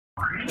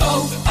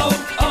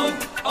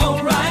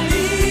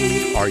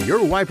O'Reilly. Are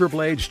your wiper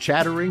blades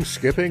chattering,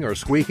 skipping, or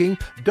squeaking?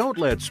 Don't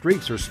let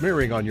streaks or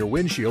smearing on your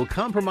windshield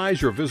compromise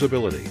your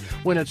visibility.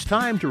 When it's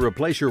time to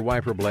replace your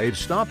wiper blades,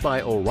 stop by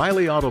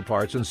O'Reilly Auto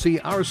Parts and see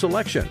our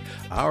selection.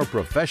 Our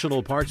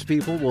professional parts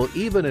people will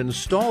even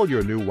install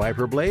your new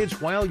wiper blades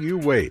while you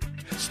wait.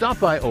 Stop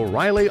by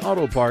O'Reilly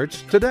Auto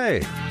Parts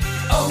today.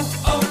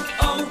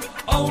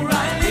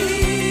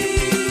 O'Reilly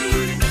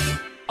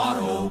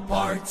Auto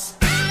Parts.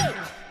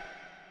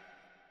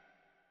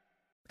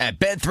 At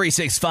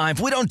Bet365,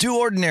 we don't do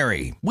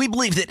ordinary. We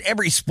believe that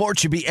every sport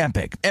should be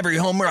epic. Every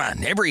home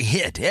run, every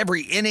hit,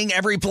 every inning,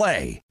 every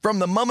play. From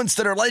the moments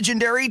that are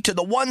legendary to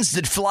the ones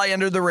that fly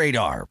under the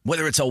radar.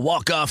 Whether it's a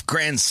walk-off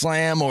grand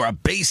slam or a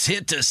base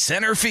hit to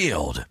center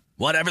field.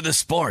 Whatever the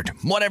sport,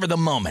 whatever the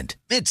moment.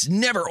 It's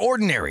never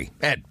ordinary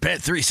at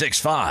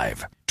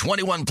Bet365.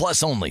 21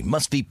 plus only.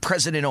 Must be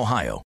present in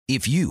Ohio.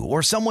 If you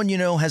or someone you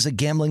know has a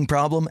gambling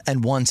problem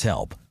and wants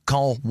help,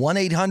 call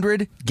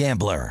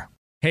 1-800-GAMBLER.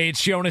 Hey,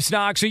 it's Jonas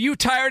Knox. Are you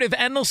tired of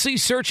endlessly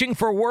searching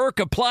for work,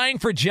 applying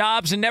for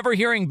jobs, and never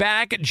hearing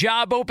back?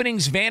 Job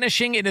openings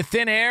vanishing into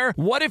thin air?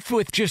 What if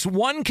with just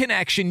one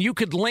connection, you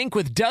could link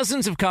with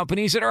dozens of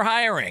companies that are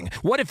hiring?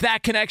 What if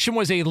that connection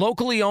was a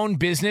locally owned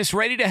business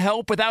ready to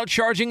help without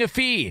charging a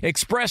fee?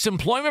 Express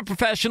Employment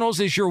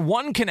Professionals is your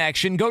one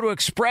connection. Go to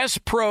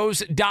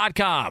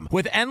expresspros.com.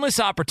 With endless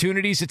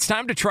opportunities, it's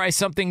time to try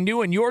something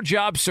new in your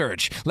job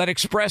search. Let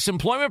Express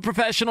Employment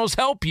Professionals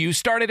help you.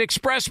 Start at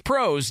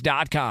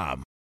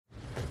expresspros.com.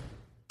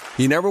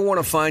 You never want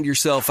to find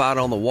yourself out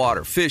on the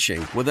water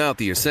fishing without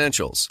the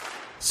essentials.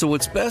 So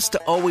it's best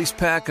to always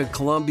pack a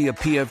Columbia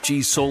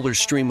PFG Solar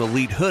Stream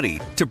Elite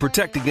hoodie to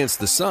protect against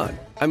the sun.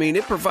 I mean,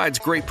 it provides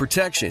great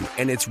protection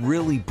and it's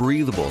really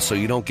breathable so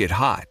you don't get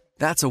hot.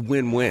 That's a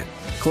win-win.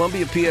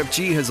 Columbia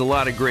PFG has a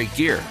lot of great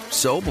gear.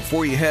 So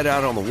before you head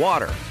out on the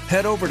water,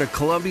 head over to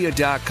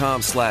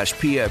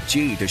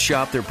Columbia.com/PFG to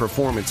shop their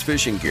performance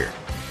fishing gear.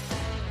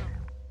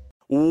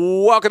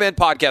 Welcome in,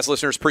 podcast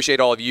listeners.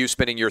 Appreciate all of you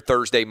spending your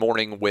Thursday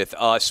morning with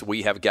us.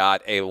 We have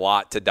got a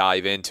lot to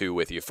dive into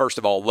with you. First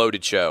of all,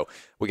 loaded show.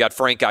 We got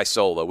Frank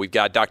Isola, we've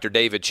got Dr.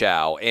 David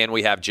Chow, and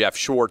we have Jeff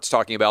Schwartz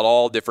talking about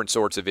all different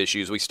sorts of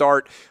issues. We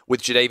start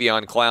with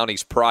Jadeveon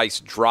Clowney's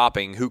price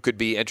dropping. Who could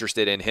be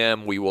interested in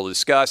him? We will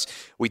discuss.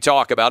 We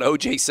talk about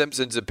O.J.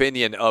 Simpson's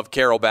opinion of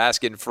Carol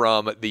Baskin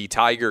from the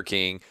Tiger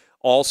King.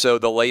 Also,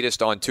 the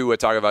latest on Tua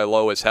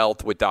Tagovailoa's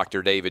health with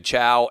Dr. David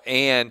Chow,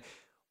 and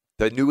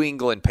the New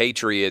England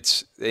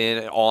Patriots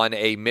on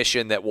a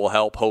mission that will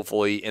help,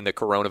 hopefully, in the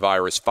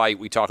coronavirus fight.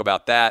 We talk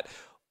about that.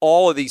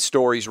 All of these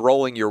stories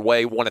rolling your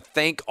way. Want to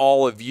thank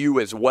all of you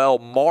as well.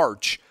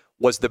 March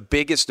was the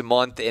biggest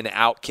month in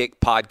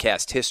Outkick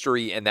podcast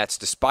history, and that's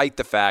despite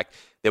the fact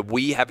that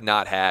we have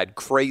not had,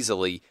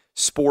 crazily,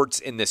 sports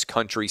in this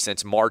country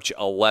since March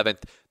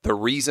 11th. The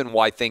reason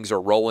why things are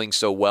rolling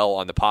so well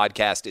on the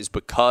podcast is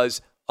because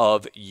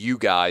of you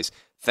guys.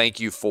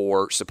 Thank you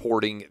for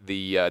supporting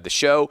the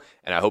show,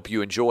 and I hope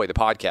you enjoy the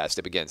podcast.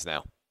 It begins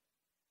now.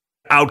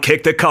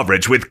 Outkick the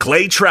coverage with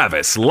Clay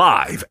Travis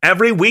live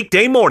every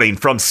weekday morning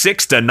from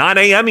 6 to 9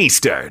 a.m.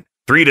 Eastern,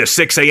 3 to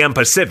 6 a.m.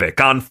 Pacific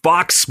on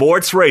Fox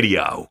Sports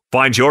Radio.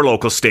 Find your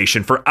local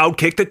station for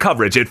Outkick the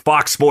coverage at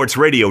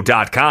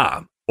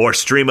foxsportsradio.com or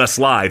stream us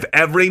live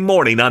every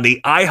morning on the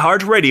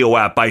iHeartRadio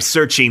app by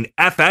searching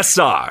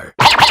FSR.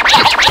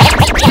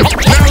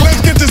 Now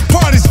let's get this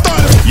party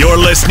started. You're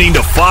listening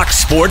to Fox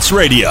Sports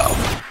Radio.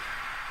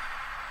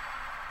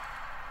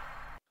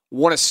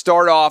 Want to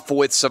start off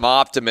with some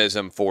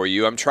optimism for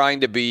you. I'm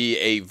trying to be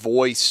a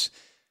voice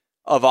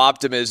of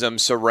optimism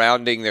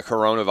surrounding the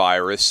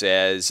coronavirus,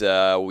 as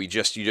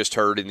you just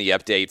heard in the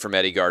update from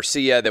Eddie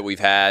Garcia that we've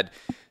had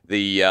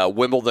the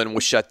Wimbledon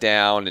was shut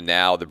down, and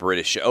now the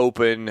British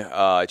Open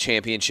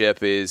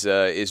Championship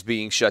is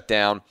being shut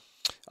down.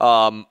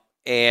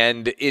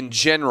 And in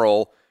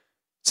general,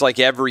 it's like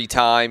every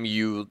time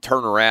you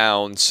turn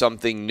around,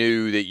 something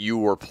new that you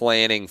were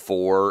planning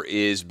for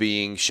is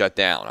being shut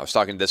down. I was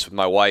talking this with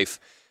my wife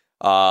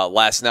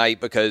last night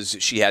because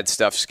she had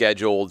stuff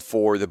scheduled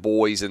for the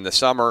boys in the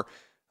summer,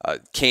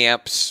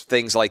 camps,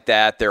 things like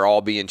that. They're all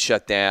being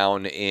shut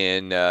down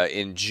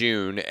in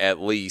June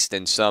at least,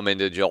 and some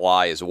into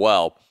July as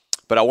well.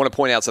 But I want to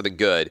point out something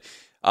good.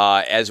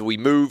 As we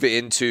move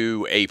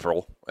into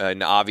April,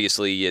 and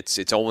obviously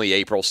it's only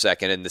April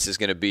 2nd, and this is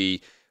going to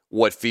be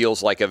what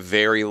feels like a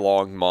very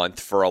long month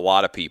for a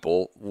lot of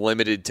people,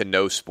 limited to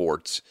no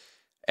sports.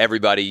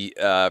 Everybody,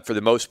 for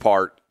the most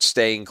part,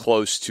 staying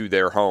close to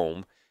their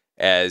home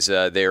as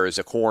there is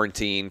a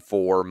quarantine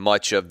for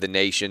much of the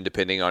nation,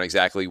 depending on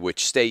exactly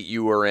which state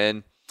you are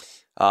in.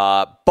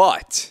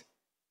 But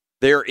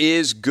there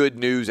is good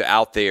news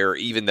out there,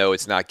 even though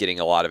it's not getting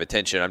a lot of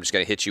attention. I'm just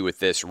going to hit you with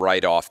this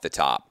right off the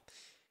top.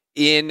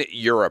 In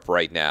Europe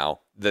right now,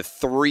 the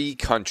 3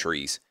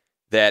 countries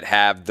that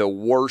have the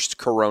worst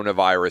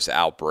coronavirus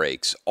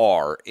outbreaks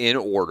are, in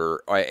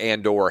order,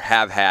 and/or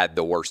have had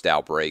the worst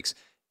outbreaks,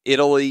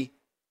 Italy,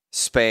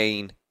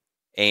 Spain,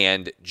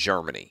 and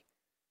Germany.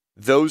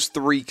 Those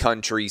three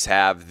countries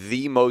have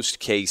the most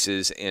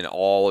cases in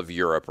all of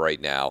Europe right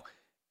now: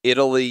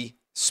 Italy,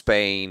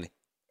 Spain,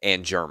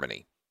 and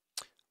Germany.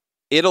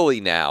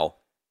 Italy now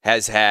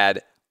has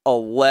had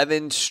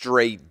 11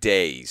 straight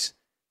days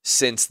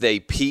since they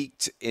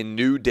peaked in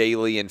new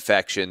daily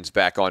infections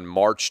back on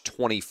March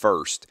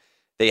 21st.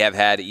 They have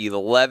had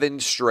 11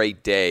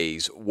 straight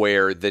days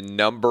where the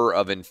number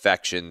of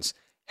infections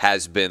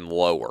has been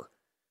lower.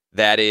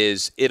 That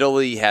is,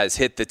 Italy has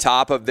hit the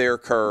top of their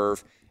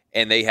curve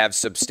and they have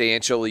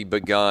substantially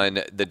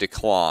begun the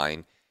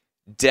decline.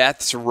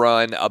 Deaths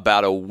run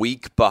about a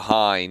week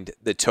behind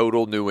the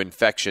total new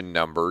infection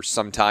numbers,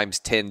 sometimes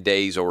 10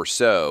 days or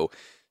so.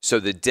 So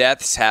the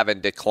deaths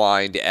haven't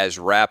declined as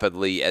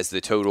rapidly as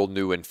the total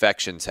new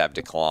infections have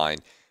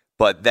declined.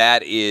 But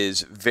that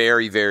is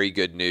very, very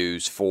good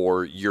news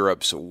for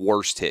Europe's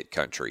worst hit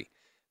country.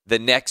 The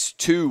next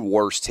two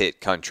worst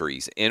hit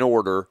countries in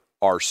order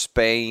are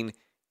Spain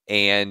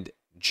and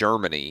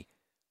Germany.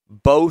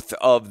 Both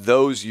of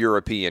those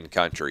European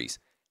countries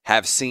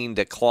have seen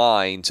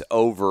declines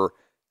over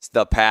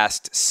the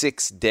past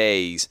 6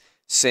 days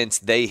since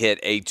they hit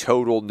a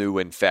total new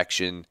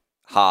infection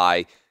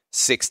high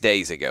 6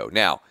 days ago.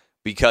 Now,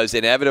 because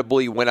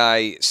inevitably when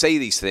I say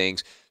these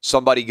things,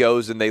 somebody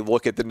goes and they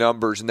look at the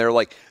numbers and they're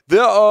like,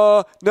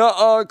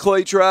 nuh-uh,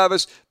 Clay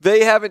Travis,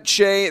 they haven't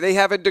changed, they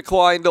haven't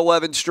declined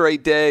 11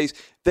 straight days,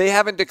 they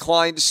haven't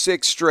declined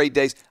 6 straight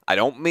days. I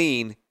don't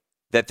mean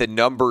that the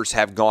numbers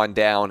have gone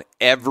down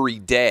every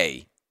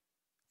day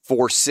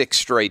for 6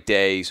 straight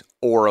days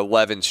or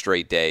 11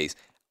 straight days.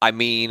 I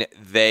mean,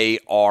 they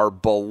are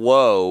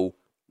below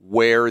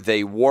where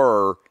they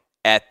were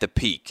at the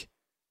peak.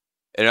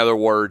 In other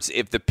words,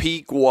 if the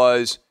peak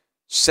was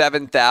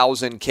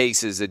 7,000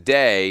 cases a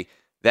day,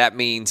 that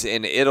means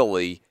in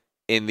Italy,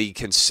 in the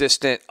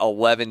consistent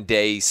 11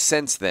 days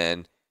since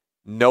then,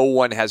 no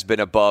one has been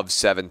above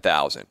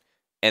 7,000.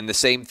 And the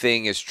same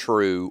thing is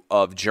true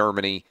of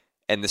Germany,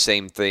 and the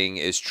same thing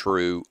is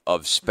true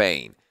of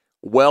Spain.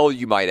 Well,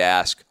 you might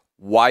ask,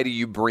 why do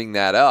you bring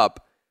that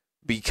up?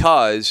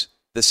 Because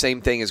the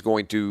same thing is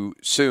going to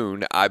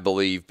soon, I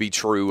believe, be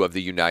true of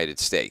the United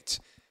States.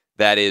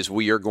 That is,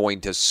 we are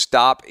going to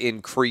stop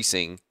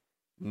increasing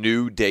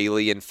new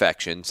daily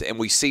infections, and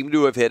we seem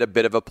to have hit a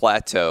bit of a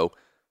plateau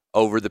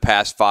over the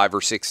past 5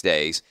 or 6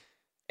 days.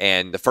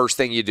 And the first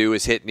thing you do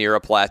is hit near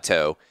a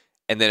plateau,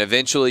 and then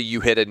eventually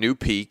you hit a new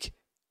peak,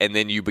 and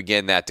then you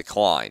begin that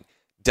decline.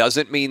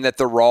 Doesn't mean that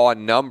the raw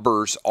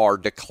numbers are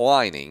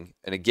declining.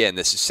 And again,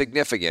 this is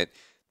significant.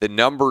 The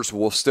numbers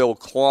will still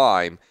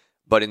climb,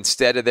 but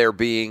instead of there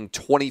being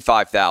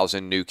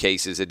 25,000 new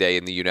cases a day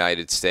in the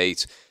United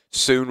States,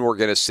 soon we're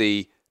going to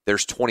see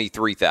there's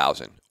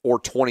 23,000 or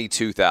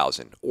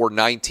 22,000 or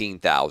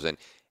 19,000,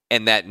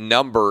 and that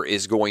number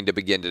is going to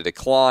begin to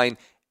decline,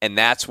 and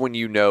that's when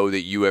you know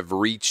that you have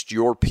reached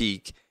your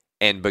peak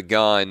and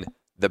begun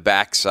the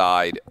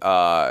backside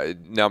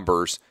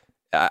numbers,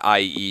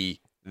 i.e.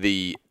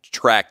 the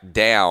track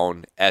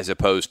down as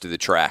opposed to the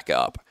track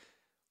up.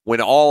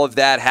 When all of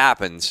that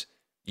happens,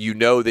 you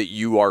know that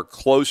you are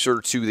closer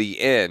to the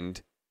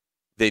end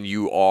than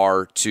you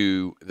are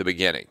to the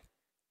beginning.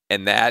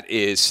 And that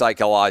is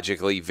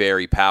psychologically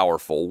very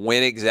powerful.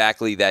 When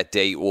exactly that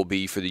date will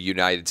be for the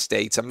United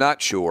States, I'm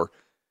not sure.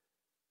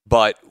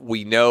 But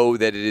we know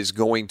that it is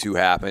going to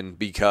happen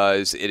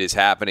because it is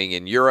happening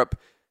in Europe,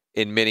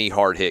 in many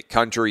hard-hit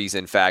countries.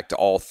 In fact,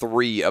 all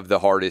 3 of the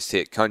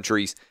hardest-hit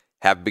countries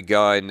have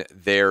begun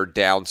their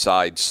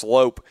downside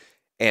slope.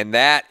 And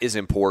that is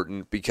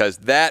important because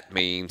that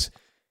means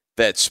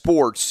that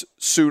sports,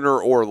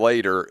 sooner or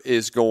later,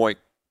 is going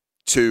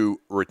to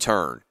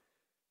return.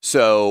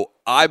 So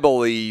I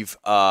believe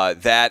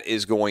that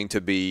is going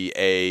to be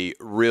a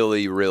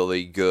really,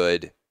 really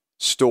good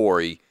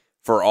story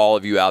for all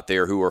of you out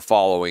there who are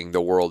following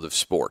the world of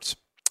sports.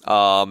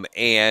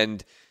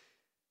 And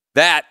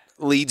that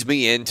leads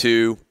me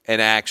into an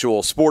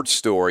actual sports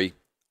story,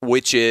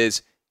 which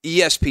is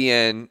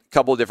ESPN, a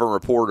couple of different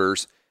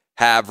reporters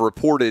have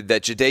reported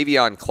that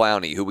Jadeveon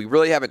Clowney, who we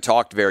really haven't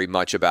talked very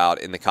much about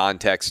in the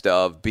context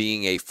of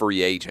being a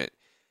free agent,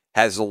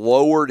 has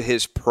lowered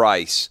his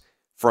price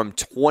from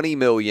 $20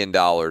 million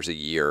a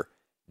year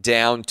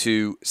down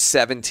to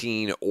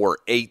 $17 or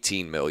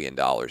 $18 million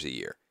a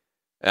year.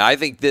 And I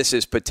think this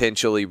is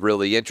potentially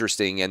really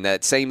interesting, and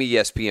that same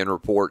ESPN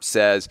report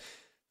says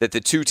that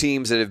the 2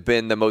 teams that have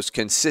been the most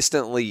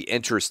consistently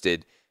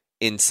interested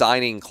in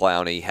signing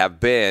Clowney have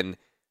been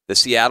the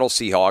Seattle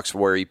Seahawks,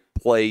 where he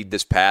played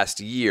this past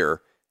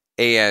year,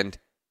 and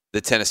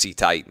the Tennessee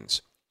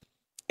Titans.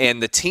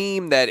 And the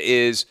team that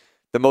is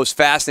the most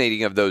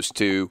fascinating of those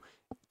 2,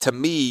 to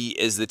me,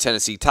 is the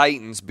Tennessee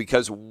Titans,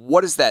 because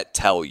what does that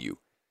tell you?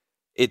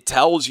 It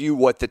tells you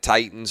what the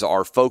Titans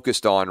are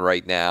focused on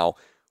right now,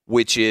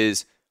 which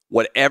is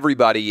what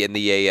everybody in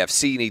the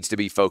AFC needs to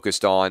be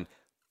focused on,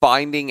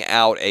 finding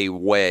out a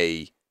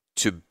way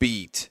to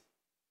beat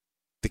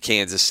the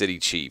Kansas City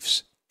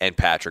Chiefs and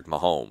Patrick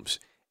Mahomes.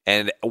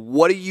 And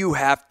what do you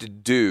have to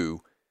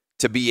do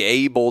to be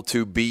able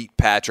to beat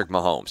Patrick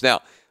Mahomes?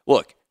 Now,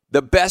 look,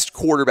 The best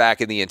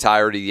quarterback in the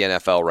entirety of the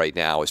NFL right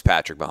now is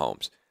Patrick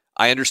Mahomes.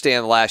 I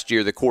understand last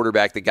year the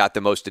quarterback that got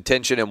the most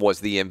attention and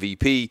was the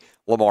MVP,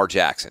 Lamar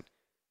Jackson.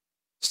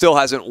 Still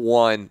hasn't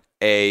won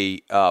a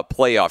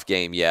playoff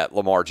game yet.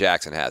 Lamar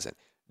Jackson hasn't.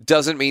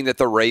 Doesn't mean that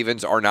the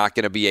Ravens are not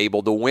going to be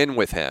able to win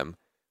with him.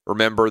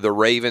 Remember, the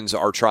Ravens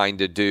are trying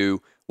to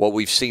do what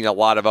we've seen a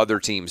lot of other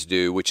teams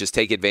do, which is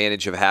take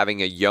advantage of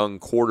having a young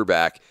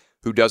quarterback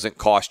who doesn't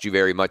cost you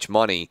very much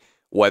money,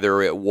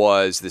 whether it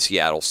was the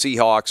Seattle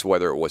Seahawks,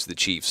 whether it was the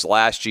Chiefs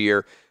last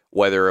year,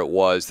 whether it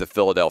was the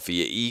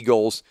Philadelphia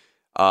Eagles,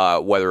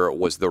 whether it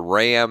was the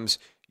Rams.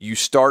 You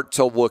start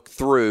to look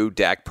through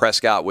Dak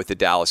Prescott with the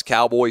Dallas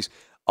Cowboys.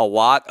 A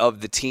lot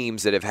of the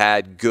teams that have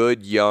had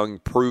good, young,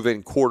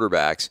 proven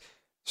quarterbacks,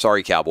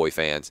 sorry, Cowboy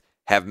fans,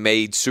 have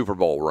made Super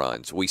Bowl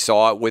runs. We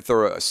saw it with the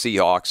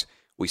Seahawks.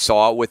 We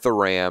saw it with the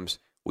Rams.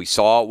 We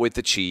saw it with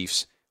the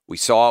Chiefs. We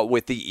saw it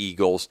with the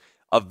Eagles.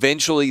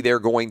 Eventually, they're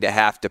going to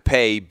have to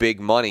pay big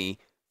money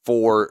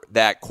for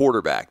that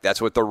quarterback.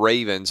 That's what the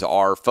Ravens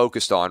are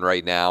focused on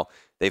right now.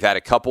 They've had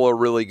a couple of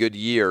really good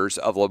years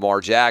of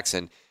Lamar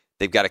Jackson.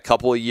 They've got a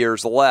couple of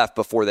years left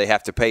before they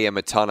have to pay him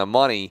a ton of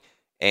money.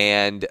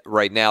 And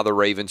right now, the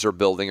Ravens are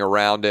building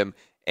around him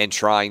and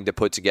trying to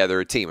put together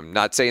a team. I'm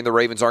not saying the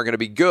Ravens aren't going to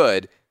be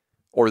good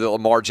or that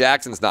Lamar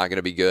Jackson's not going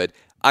to be good.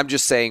 I'm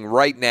just saying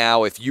right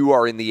now, if you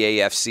are in the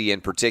AFC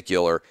in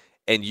particular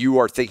and you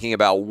are thinking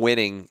about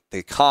winning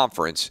the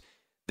conference,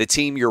 the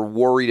team you're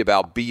worried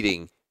about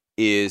beating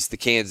is the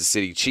Kansas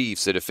City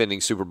Chiefs, the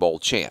defending Super Bowl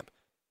champ.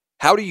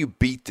 How do you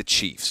beat the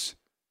Chiefs?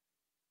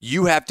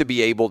 You have to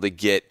be able to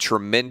get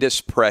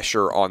tremendous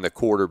pressure on the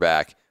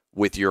quarterback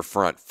with your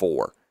front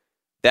four.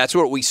 That's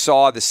what we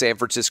saw the San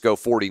Francisco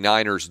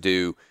 49ers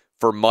do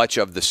for much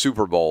of the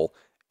Super Bowl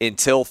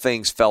until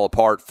things fell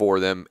apart for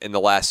them in the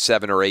last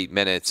 7 or 8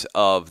 minutes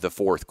of the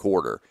fourth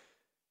quarter.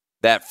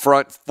 That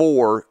front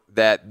four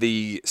that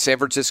the San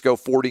Francisco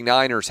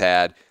 49ers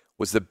had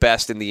was the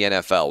best in the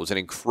NFL. It was an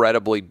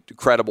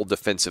incredible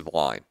defensive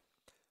line.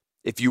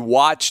 If you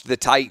watched the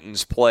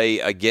Titans play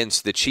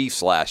against the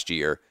Chiefs last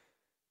year,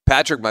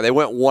 they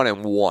went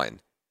 1-1.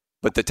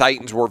 But the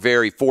Titans were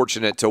very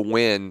fortunate to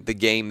win the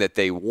game that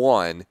they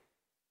won,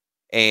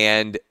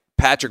 and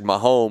Patrick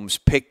Mahomes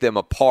picked them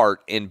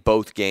apart in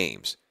both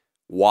games.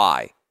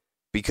 Why?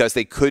 Because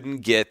the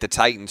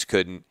Titans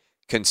couldn't,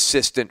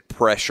 consistent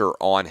pressure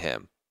on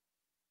him.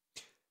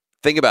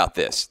 Think about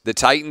this. The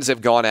Titans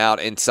have gone out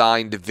and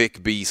signed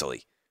Vic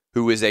Beasley,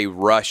 who is a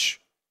rush,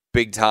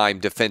 big-time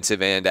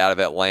defensive end out of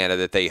Atlanta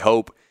that they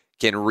hope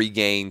can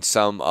regain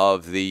some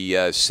of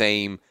the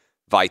same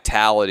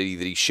vitality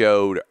that he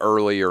showed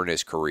earlier in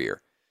his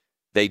career.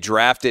 They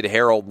drafted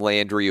Harold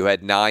Landry, who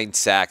had 9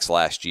 sacks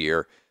last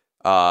year.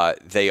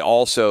 They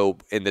also,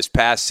 in this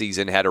past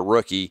season, had a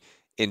rookie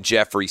in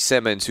Jeffrey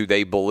Simmons, who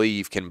they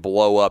believe can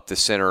blow up the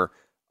center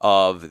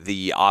of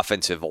the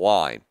offensive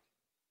line.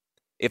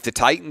 If the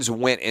Titans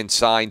went and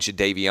signed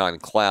Jadeveon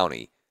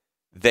Clowney,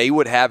 they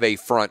would have a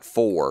front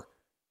four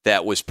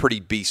that was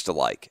pretty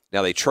beast-alike.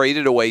 Now, they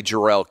traded away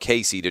Jarrell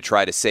Casey to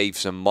try to save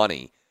some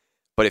money.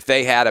 But if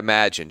they had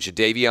imagined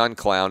Jadeveon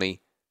Clowney,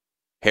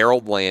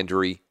 Harold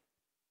Landry,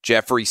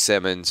 Jeffrey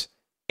Simmons,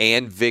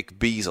 and Vic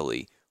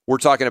Beasley, we're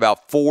talking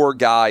about 4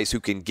 guys who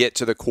can get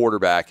to the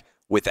quarterback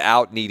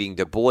without needing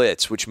to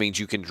blitz, which means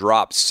you can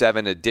drop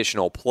 7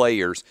 additional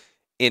players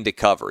into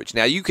coverage.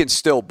 Now, you can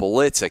still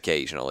blitz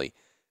occasionally,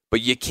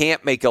 but you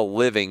can't make a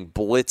living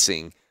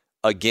blitzing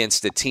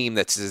against a team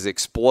that's as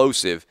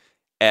explosive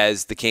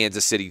as the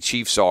Kansas City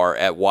Chiefs are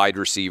at wide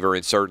receiver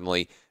and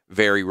certainly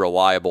very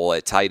reliable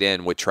at tight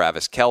end with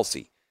Travis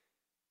Kelce.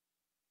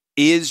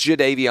 Is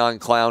Jadeveon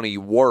Clowney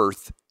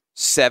worth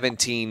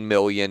 $17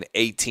 million,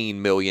 $18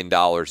 million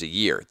a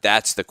year?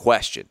 That's the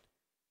question.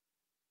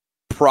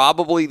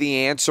 Probably the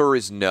answer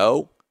is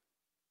no,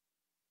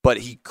 but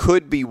he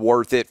could be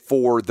worth it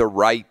for the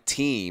right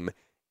team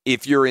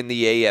if you're in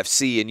the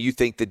AFC and you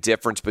think the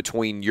difference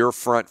between your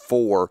front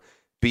four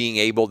being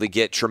able to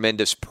get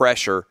tremendous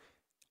pressure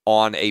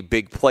on a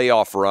big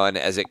playoff run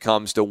as it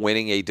comes to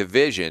winning a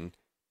division,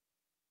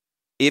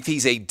 if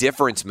he's a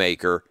difference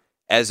maker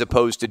as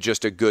opposed to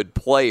just a good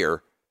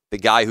player, the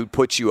guy who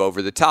puts you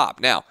over the top.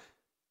 Now,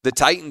 the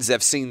Titans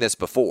have seen this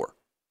before.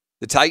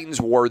 The Titans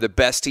were the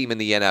best team in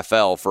the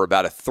NFL for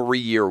about a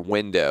 3-year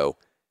window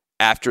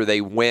after they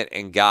went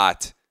and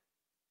got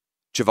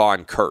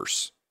Javon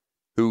Kearse,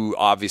 who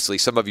obviously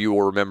some of you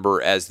will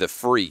remember as the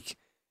Freak.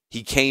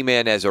 He came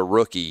in as a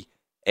rookie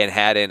and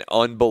had an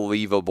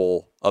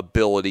unbelievable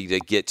ability to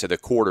get to the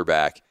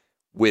quarterback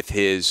with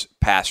his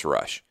pass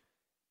rush.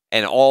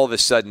 And all of a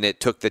sudden,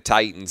 it took the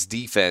Titans'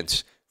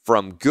 defense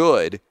from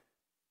good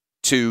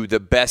to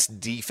the best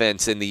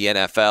defense in the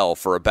NFL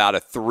for about a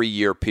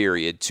 3-year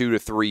period, 2 to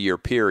 3 year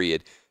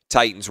period.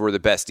 Titans were the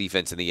best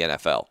defense in the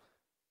NFL.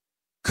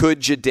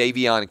 Could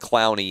Jadeveon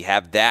Clowney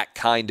have that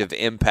kind of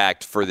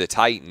impact for the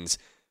Titans?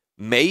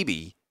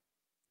 Maybe,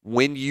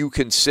 when you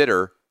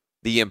consider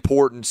the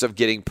importance of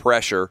getting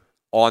pressure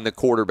on the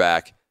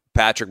quarterback,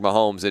 Patrick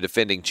Mahomes, the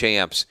defending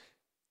champs,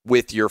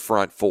 with your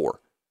front four.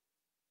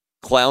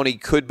 Clowney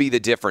could be the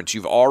difference.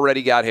 You've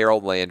already got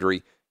Harold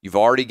Landry. You've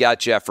already got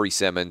Jeffrey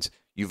Simmons.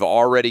 You've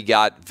already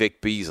got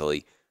Vic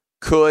Beasley.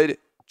 Could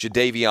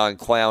Jadeveon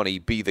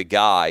Clowney be the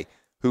guy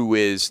who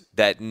is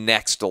that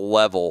next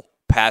level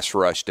pass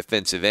rush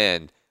defensive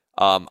end?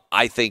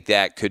 I think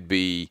that could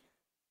be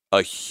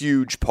a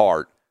huge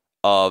part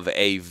of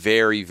a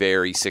very,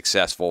 very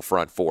successful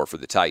front four for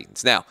the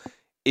Titans. Now,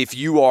 if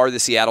you are the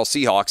Seattle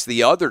Seahawks,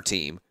 the other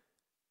team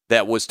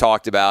that was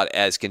talked about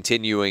as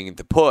continuing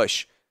the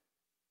push,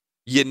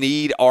 you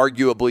need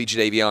arguably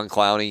Jadeveon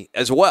Clowney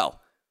as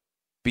well.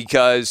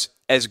 Because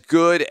as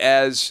good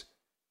as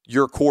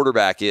your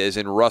quarterback is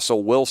in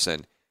Russell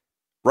Wilson,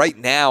 right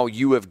now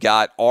you have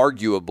got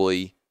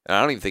arguably, and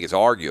I don't even think it's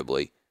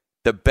arguably,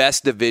 the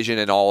best division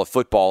in all of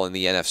football in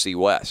the NFC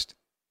West.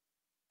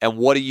 And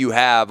what do you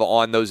have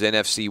on those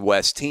NFC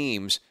West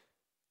teams?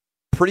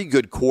 Pretty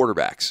good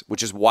quarterbacks,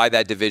 which is why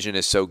that division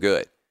is so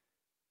good.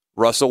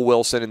 Russell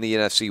Wilson in the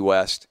NFC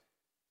West,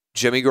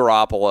 Jimmy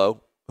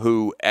Garoppolo,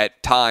 who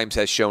at times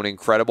has shown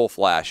incredible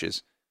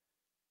flashes,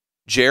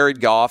 Jared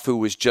Goff, who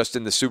was just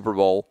in the Super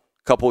Bowl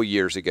a couple of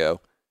years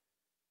ago,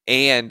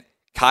 and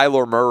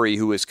Kyler Murray,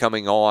 who is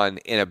coming on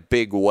in a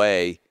big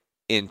way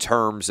in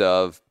terms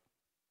of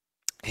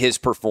his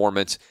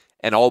performance.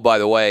 And oh, by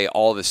the way,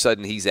 all of a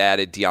sudden he's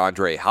added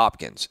DeAndre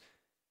Hopkins.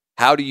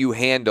 How do you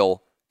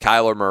handle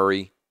Kyler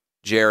Murray,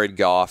 Jared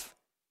Goff,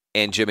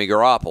 and Jimmy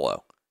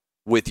Garoppolo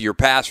with your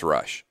pass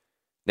rush?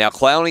 Now,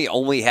 Clowney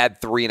only had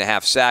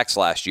 3.5 sacks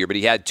last year, but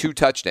he had 2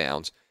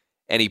 touchdowns,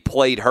 and he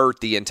played hurt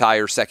the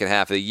entire second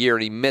half of the year,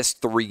 and he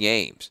missed 3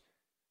 games.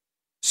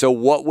 So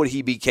what would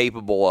he be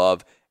capable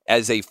of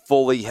as a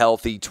fully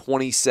healthy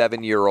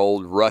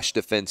 27-year-old rush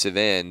defensive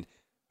end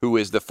who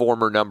is the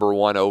former number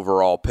 1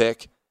 overall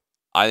pick?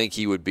 I think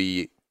he would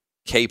be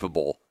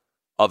capable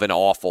of an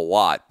awful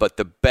lot. But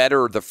the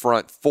better the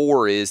front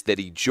four is that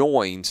he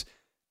joins,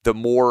 the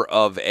more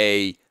of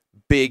a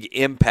big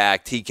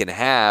impact he can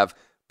have,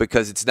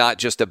 because it's not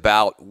just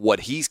about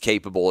what he's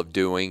capable of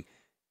doing.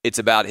 It's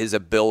about his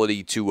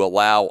ability to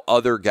allow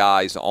other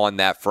guys on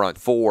that front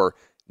four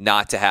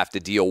not to have to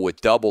deal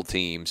with double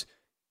teams,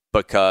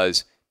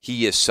 because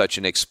he is such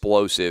an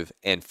explosive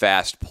and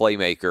fast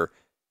playmaker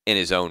in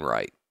his own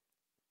right.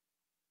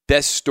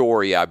 This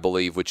story, I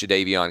believe, with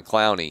Jadeveon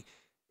Clowney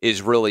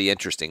is really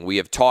interesting. We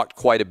have talked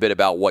quite a bit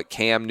about what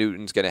Cam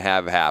Newton's going to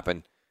have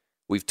happen.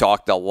 We've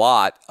talked a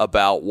lot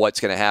about what's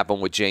going to happen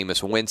with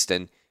Jameis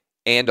Winston,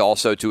 and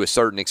also to a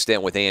certain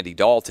extent with Andy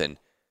Dalton.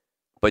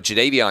 But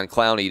Jadeveon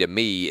Clowney, to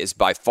me, is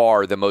by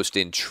far the most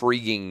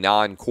intriguing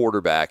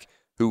non-quarterback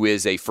who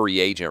is a free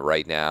agent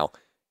right now.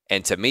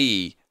 And to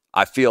me,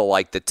 I feel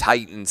like the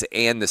Titans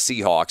and the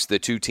Seahawks, the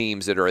two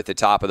teams that are at the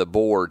top of the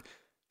board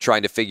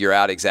trying to figure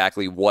out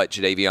exactly what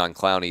Jadeveon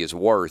Clowney is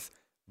worth,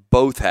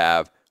 both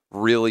have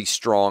really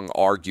strong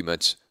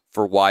arguments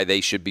for why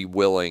they should be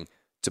willing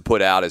to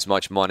put out as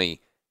much money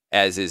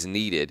as is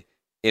needed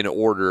in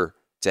order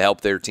to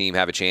help their team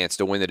have a chance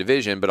to win the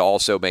division, but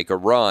also make a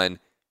run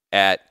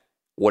at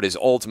what is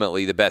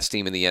ultimately the best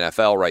team in the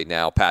NFL right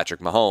now, Patrick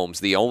Mahomes.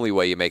 The only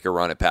way you make a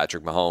run at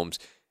Patrick Mahomes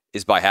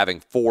is by having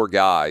 4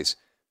 guys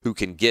who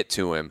can get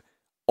to him,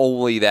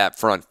 only that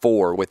front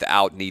four,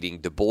 without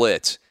needing to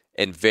blitz,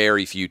 and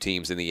very few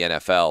teams in the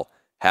NFL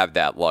have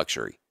that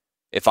luxury.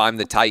 If I'm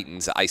the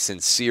Titans, I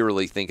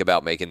sincerely think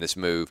about making this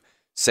move.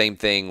 Same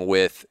thing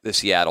with the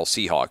Seattle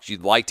Seahawks.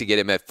 You'd like to get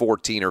him at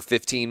 $14 or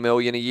 $15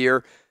 million a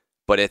year,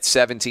 but at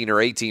 $17 or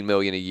 $18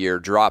 million a year,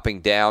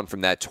 dropping down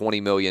from that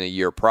 $20 million a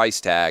year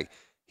price tag,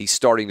 he's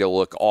starting to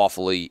look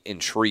awfully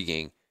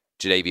intriguing.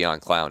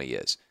 Jadeveon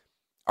Clowney is.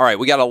 All right,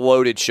 we got a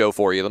loaded show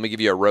for you. Let me give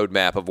you a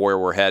roadmap of where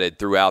we're headed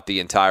throughout the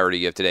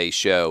entirety of today's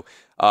show.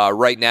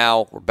 Right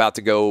now, we're about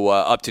to go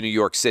up to New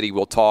York City.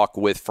 We'll talk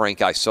with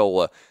Frank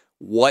Isola.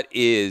 What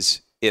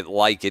is it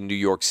like in New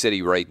York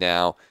City right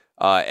now,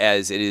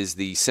 as it is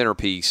the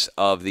centerpiece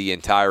of the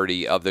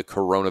entirety of the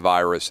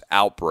coronavirus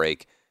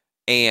outbreak,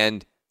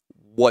 and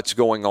what's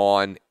going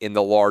on in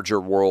the larger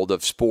world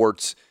of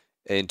sports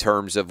in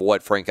terms of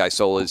what Frank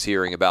Isola is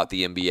hearing about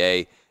the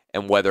NBA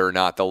and whether or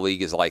not the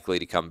league is likely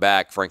to come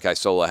back. Frank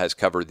Isola has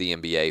covered the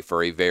NBA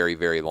for a very,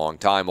 very long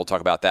time. We'll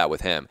talk about that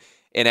with him.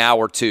 In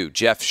hour 2,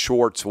 Jeff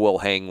Schwartz will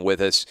hang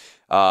with us.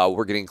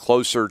 We're getting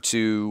closer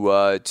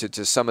to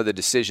some of the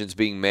decisions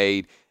being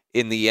made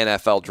in the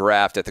NFL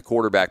draft at the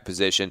quarterback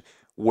position.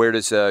 Where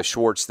does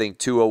Schwartz think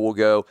Tua will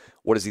go?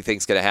 What does he think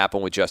is going to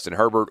happen with Justin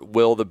Herbert?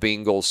 Will the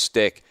Bengals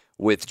stick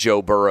with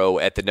Joe Burrow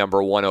at the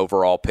number 1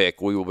 overall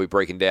pick? We will be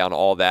breaking down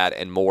all that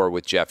and more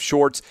with Jeff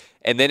Schwartz.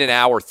 And then in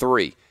hour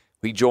 3,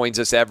 he joins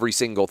us every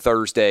single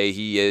Thursday.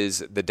 He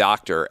is the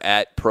doctor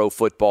at Pro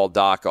Football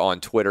Doc on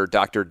Twitter,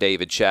 Dr.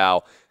 David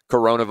Chow.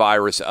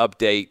 Coronavirus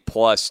update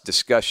plus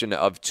discussion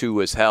of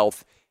Tua's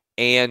health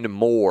and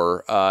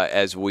more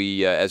as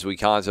we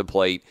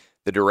contemplate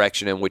the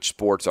direction in which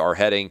sports are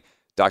heading.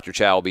 Dr.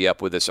 Chow will be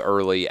up with us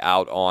early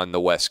out on the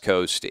West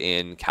Coast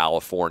in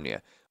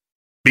California.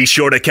 Be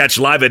sure to catch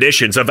live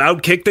editions of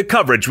Outkick the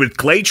Coverage with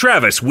Clay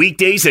Travis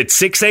weekdays at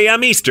 6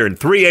 a.m. Eastern,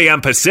 3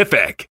 a.m.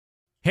 Pacific.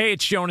 Hey,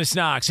 it's Jonas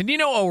Knox, and you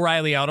know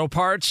O'Reilly Auto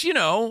Parts. You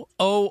know,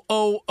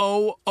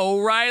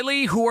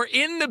 O'Reilly, who are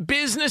in the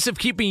business of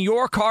keeping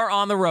your car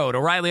on the road.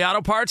 O'Reilly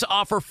Auto Parts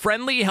offer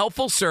friendly,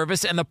 helpful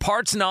service and the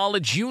parts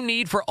knowledge you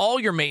need for all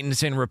your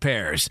maintenance and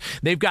repairs.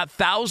 They've got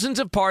thousands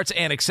of parts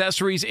and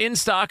accessories in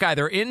stock,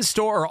 either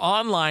in-store or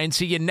online,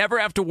 so you never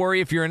have to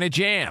worry if you're in a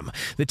jam.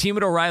 The team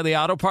at O'Reilly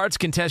Auto Parts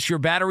can test your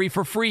battery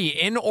for free,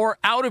 in or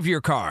out of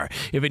your car.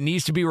 If it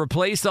needs to be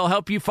replaced, they'll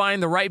help you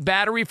find the right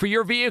battery for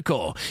your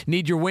vehicle.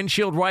 Need your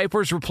windshield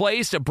wipers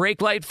replaced, a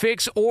brake light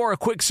fix, or a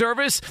quick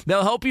service?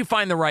 They'll help you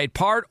find the right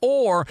part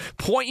or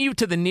point you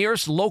to the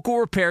nearest local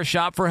repair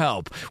shop for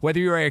help. Whether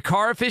you're a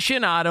car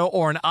aficionado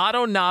or an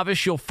auto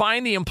novice, you'll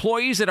find the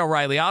employees at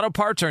O'Reilly Auto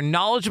Parts are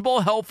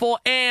knowledgeable, helpful,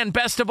 and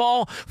best of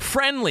all,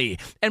 friendly.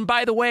 And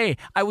by the way,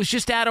 I was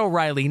just at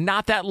O'Reilly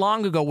not that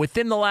long ago,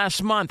 within the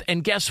last month,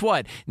 and guess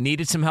what?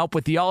 Needed some help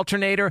with the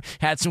alternator,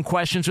 had some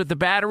questions with the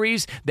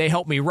batteries. They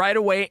helped me right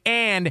away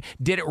and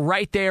did it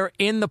right there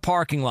in the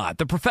parking lot.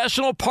 The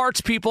professional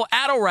parts people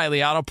at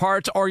O'Reilly Auto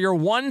Parts are your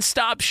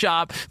one-stop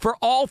shop for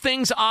all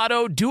things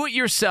auto,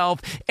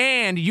 do-it-yourself,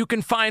 and you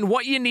can find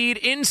what you need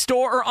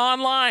in-store or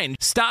online.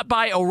 Stop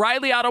by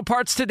O'Reilly Auto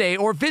Parts today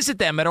or visit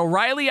them at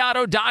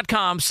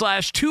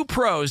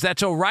O'ReillyAuto.com/2pros.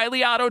 That's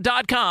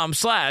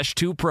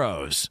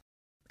O'ReillyAuto.com/2pros.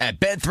 At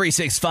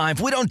Bet365,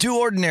 we don't do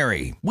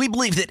ordinary. We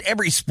believe that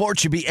every sport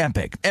should be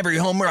epic. Every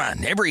home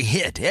run, every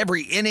hit,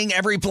 every inning,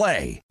 every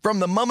play. From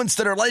the moments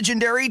that are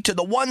legendary to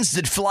the ones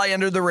that fly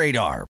under the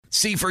radar.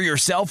 See for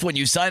yourself when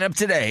you sign up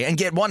today and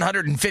get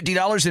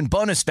 $150 in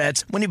bonus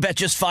bets when you bet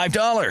just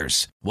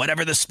 $5.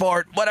 Whatever the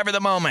sport, whatever the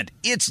moment,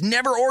 it's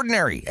never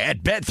ordinary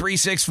at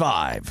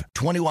Bet365.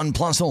 21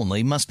 plus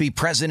only. Must be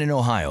present in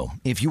Ohio.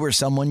 If you or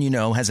someone you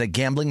know has a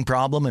gambling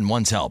problem and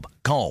wants help,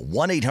 call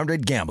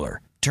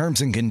 1-800-GAMBLER.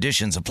 Terms and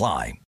conditions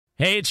apply.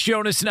 Hey, it's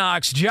Jonas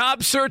Knox.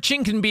 Job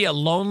searching can be a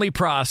lonely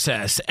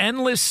process.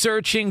 Endless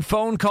searching,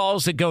 phone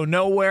calls that go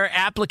nowhere,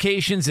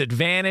 applications that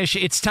vanish.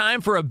 It's time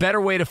for a better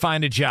way to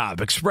find a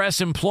job. Express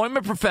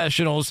Employment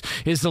Professionals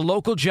is the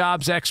local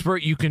jobs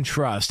expert you can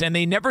trust, and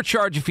they never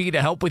charge a fee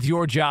to help with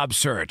your job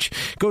search.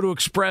 Go to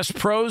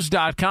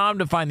expresspros.com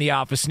to find the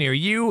office near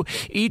you.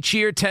 Each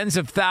year, tens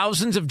of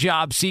thousands of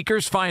job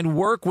seekers find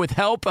work with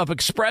help of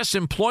Express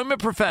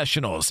Employment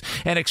Professionals,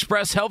 and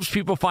Express helps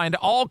people find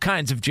all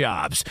kinds of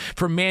jobs,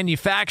 from manufacturing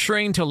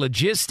to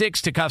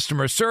logistics to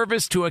customer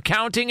service to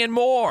accounting and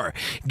more.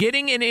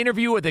 Getting an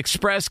interview with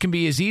Express can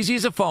be as easy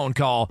as a phone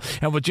call,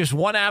 and with just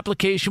one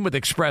application with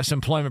Express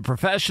Employment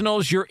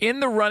Professionals, you're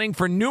in the running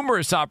for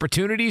numerous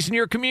opportunities in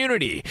your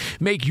community.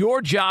 Make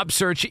your job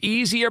search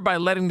easier by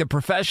letting the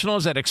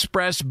professionals at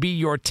Express be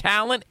your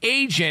talent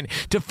agent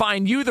to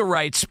find you the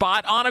right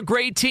spot on a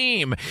great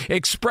team.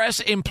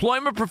 Express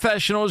Employment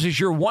Professionals is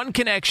your one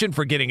connection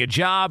for getting a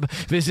job.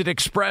 Visit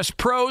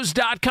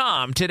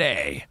expresspros.com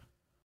today.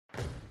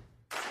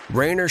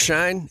 Rain or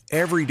shine,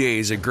 every day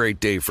is a great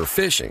day for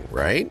fishing,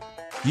 right?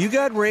 You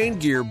got rain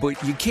gear,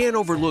 but you can't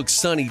overlook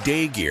sunny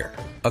day gear.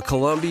 A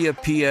Columbia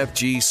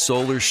PFG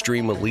Solar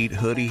Stream Elite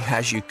hoodie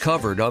has you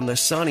covered on the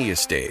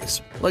sunniest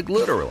days. Like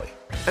literally.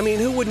 I mean,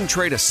 who wouldn't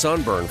trade a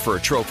sunburn for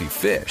a trophy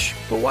fish?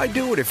 But why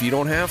do it if you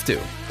don't have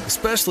to?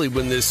 Especially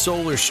when this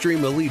Solar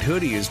Stream Elite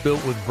hoodie is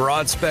built with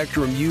broad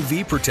spectrum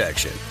UV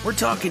protection. We're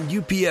talking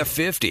UPF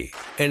 50,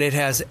 and it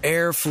has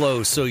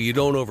airflow so you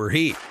don't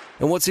overheat.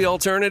 And what's the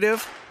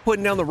alternative?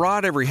 Putting down the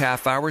rod every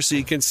half hour so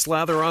you can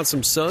slather on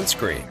some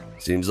sunscreen.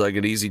 Seems like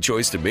an easy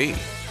choice to me.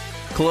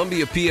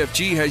 Columbia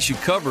PFG has you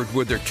covered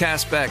with their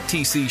Castback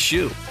TC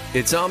shoe.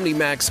 Its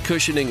OmniMax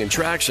cushioning and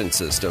traction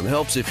system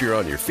helps if you're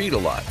on your feet a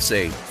lot,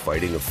 say,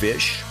 fighting a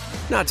fish.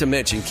 Not to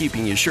mention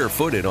keeping you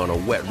sure-footed on a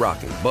wet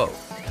rocking boat.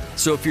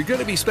 So if you're going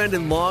to be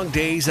spending long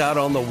days out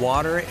on the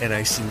water, and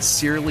I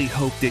sincerely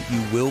hope that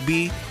you will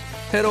be,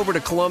 head over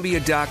to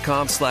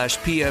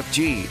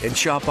Columbia.com/PFG and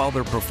shop all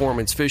their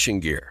performance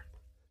fishing gear.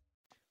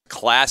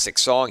 Classic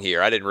song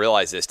here. I didn't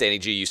realize this. Danny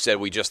G, you said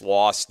we just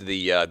lost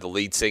the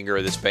lead singer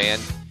of this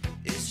band.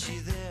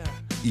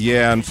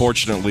 Yeah,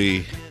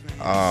 unfortunately,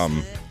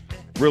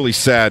 really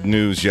sad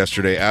news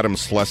yesterday. Adam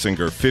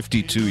Schlesinger,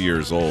 52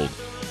 years old,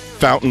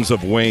 Fountains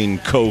of Wayne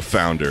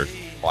co-founder.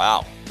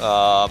 Wow.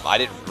 I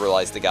didn't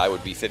realize the guy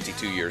would be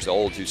 52 years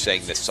old who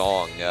sang this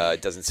song.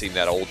 It doesn't seem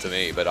that old to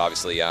me, but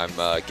obviously I'm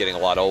getting a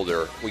lot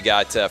older. We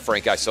got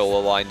Frank Isola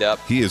lined up.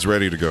 He is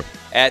ready to go.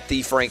 At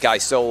the Frank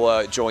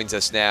Isola joins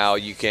us now.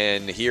 You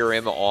can hear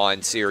him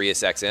on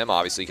Sirius XM.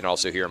 Obviously, you can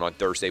also hear him on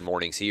Thursday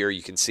mornings here.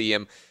 You can see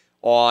him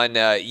on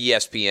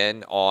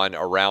ESPN on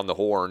Around the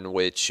Horn,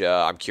 which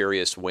I'm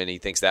curious when he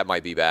thinks that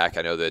might be back.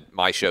 I know that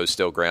my show's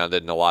still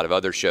grounded and a lot of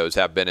other shows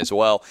have been as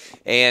well.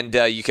 And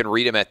you can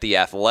read him at The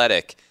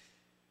Athletic.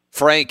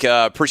 Frank,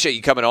 appreciate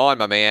you coming on,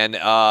 my man.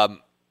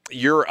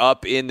 You're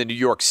up in the New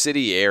York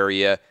City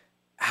area.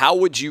 How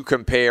would you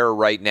compare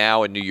right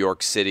now in New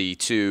York City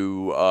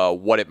to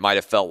what it might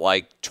have felt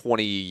like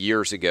 20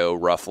 years ago,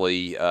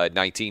 roughly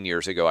 19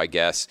 years ago, I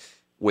guess,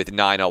 with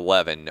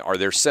 9/11? Are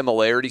there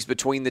similarities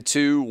between the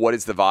two? What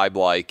is the vibe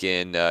like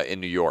in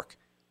New York?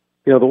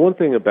 You know, the one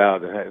thing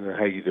about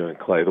how you doing,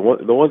 Clay? The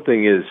one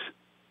thing is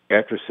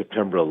after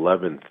September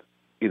 11th,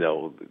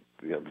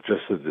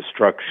 just the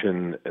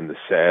destruction and the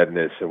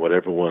sadness and what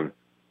everyone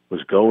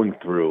was going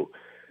through,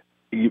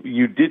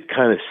 you did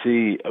kind of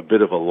see a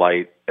bit of a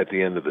light at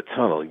the end of the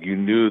tunnel. You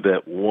knew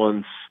that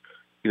once,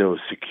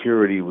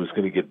 security was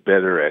going to get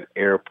better at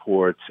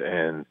airports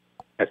and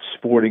at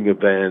sporting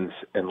events,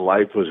 and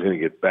life was going to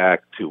get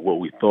back to what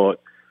we thought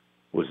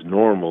was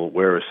normal,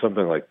 whereas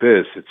something like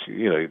this, it's,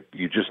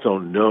 you just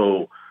don't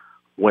know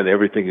when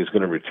everything is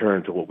going to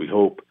return to what we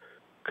hope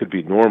could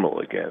be normal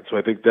again. So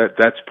I think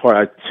that's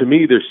part. To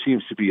me, there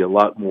seems to be a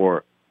lot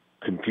more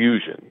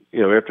confusion.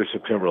 After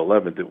September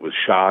 11th, it was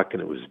shock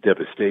and it was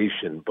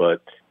devastation,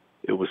 but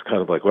it was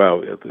kind of like,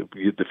 wow,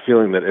 the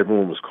feeling that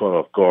everyone was caught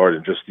off guard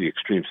and just the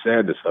extreme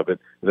sadness of it,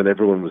 and then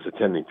everyone was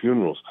attending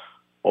funerals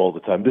all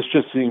the time. This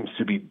just seems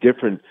to be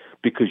different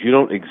because you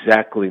don't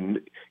exactly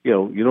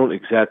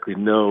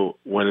know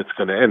when it's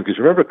going to end. Because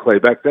remember, Clay,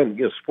 back then,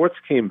 sports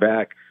came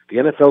back. The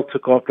NFL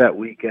took off that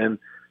weekend.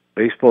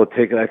 Baseball had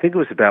taken, I think it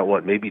was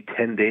about, maybe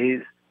 10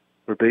 days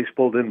where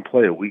baseball didn't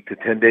play, a week to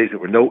 10 days. There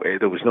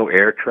was no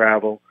air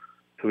travel.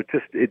 So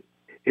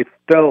it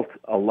felt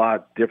a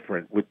lot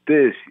different. With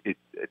this,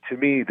 to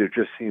me, there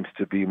just seems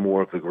to be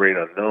more of the great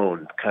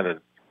unknown, kind of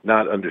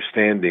not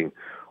understanding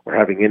or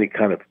having any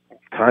kind of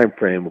time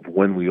frame of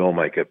when we all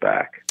might get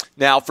back.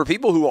 Now, for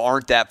people who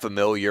aren't that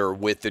familiar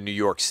with the New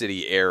York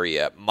City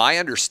area, my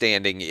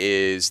understanding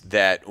is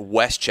that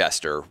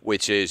Westchester,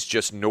 which is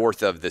just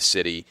north of the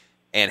city,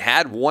 and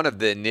had one of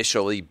the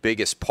initially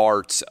biggest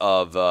parts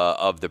of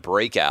the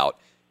breakout,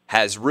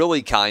 has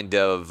really kind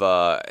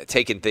of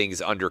taken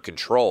things under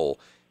control,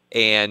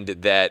 and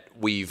that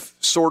we've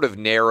sort of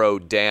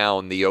narrowed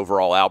down the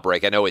overall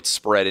outbreak. I know it's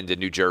spread into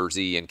New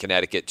Jersey and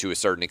Connecticut to a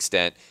certain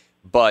extent,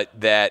 but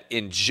that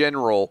in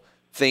general,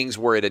 things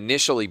where it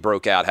initially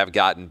broke out have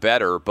gotten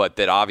better, but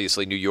that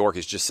obviously New York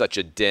is just such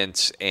a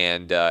dense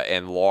and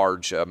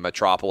large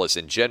metropolis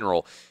in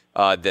general,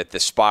 that the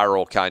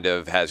spiral kind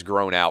of has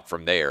grown out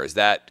from there. Is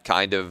that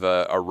kind of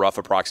a rough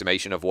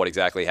approximation of what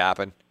exactly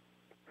happened?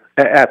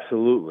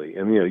 Absolutely.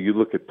 And, you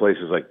look at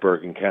places like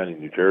Bergen County,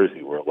 New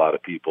Jersey, where a lot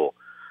of people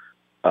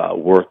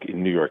work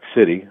in New York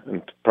City,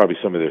 and probably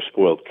some of their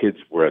spoiled kids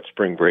were at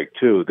spring break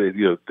too.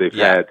 They've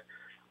had,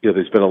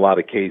 there's been a lot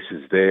of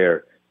cases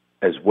there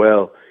as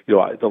well.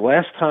 The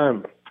last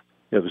time,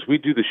 because we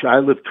do the show, I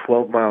live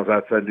 12 miles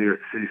outside New York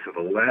City, so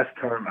the last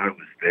time I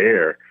was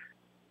there,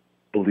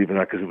 believe it or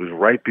not, because it was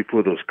right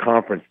before those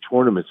conference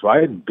tournaments, so I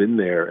hadn't been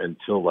there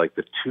until like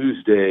the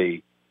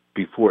Tuesday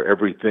before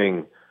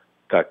everything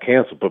got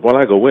canceled. But when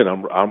I go in,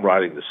 I'm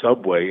riding the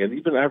subway, and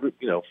even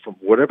from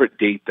whatever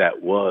date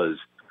that was,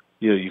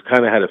 you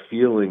kind of had a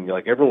feeling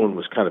like everyone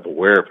was kind of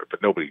aware of it,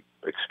 but nobody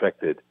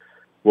expected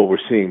what we're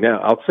seeing now.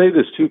 I'll say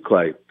this too,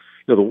 Clay.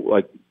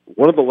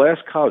 One of the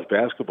last college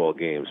basketball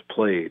games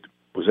played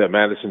was at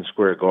Madison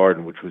Square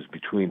Garden, which was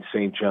between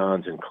St.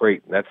 John's and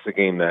Creighton. That's the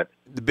game that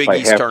the Big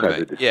East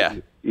tournament.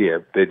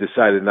 They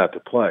decided not to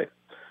play.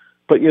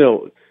 But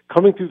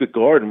coming through the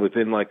Garden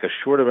within like a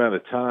short amount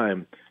of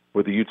time,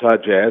 with the Utah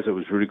Jazz, it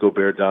was Rudy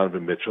Gobert,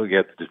 Donovan Mitchell. You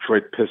had the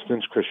Detroit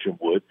Pistons, Christian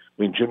Wood.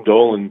 Jim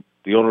Dolan,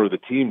 the owner of the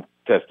team,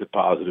 tested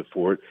positive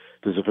for it.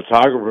 There's a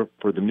photographer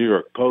for the New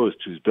York Post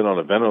who's been on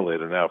a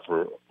ventilator now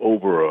for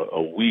over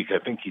a week. I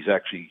think he's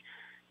actually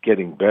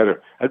getting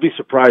better. I'd be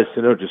surprised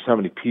to know just how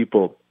many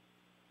people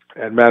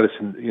at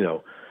Madison,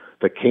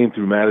 that came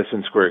through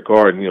Madison Square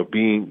Garden,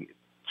 being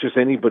just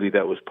anybody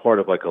that was part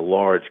of like a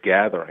large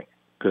gathering.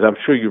 Because I'm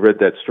sure you read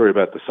that story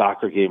about the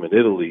soccer game in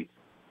Italy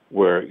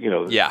where,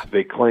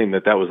 they claimed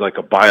that was like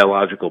a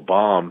biological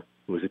bomb.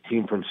 It was a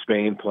team from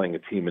Spain playing a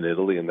team in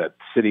Italy, and that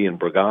city in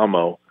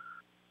Bergamo,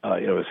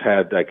 has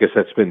had, I guess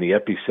that's been the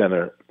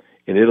epicenter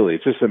in Italy.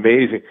 It's just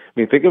amazing.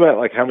 Think about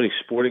like how many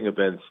sporting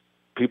events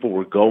people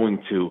were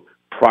going to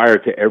prior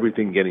to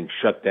everything getting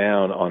shut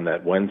down on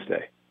that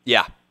Wednesday.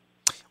 Yeah.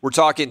 We're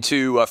talking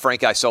to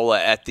Frank Isola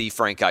at the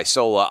Frank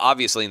Isola.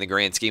 Obviously, in the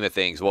grand scheme of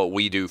things, what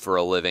we do for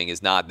a living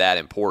is not that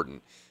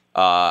important.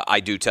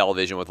 I do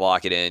television with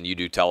Lock It In. You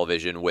do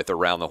television with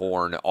Around the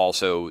Horn.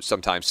 Also,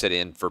 sometimes sit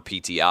in for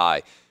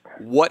PTI.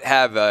 What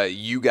have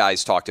you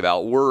guys talked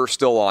about? We're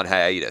still on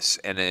hiatus,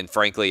 and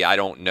frankly, I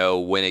don't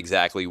know when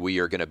exactly we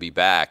are going to be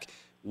back.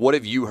 What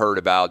have you heard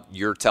about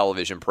your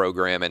television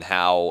program and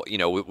how,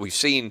 we've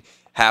seen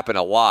happen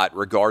a lot,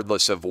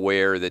 regardless of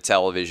where the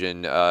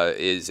television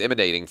is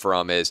emanating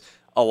from, is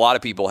a lot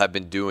of people have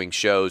been doing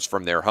shows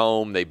from their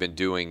home. They've been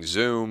doing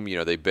Zoom.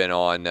 They've been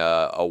on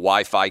a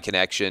Wi-Fi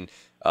connection,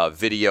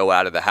 video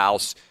out of the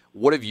house.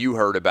 What have you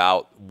heard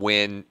about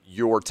when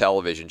your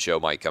television show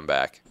might come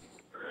back?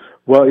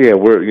 Well, yeah,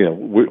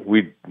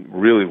 we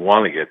really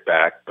want to get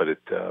back, but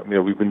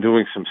we've been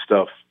doing some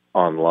stuff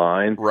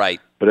online, right?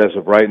 But as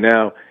of right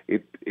now,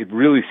 it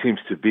really seems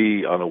to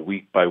be on a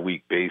week by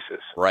week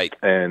basis, right?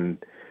 And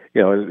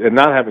and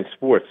not having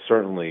sports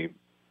certainly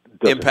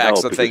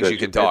impacts the things you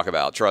can talk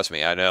about. Trust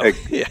me, I know.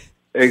 Yeah.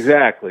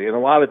 Exactly, and a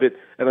lot of it,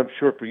 and I'm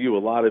sure for you, a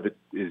lot of it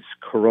is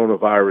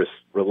coronavirus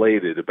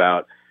related.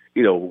 About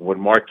when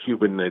Mark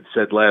Cuban had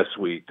said last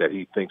week that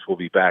he thinks we'll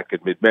be back in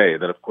mid-May,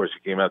 and then, of course,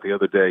 he came out the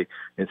other day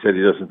and said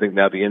he doesn't think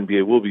now the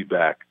NBA will be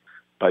back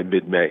by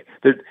mid-May.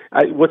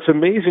 What's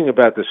amazing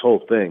about this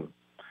whole thing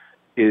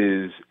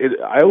is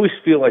I always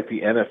feel like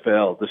the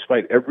NFL,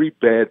 despite every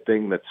bad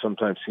thing that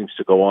sometimes seems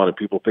to go on and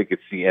people think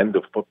it's the end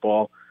of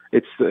football,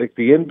 it's like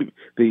the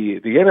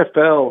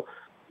NFL,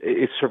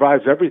 it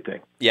survives everything.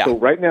 Yeah. So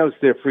right now it's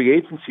their free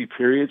agency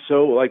period,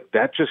 so like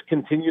that just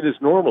continued as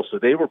normal. So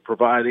they were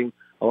providing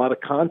a lot of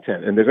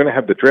content, and they're going to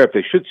have the draft.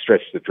 They should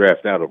stretch the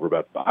draft out over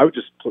I would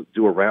just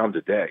do a round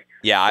a day.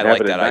 Yeah, I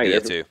like that idea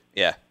too.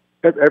 Yeah.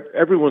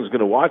 Everyone's going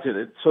to watch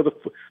it.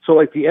 So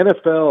like the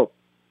NFL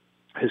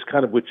has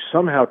kind of, which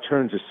somehow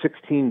turns a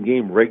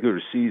 16-game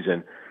regular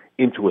season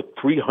into a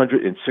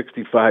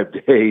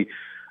 365-day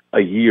a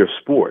year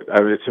sport.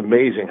 I mean, it's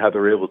amazing how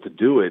they're able to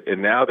do it.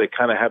 And now they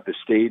kind of have the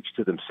stage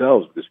to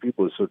themselves because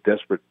people are so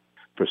desperate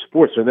for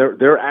sports. And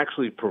they're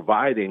actually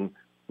providing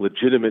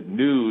legitimate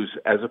news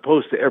as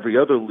opposed to every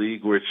other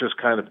league where it's just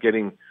kind of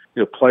getting,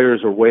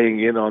 players are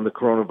weighing in on the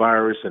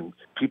coronavirus and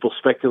people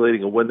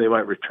speculating on when they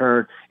might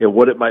return and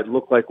what it might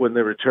look like when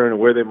they return and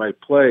where they might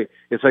play.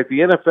 It's like the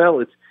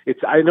NFL,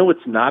 I know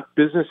it's not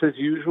business as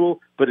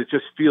usual, but it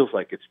just feels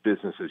like it's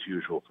business as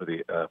usual for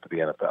the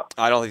NFL.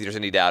 I don't think there's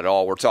any doubt at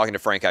all. We're talking to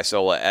Frank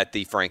Isola at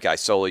the Frank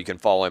Isola. You can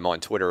follow him on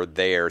Twitter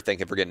there. Thank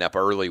you for getting up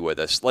early with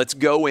us. Let's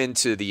go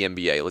into the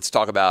NBA. Let's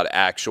talk about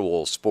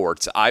actual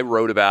sports. I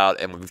wrote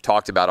about, and we've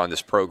talked about on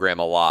this program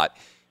a lot,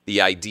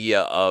 the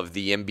idea of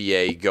the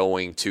NBA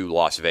going to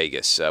Las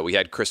Vegas. We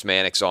had Chris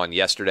Mannix on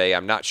yesterday.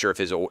 I'm not sure if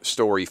his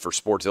story for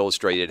Sports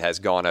Illustrated has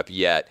gone up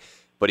yet,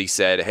 but he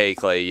said, hey,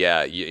 Clay,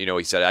 yeah,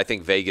 he said, I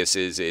think Vegas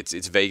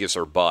it's Vegas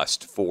or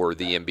bust for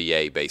the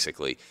NBA,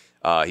 basically.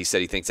 He said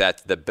he thinks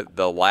that's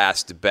the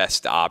last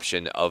best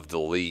option of the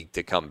league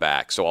to come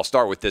back. So I'll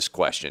start with this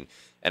question.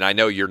 And I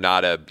know you're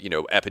not a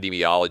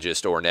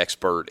epidemiologist or an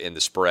expert in the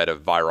spread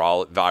of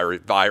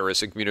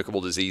virus and communicable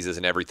diseases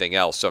and everything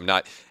else, so I'm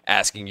not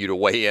asking you to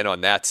weigh in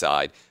on that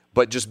side.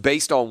 But just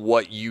based on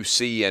what you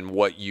see and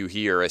what you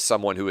hear as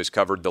someone who has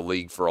covered the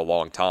league for a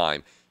long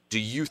time, do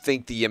you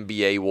think the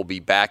NBA will be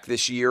back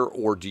this year,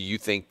 or do you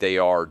think they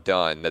are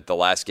done, that the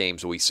last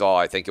games we saw,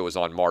 I think it was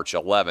on March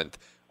 11th,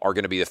 are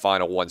going to be the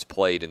final ones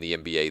played in the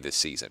NBA this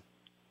season?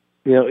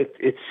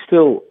 It's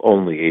still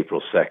only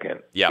April 2nd.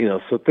 Yeah.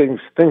 So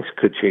things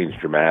could change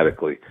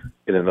dramatically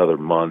in another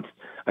month.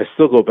 I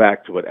still go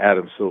back to what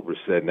Adam Silver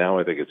said. Now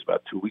I think it's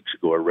about 2 weeks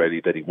ago already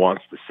that he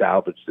wants to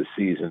salvage the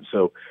season.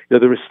 So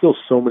there are still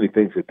so many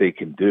things that they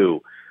can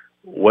do.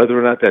 Whether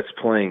or not that's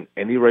playing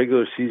any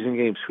regular season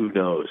games, who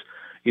knows?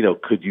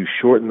 Could you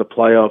shorten the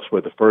playoffs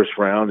where the first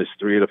round is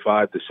 3 out of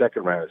 5, the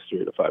second round is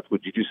 3 out of 5?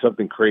 Would you do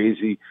something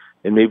crazy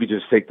and maybe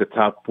just take the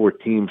top 4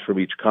 teams from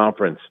each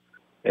conference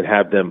and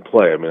have them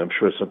play? I mean, I'm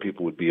sure some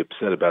people would be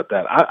upset about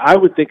that. I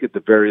would think at the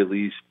very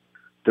least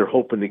they're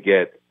hoping to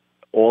get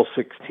all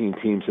 16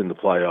 teams in the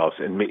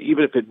playoffs, and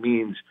even if it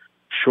means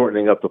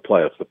shortening up the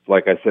playoffs,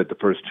 like I said, the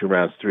first 2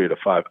 rounds, 3 out of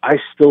 5, I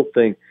still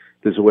think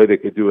there's a way they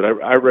could do it.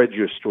 I read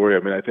your story. I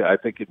mean, I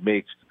think it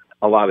makes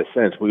a lot of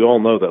sense. We all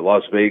know that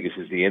Las Vegas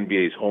is the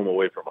NBA's home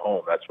away from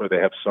home. That's where they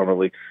have Summer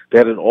League. They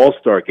had an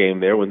all-star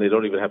game there when they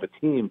don't even have a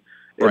team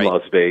in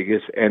Las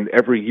Vegas, and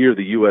every year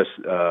the U.S.,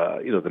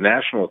 the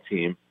national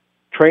team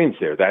trains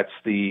there. That's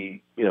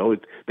they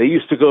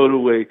used to go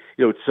to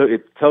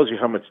it tells you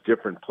how much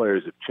different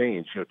players have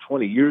changed.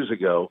 20 years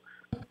ago,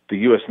 the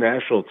U.S.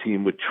 national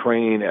team would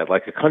train at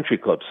like a country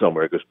club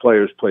somewhere because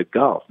players played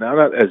golf. Now,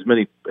 not as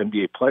many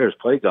NBA players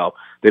play golf.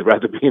 They'd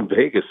rather be in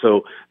Vegas.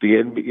 So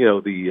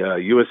the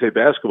USA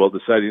basketball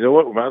decided,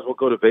 what, we might as well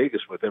go to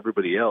Vegas with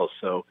everybody else.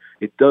 So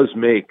it does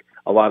make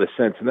a lot of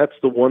sense, and that's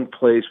the one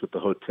place with the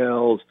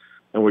hotels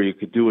and where you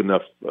could do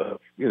enough,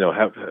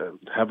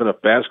 have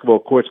enough basketball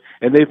courts.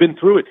 And they've been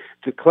through it.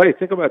 To Clay,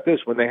 think about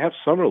this: when they have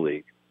Summer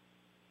League,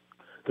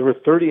 there were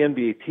 30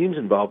 NBA teams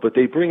involved, but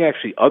they bring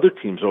actually other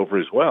teams over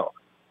as well.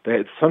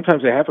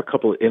 Sometimes they have a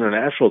couple of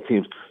international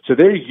teams, so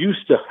they're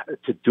used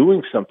to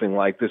doing something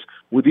like this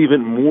with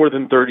even more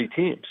than 30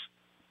 teams.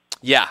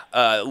 Yeah,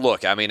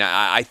 look, I mean,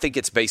 I think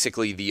it's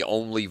basically the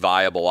only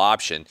viable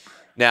option.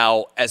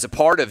 Now, as a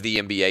part of the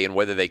NBA and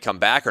whether they come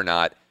back or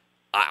not,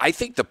 I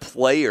think the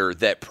player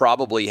that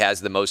probably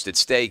has the most at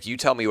stake, you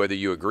tell me whether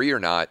you agree or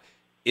not,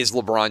 is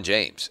LeBron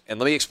James. And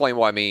let me explain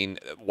what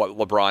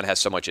LeBron has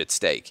so much at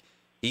stake.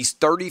 He's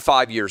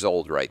 35 years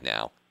old right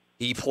now.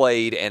 He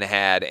played and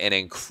had an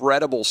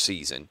incredible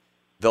season.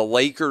 The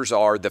Lakers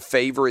are the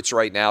favorites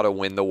right now to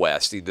win the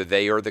West. Either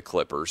they or the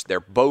Clippers.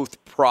 They're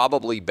both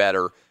probably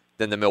better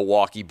than the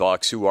Milwaukee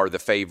Bucks, who are the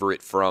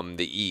favorite from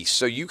the East.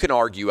 So you can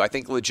argue, I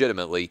think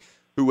legitimately,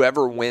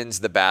 whoever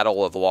wins the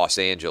Battle of Los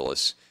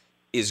Angeles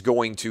is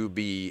going to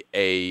be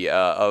a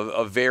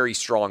very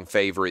strong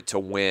favorite to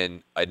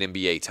win an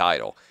NBA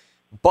title.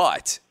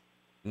 But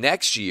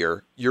next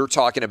year, you're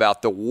talking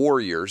about the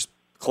Warriors,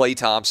 Klay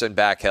Thompson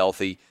back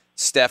healthy,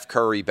 Steph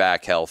Curry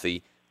back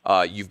healthy.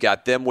 You've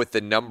got them with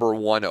the number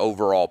 1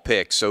 overall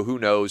pick. So who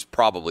knows?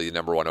 Probably the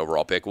number 1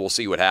 overall pick. We'll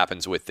see what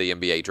happens with the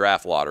NBA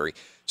draft lottery.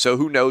 So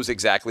who knows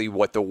exactly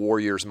what the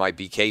Warriors might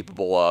be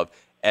capable of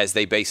as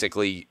they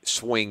basically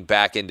swing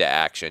back into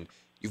action.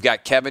 You've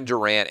got Kevin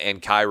Durant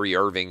and Kyrie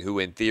Irving, who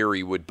in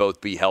theory would both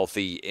be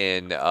healthy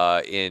with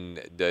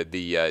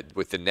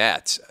the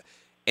Nets.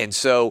 And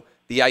so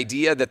the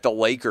idea that the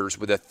Lakers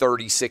with a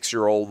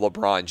 36-year-old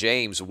LeBron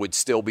James would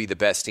still be the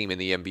best team in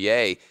the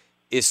NBA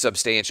is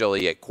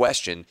substantially at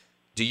question.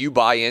 Do you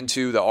buy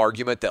into the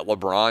argument that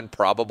LeBron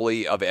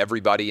probably, of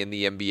everybody in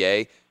the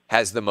NBA,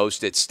 has the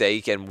most at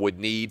stake and would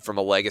need, from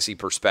a legacy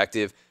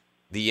perspective,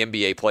 the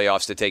NBA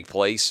playoffs to take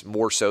place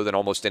more so than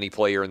almost any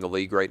player in the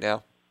league right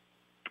now?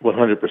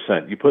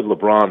 100%. You put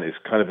LeBron is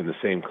kind of in the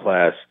same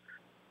class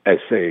as,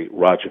 say,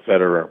 Roger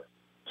Federer,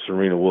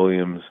 Serena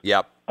Williams,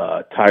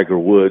 Tiger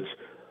Woods.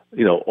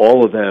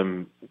 All of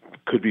them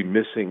could be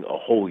missing a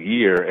whole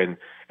year. And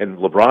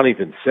LeBron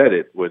even said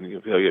it when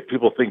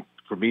people think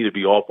for me to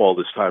be off all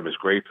this time is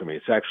great for me.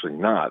 It's actually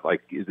not.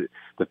 Like,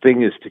 the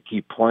thing is to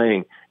keep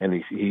playing,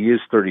 and he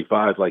is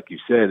 35, like you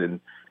said, and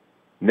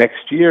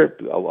next year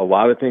a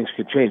lot of things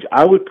could change.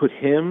 I would put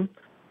him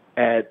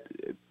at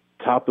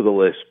top of the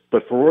list,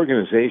 but for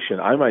organization,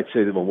 I might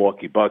say the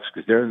Milwaukee Bucks,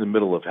 because they're in the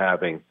middle of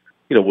having,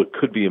 what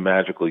could be a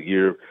magical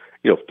year,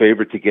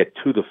 favored to get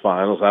to the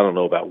finals. I don't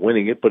know about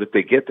winning it, but if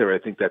they get there, I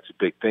think that's a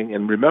big thing.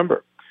 And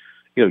remember,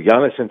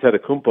 Giannis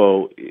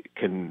Antetokounmpo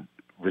can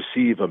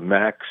receive a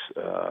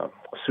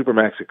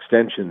supermax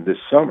extension this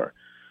summer.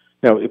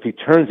 Now, if he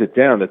turns it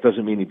down, that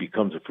doesn't mean he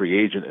becomes a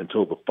free agent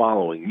until the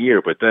following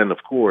year. But then, of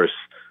course,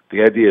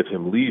 the idea of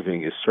him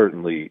leaving is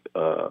certainly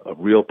a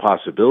real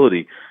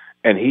possibility.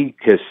 And he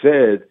has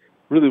said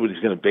really what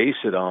he's going to base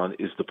it on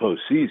is the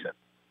postseason.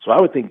 So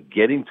I would think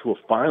getting to a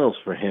finals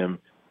for him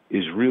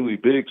is really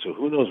big. So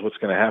who knows what's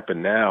going to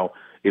happen now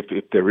if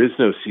there is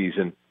no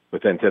season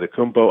with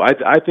Antetokounmpo.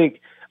 I think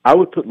I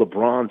would put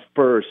LeBron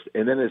first,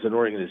 and then as an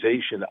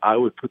organization, I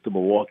would put the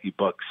Milwaukee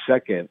Bucks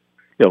second.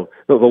 The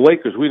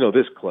Lakers, we know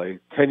this, Clay,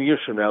 10 years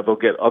from now, they'll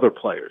get other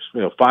players.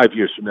 5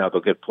 years from now,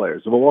 they'll get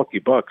players. The Milwaukee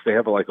Bucks, they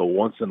have like a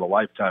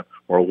once-in-a-lifetime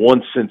or a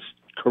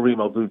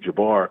once-since-Kareem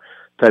Abdul-Jabbar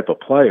type of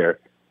player.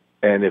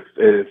 And if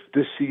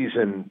this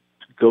season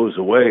goes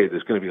away,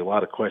 there's going to be a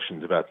lot of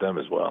questions about them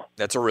as well.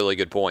 That's a really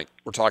good point.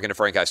 We're talking to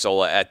Frank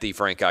Isola at the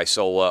Frank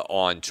Isola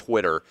on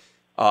Twitter.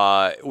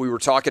 We were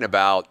talking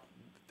about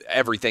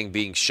everything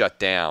being shut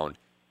down.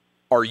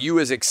 Are you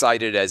as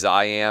excited as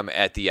I am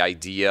at the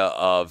idea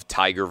of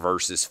Tiger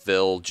versus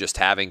Phil, just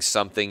having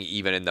something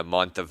even in the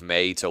month of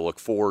May to look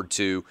forward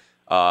to,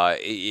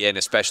 and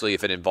especially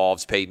if it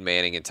involves Peyton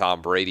Manning and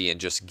Tom Brady and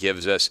just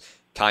gives us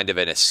kind of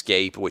an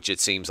escape, which it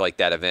seems like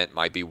that event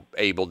might be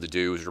able to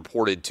do, is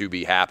reported to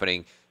be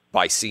happening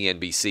by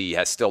CNBC,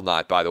 has still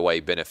not, by the way,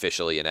 been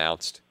officially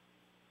announced.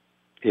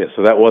 Yeah,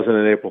 so that wasn't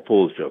an April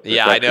Fool's joke.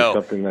 Yeah, I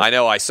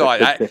know. I saw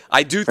it.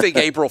 I do think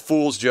April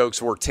Fool's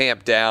jokes were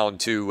tamped down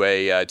to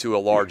a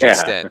large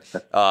extent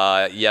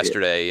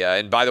yesterday.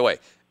 And by the way,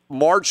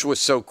 March was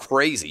so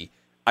crazy.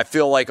 I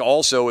feel like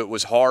also it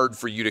was hard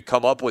for you to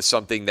come up with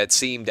something that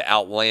seemed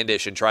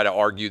outlandish and try to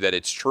argue that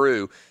it's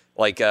true.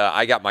 Like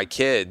I got my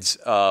kids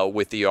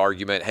with the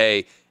argument,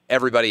 hey,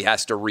 everybody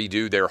has to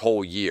redo their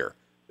whole year.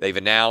 They've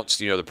announced,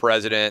 the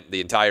president, the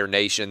entire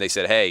nation, they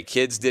said, hey,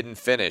 kids didn't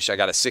finish. I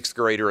got a 6th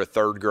grader, a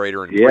 3rd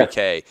grader, and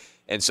pre-K.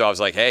 And so I was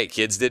like, hey,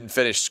 kids didn't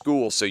finish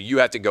school, so you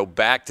have to go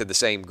back to the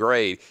same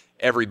grade.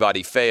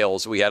 Everybody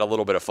fails. We had a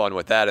little bit of fun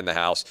with that in the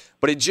house.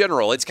 But in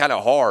general, it's kind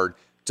of hard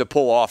to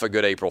pull off a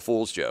good April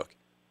Fool's joke.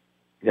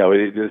 Yeah,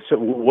 so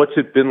what's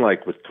it been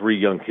like with 3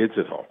 young kids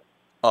at home?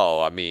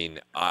 Oh, I mean,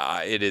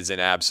 it is an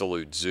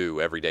absolute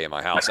zoo every day in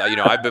my house.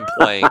 I've been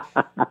playing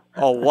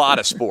a lot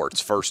of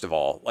sports, first of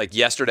all. Like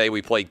yesterday,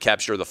 we played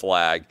Capture the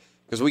Flag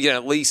because we can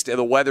at least –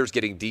 the weather's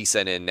getting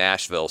decent in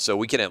Nashville, so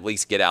we can at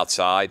least get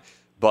outside.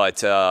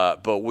 But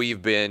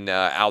we've been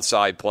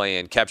outside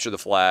playing Capture the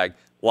Flag,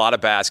 a lot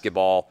of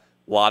basketball,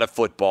 a lot of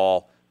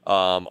football,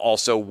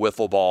 also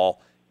wiffle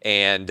ball,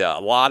 and a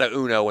lot of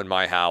Uno in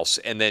my house,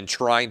 and then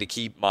trying to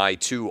keep my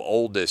 2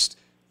 oldest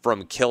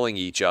from killing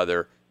each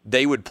other.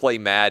 They would play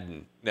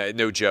Madden,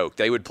 no joke.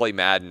 They would play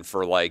Madden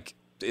for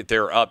if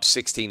they're up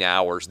 16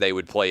 hours, they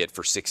would play it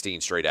for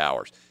 16 straight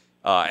hours.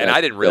 And I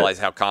didn't realize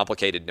how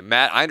complicated.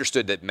 I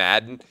understood that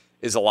Madden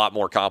is a lot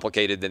more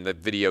complicated than the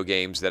video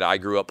games that I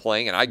grew up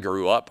playing. And I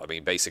grew up,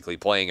 basically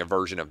playing a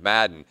version of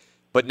Madden.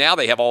 But now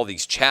they have all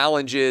these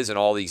challenges and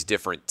all these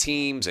different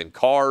teams and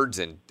cards.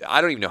 And I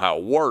don't even know how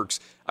it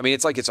works.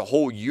 It's like it's a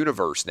whole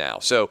universe now.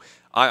 So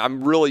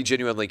I'm really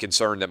genuinely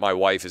concerned that my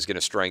wife is going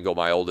to strangle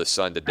my oldest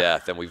son to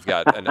death, and we've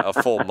got a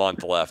full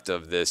month left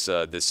of this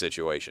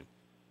situation.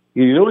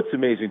 You know what's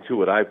amazing, too,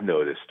 what I've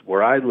noticed?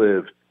 Where I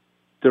live,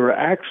 there are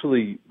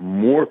actually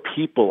more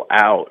people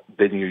out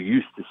than you're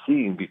used to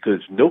seeing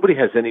because nobody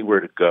has anywhere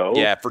to go.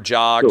 Yeah, for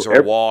jogs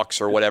or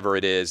walks or whatever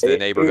it is, the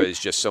neighborhood is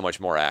just so much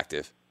more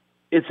active.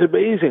 It's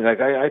amazing.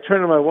 Like I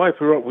turned to my wife,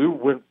 we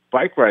went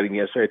bike riding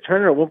yesterday. I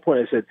turned to her at one point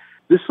and I said,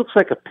 this looks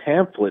like a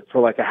pamphlet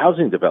for like a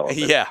housing development.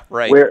 Yeah,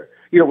 right. Where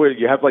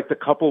you have like the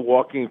couple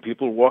walking,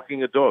 people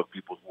walking a dog,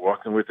 people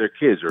walking with their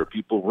kids, or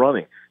people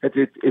running.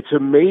 It's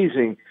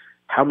amazing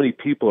how many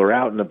people are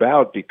out and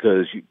about,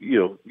 because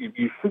you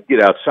should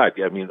get outside.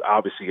 I mean,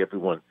 obviously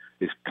everyone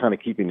is kind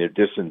of keeping their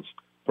distance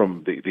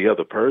from the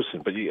other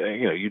person, but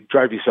you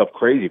drive yourself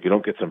crazy if you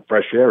don't get some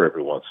fresh air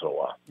every once in a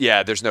while.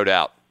 Yeah, there's no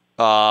doubt.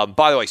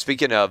 By the way,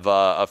 speaking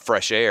of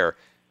fresh air,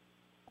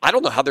 I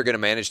don't know how they're going to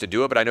manage to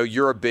do it, but I know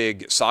you're a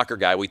big soccer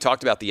guy. We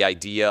talked about the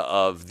idea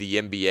of the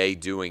NBA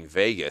doing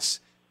Vegas.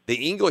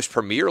 The English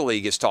Premier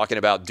League is talking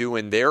about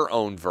doing their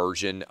own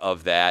version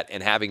of that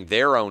and having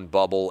their own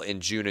bubble in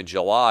June and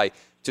July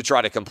to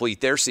try to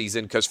complete their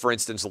season. Because, for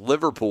instance,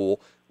 Liverpool,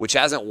 which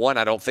hasn't won,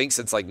 I don't think,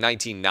 since like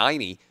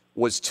 1990,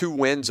 was 2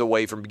 wins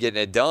away from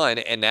getting it done.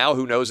 And now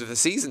who knows if the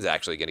season's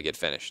actually going to get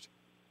finished.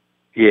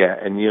 Yeah,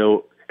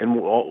 and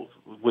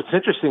what's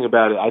interesting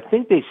about it, I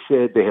think they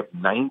said they have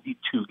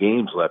 92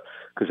 games left,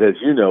 because as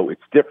you know,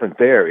 it's different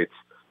there. It's,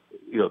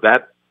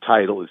 that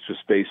title is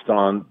just based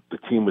on the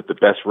team with the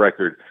best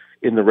record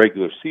in the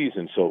regular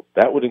season. So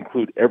that would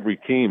include every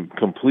team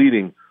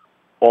completing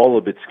all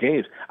of its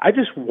games. I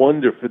just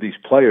wonder for these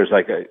players,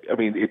 I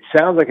mean, it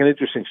sounds like an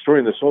interesting story,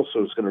 and this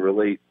also is going to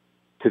relate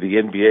to the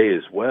NBA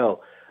as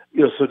well.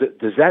 So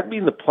does that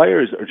mean the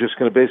players are just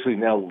going to basically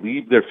now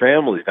leave their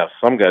families? Now,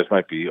 some guys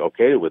might be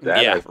okay with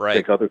that. Yeah, I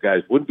think other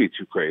guys wouldn't be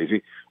too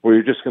crazy, where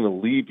you're just going to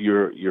leave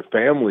your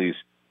families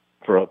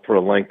for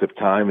a length of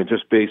time and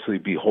just basically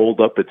be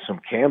holed up at some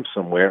camp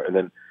somewhere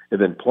and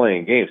then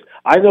playing games.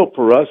 I know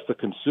for us, the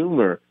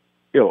consumer,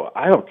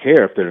 I don't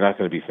care if they're not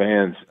going to be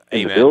fans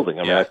in the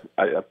building. I mean,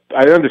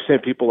 I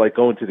understand people like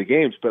going to the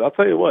games, but I'll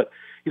tell you what,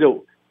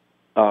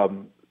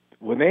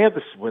 when they have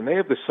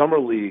the summer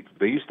league,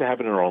 they used to have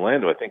it in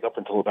Orlando, I think up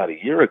until about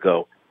a year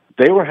ago.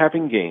 They were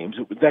having games.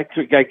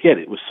 I get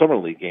it. It was summer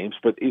league games,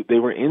 but they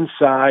were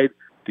inside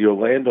the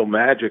Orlando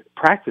Magic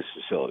practice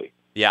facility.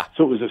 Yeah.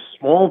 So it was a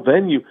small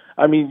venue.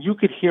 I mean, you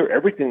could hear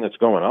everything that's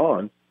going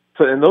on.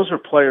 So, and those are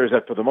players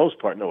that, for the most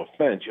part, no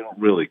offense, you don't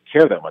really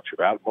care that much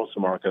about. Most of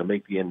them aren't going to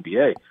make the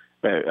NBA.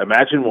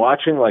 Imagine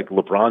watching like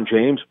LeBron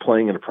James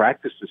playing in a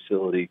practice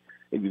facility.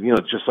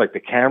 Just like the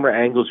camera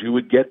angles you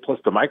would get, plus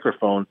the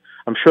microphone.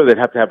 I'm sure they'd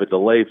have to have a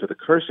delay for the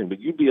cursing, but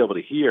you'd be able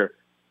to hear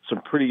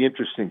some pretty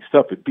interesting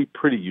stuff. It'd be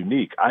pretty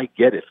unique. I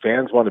get it.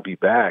 Fans want to be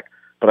back,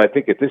 but I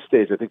think at this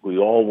stage, we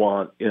all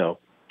want,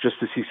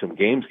 just to see some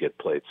games get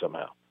played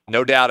somehow.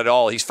 No doubt at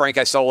all. He's Frank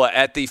Isola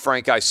at the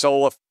Frank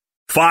Isola.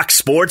 Fox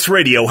Sports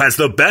Radio has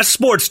the best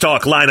sports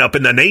talk lineup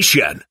in the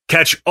nation.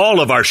 Catch all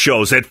of our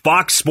shows at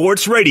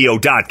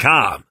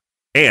foxsportsradio.com.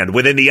 And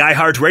within the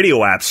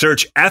iHeartRadio app,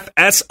 search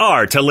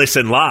FSR to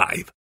listen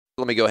live.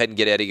 Let me go ahead and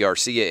get Eddie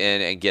Garcia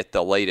in and get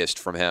the latest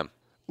from him.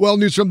 Well,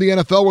 news from the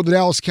NFL, where the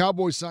Dallas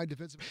Cowboys signed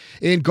defensive.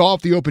 In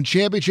golf, the Open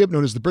Championship,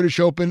 known as the British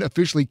Open,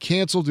 officially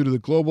canceled due to the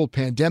global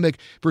pandemic.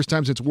 First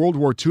time since World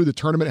War II, the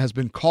tournament has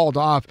been called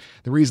off.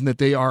 The reason that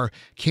they are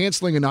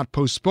canceling and not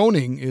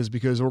postponing is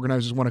because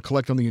organizers want to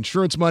collect on the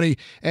insurance money.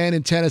 And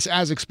in tennis,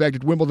 as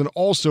expected, Wimbledon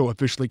also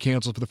officially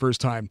canceled for the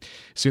first time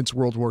since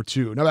World War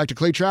II. Now back to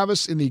Clay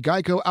Travis in the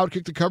Geico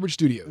Outkick the Coverage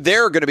studio.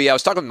 There are going to be, I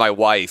was talking with my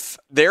wife,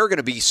 there are going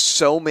to be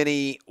so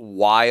many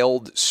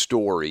wild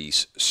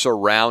stories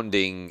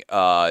surrounding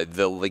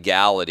the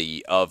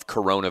legality of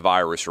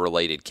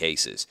coronavirus-related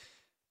cases.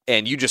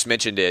 And you just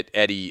mentioned it,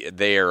 Eddie,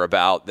 there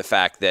about the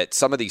fact that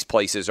some of these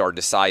places are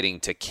deciding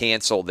to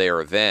cancel their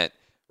event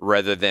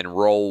rather than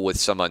roll with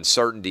some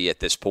uncertainty at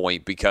this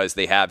point because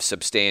they have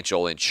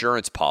substantial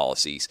insurance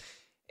policies.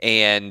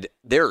 And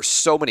there are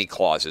so many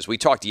clauses. We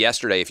talked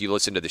yesterday, if you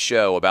listened to the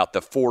show, about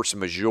the force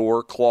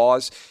majeure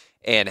clause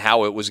and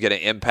how it was going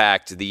to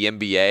impact the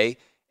NBA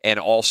and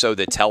also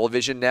the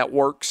television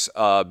networks,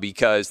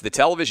 because the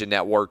television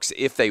networks,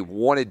 if they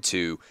wanted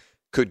to,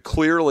 could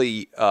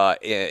clearly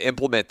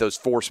implement those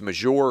force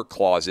majeure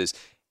clauses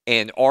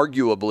and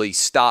arguably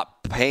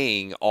stop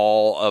paying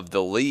all of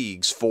the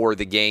leagues for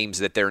the games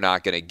that they're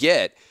not going to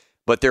get.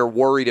 But they're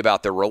worried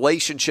about the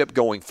relationship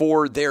going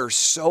forward. There are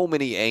so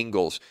many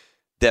angles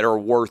that are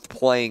worth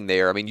playing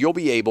there. I mean, you'll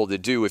be able to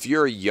do, if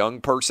you're a young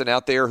person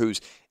out there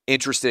who's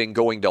interested in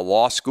going to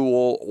law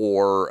school,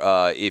 or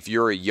if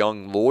you're a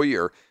young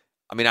lawyer,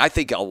 I mean, I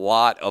think a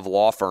lot of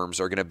law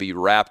firms are going to be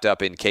wrapped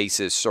up in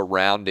cases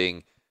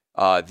surrounding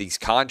these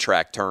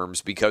contract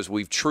terms, because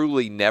we've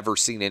truly never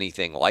seen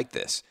anything like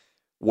this,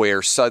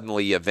 where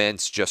suddenly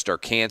events just are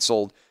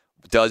canceled.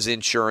 Does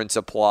insurance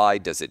apply?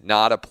 Does it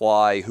not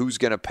apply? Who's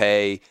going to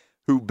pay?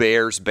 Who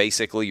bears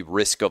basically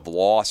risk of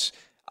loss?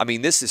 I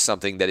mean, this is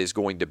something that is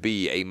going to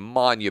be a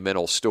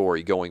monumental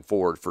story going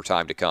forward for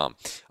time to come.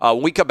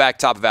 When we come back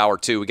top of hour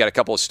 2, we got a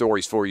couple of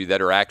stories for you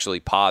that are actually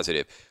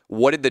positive.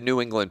 What did the New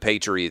England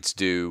Patriots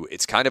do?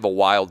 It's kind of a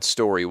wild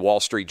story.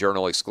 Wall Street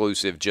Journal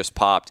exclusive just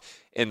popped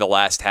in the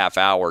last half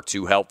hour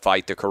to help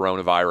fight the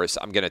coronavirus.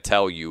 I'm going to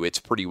tell you, it's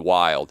pretty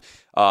wild.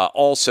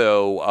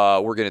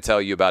 Also, we're going to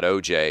tell you about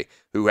OJ,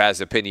 who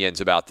has opinions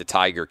about the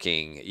Tiger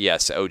King.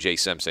 Yes, OJ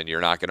Simpson. You're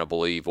not going to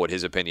believe what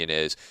his opinion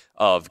is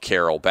of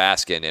Carol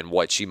Baskin and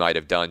what she might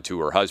have done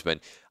to her husband.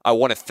 I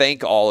want to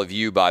thank all of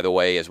you, by the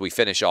way, as we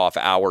finish off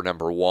hour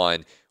number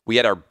 1. We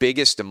had our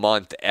biggest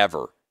month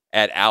ever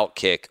at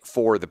Outkick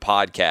for the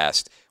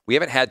podcast. We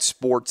haven't had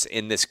sports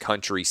in this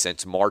country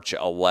since March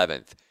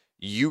 11th.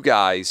 You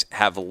guys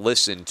have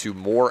listened to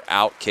more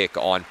Outkick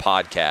on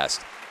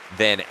podcast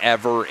than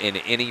ever in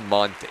any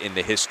month in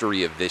the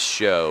history of this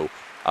show.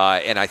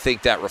 And I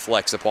think that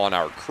reflects upon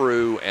our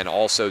crew and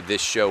also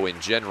this show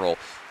in general,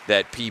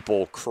 that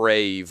people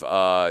crave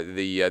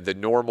the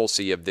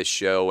normalcy of this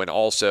show. And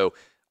also,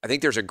 I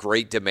think there's a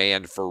great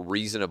demand for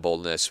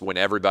reasonableness when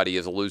everybody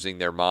is losing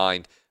their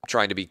mind,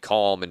 trying to be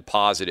calm and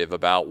positive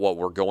about what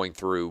we're going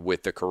through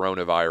with the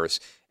coronavirus.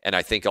 And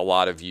I think a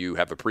lot of you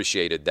have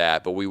appreciated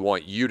that, but we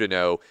want you to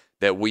know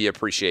that we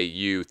appreciate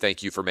you.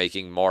 Thank you for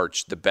making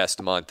March the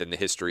best month in the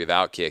history of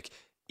Outkick,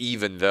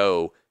 even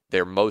though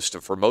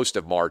for most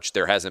of March,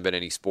 there hasn't been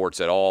any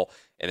sports at all,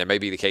 and that may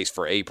be the case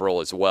for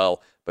April as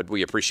well. But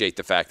we appreciate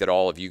the fact that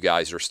all of you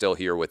guys are still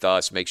here with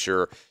us. Make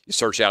sure you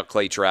search out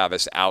Clay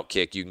Travis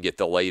Outkick. You can get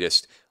the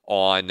latest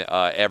on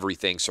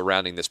everything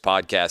surrounding this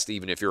podcast,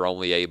 even if you're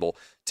only able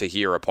to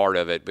hear a part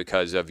of it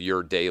because of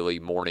your daily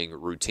morning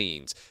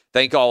routines.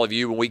 Thank all of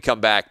you. When we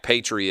come back,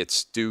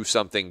 Patriots do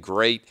something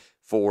great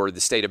for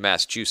the state of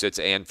Massachusetts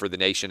and for the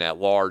nation at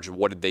large.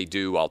 What did they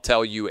do? I'll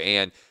tell you.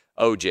 And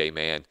OJ,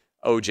 man.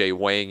 OJ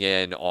weighing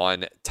in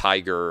on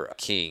Tiger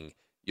King.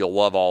 You'll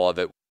love all of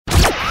it.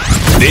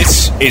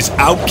 This is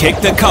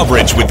Outkick the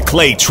Coverage with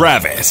Clay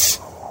Travis.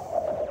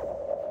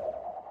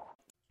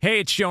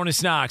 Hey, it's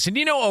Jonas Knox, and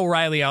you know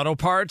O'Reilly Auto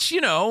Parts.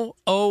 You know,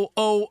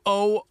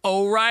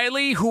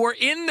 O'Reilly, who are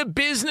in the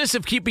business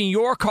of keeping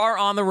your car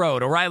on the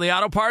road. O'Reilly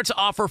Auto Parts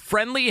offer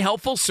friendly,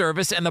 helpful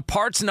service and the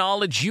parts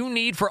knowledge you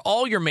need for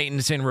all your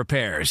maintenance and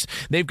repairs.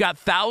 They've got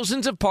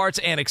thousands of parts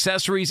and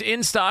accessories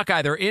in stock,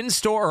 either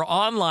in-store or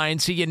online,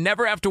 so you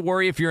never have to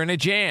worry if you're in a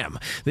jam.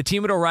 The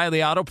team at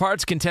O'Reilly Auto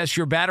Parts can test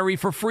your battery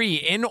for free,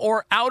 in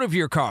or out of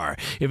your car.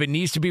 If it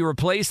needs to be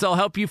replaced, they'll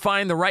help you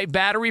find the right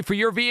battery for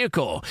your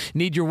vehicle.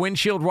 Need your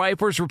windshield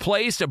wipers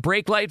replaced, a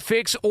brake light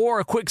fix,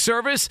 or a quick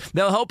service?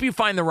 They'll help you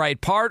find the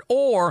right part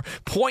or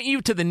point you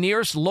to the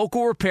nearest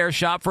local repair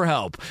shop for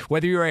help.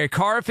 Whether you're a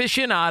car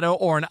aficionado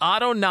or an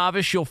auto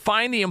novice, you'll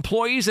find the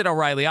employees at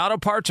O'Reilly Auto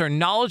Parts are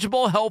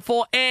knowledgeable,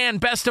 helpful, and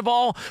best of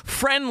all,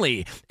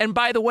 friendly. And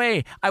by the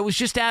way, I was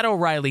just at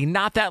O'Reilly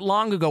not that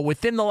long ago,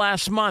 within the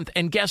last month,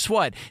 and guess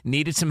what?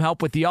 Needed some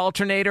help with the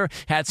alternator,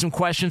 had some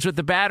questions with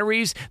the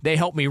batteries. They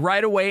helped me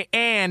right away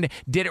and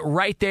did it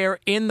right there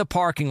in the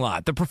parking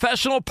lot. The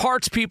professional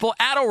parts people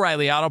at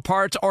O'Reilly Auto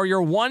Parts are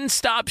your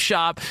one-stop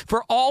shop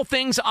for all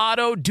things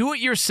auto,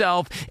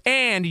 do-it-yourself,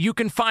 and you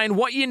can find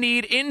what you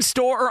need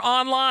in-store or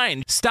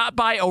online. Stop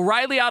by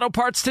O'Reilly Auto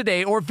Parts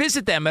today or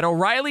visit them at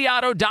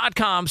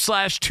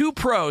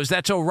O'ReillyAuto.com/2pros.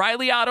 That's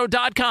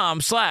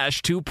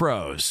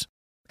O'ReillyAuto.com/2pros.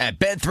 At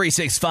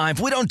Bet365,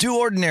 we don't do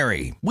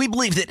ordinary. We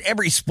believe that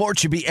every sport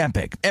should be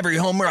epic. Every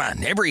home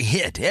run, every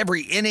hit,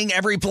 every inning,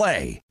 every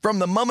play. From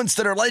the moments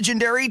that are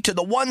legendary to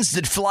the ones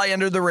that fly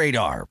under the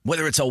radar.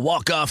 Whether it's a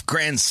walk-off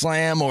grand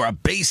slam or a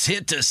base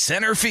hit to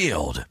center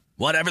field.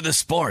 Whatever the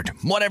sport,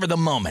 whatever the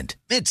moment.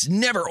 It's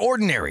never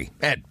ordinary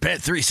at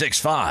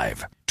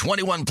Bet365.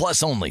 21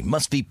 plus only.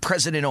 Must be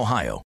present in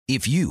Ohio.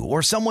 If you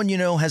or someone you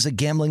know has a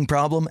gambling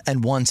problem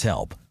and wants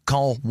help,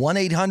 call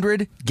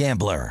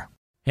 1-800-GAMBLER.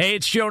 Hey,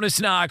 it's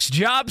Jonas Knox.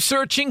 Job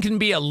searching can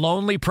be a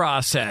lonely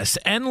process.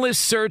 Endless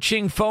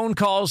searching, phone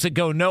calls that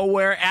go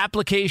nowhere,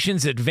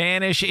 applications that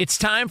vanish. It's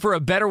time for a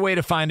better way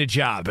to find a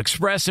job.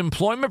 Express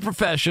Employment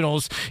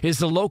Professionals is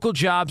the local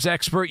jobs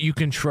expert you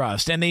can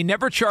trust, and they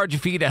never charge a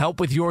fee to help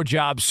with your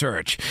job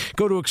search.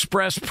 Go to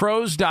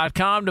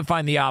expresspros.com to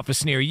find the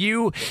office near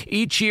you.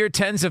 Each year,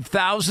 tens of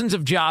thousands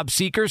of job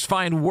seekers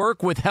find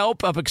work with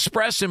help of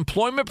Express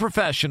Employment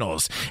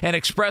Professionals, and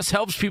Express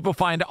helps people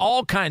find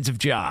all kinds of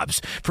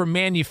jobs, from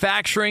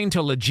manufacturing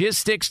to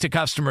logistics to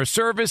customer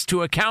service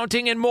to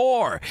accounting and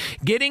more.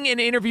 Getting an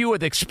interview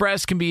with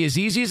Express can be as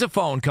easy as a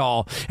phone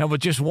call, and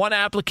with just one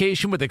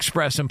application with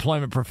Express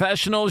Employment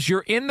Professionals,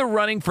 you're in the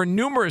running for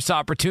numerous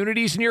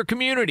opportunities in your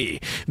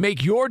community.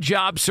 Make your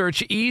job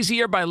search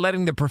easier by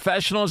letting the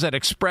professionals at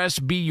Express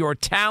be your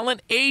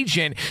talent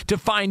agent to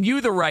find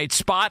you the right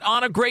spot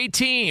on a great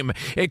team.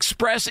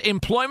 Express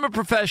Employment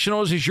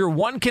Professionals is your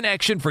one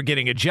connection for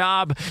getting a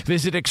job.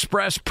 Visit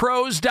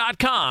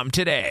expresspros.com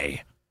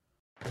today.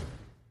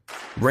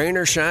 Rain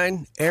or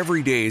shine,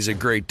 every day is a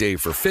great day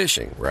for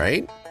fishing,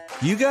 right?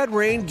 You got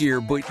rain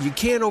gear, but you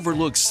can't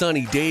overlook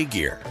sunny day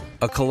gear.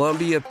 A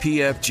Columbia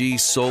PFG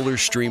Solar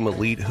Stream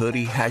Elite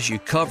hoodie has you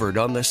covered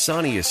on the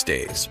sunniest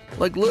days.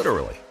 Like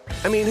literally.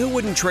 I mean, who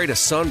wouldn't trade a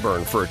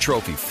sunburn for a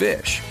trophy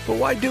fish? But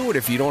why do it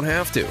if you don't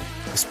have to?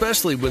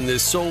 Especially when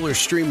this Solar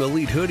Stream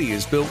Elite hoodie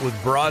is built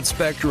with broad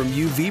spectrum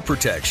UV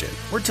protection.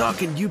 We're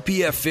talking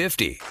UPF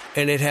 50,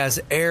 and it has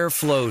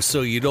airflow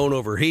so you don't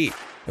overheat.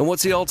 And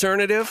what's the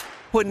alternative?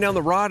 Putting down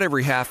the rod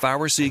every half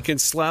hour so you can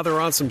slather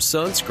on some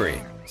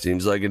sunscreen.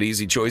 Seems like an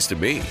easy choice to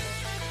me.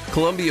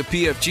 Columbia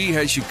PFG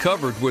has you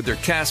covered with their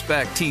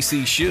Castback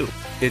TC shoe.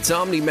 Its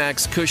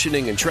OmniMax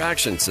cushioning and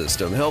traction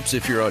system helps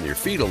if you're on your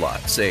feet a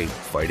lot, say,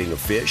 fighting a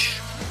fish.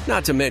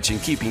 Not to mention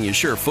keeping you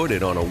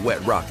sure-footed on a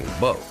wet rocking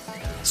boat.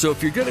 So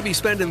if you're going to be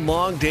spending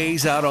long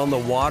days out on the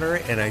water,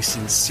 and I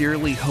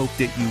sincerely hope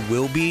that you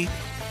will be,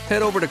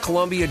 head over to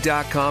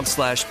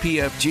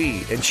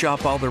Columbia.com/PFG and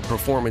shop all their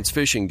performance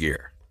fishing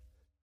gear.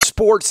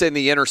 Sports in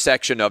the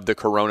intersection of the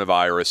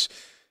coronavirus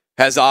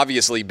has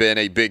obviously been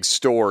a big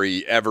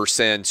story ever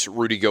since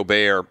Rudy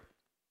Gobert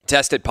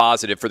tested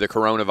positive for the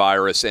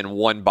coronavirus, and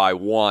one by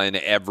one,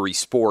 every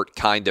sport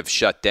kind of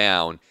shut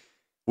down.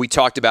 We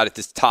talked about at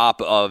the top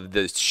of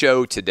the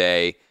show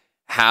today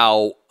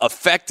how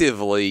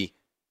effectively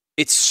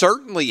it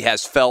certainly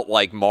has felt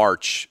like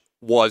March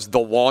was the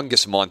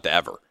longest month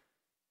ever.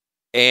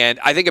 And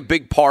I think a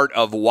big part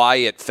of why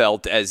it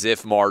felt as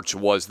if March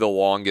was the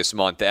longest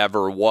month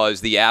ever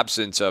was the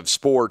absence of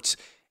sports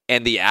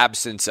and the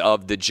absence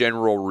of the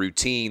general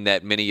routine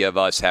that many of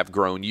us have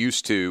grown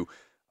used to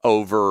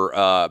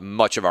over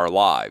much of our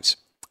lives.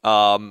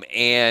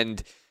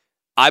 And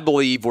I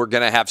believe we're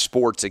going to have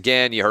sports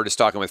again. You heard us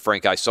talking with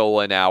Frank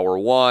Isola in hour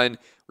one.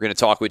 We're going to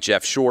talk with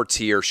Jeff Shorts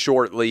here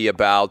shortly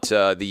about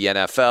the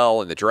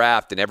NFL and the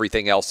draft and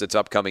everything else that's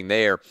upcoming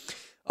there.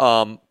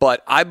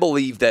 But I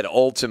believe that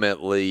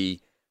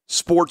ultimately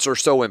sports are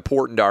so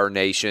important to our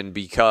nation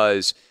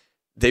because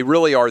they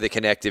really are the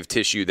connective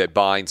tissue that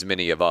binds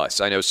many of us.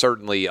 I know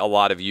certainly a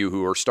lot of you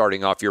who are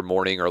starting off your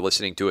morning or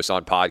listening to us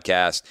on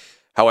podcast,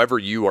 however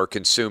you are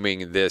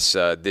consuming this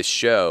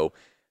show.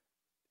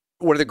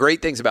 One of the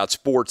great things about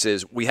sports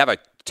is we have a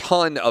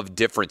ton of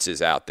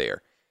differences out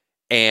there.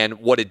 And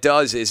what it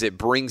does is it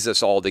brings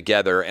us all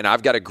together. And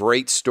I've got a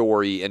great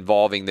story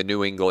involving the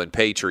New England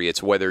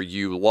Patriots. Whether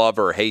you love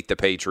or hate the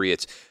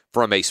Patriots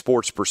from a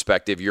sports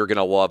perspective, you're going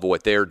to love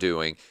what they're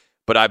doing.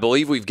 But I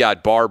believe we've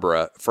got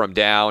Barbara from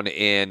down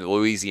in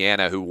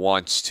Louisiana who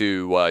wants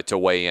to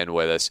weigh in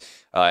with us.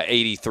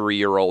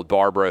 83-year-old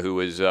Barbara, who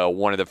is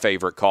one of the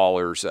favorite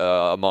callers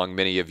among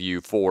many of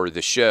you for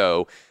the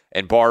show.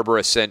 And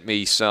Barbara sent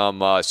me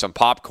some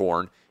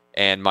popcorn.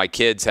 And my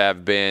kids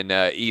have been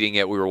eating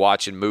it. We were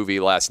watching a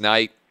movie last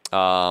night,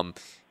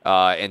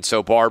 and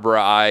so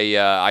Barbara,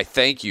 I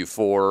thank you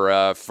for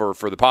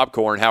the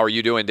popcorn. How are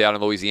you doing down in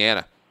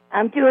Louisiana?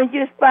 I'm doing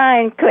just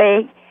fine,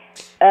 Clay.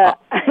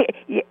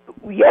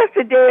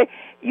 Yesterday,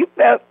 you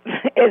felt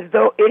as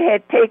though it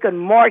had taken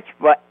March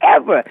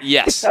forever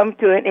to come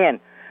to an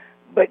end.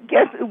 But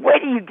guess where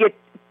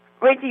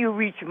do you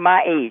reach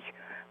my age?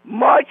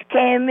 March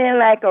came in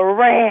like a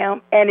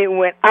ram, and it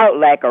went out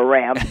like a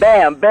ram.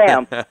 Bam,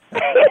 bam.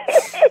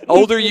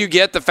 Older you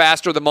get, the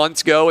faster the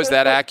months go. Is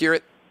that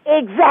accurate?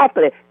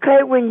 Exactly.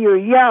 Clay, when you're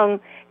young,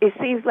 it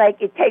seems like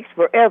it takes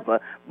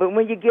forever. But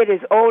when you get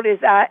as old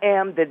as I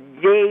am, the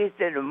days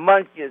and the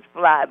months just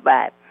fly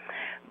by.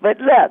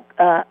 But look,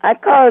 I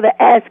called to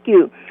ask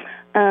you,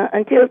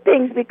 until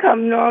things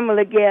become normal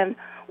again,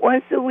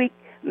 once a week,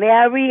 may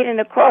I read an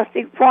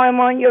acrostic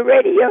poem on your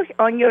radio,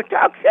 on your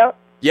talk show?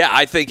 Yeah,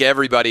 I think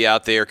everybody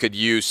out there could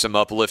use some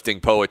uplifting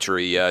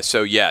poetry.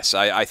 So, yes,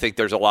 I think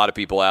there's a lot of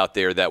people out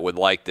there that would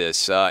like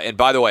this. And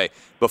by the way,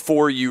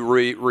 before you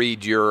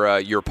read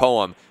your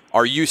poem,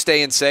 are you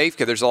staying safe?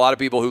 Because there's a lot of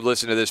people who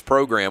listen to this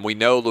program. We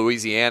know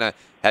Louisiana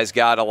has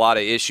got a lot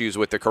of issues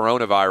with the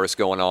coronavirus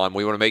going on.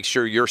 We want to make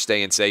sure you're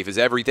staying safe. Is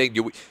everything?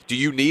 Do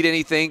you need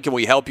anything? Can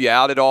we help you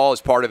out at all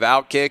as part of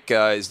Outkick?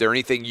 Is there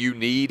anything you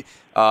need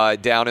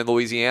down in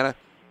Louisiana?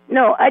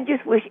 No, I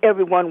just wish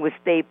everyone would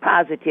stay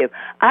positive.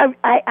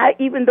 I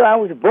even though I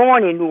was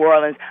born in New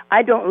Orleans,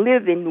 I don't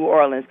live in New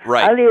Orleans.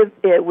 Right. I live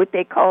what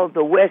they call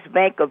the West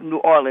Bank of New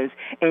Orleans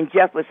in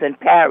Jefferson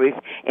Parish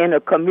in a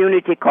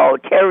community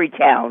called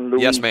Terrytown, Louisiana.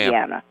 Yes,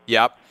 ma'am.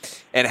 Yep.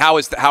 And how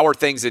are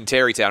things in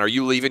Terrytown? Are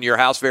you leaving your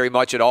house very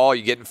much at all? Are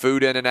you getting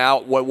food in and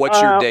out? What's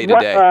your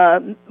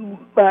day-to-day?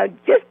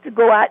 Just to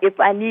go out if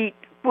I need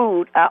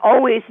food, I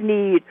always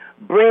need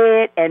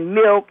bread and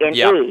milk and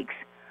eggs.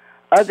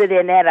 Other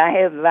than that, I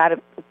have a lot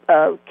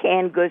of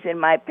canned goods in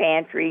my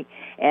pantry,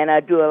 and I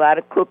do a lot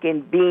of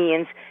cooking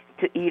beans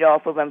to eat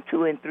off of them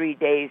 2 and 3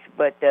 days.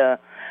 But,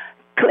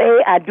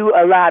 Clay, I do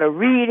a lot of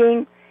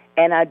reading,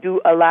 and I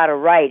do a lot of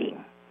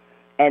writing.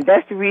 And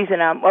that's the reason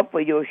I'm up for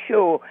your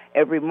show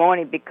every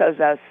morning, because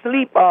I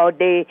sleep all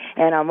day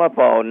and I'm up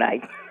all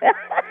night.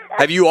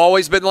 Have you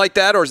always been like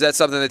that, or is that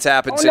something that's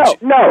happened since?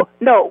 No.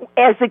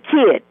 As a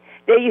kid,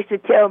 they used to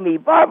tell me,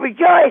 Barbara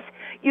Joyce,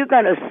 you're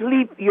going to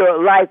sleep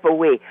your life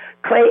away.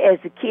 Clay, as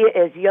a kid,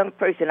 as a young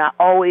person, I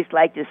always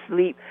like to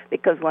sleep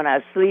because when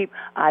I sleep,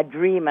 I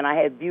dream and I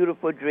have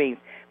beautiful dreams.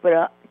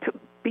 But to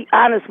be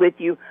honest with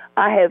you,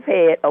 I have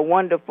had a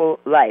wonderful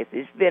life.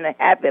 It's been a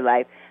happy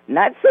life.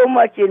 Not so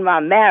much in my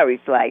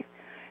marriage life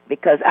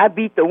because I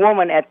beat the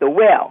woman at the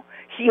well.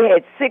 She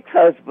had 6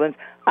 husbands.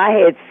 I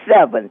had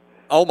 7.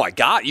 Oh, my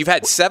God. You've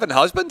had 7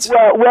 husbands?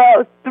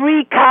 Well,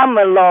 3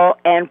 common law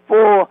and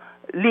 4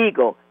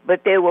 legal.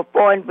 But there were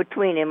 4 in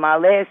between. In my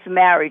last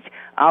marriage,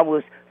 I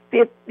was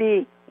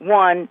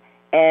 51,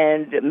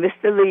 and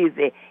Mr.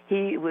 Levy,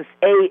 he was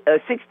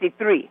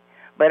 63.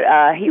 But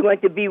he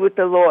went to be with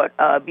the Lord,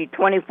 be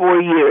 24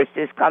 years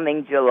this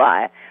coming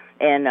July.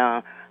 And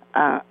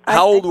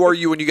how old were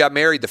you when you got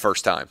married the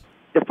first time?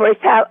 The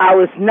first time I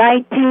was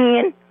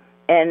 19,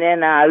 and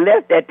then I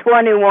left at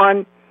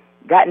 21,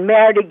 got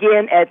married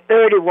again at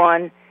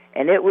 31,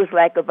 and it was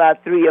like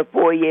about 3 or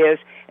 4 years.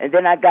 And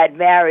then I got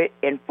married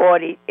in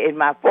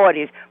my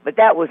 40s, but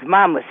that was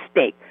my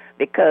mistake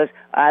because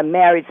I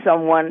married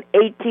someone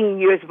 18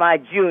 years my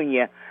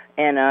junior,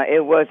 and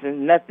it wasn't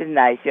nothing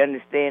nice. You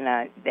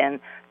understand? Then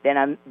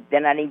I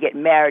didn't get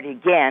married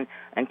again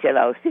until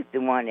I was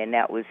 51, and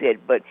that was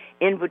it. But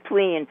in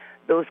between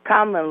those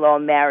common law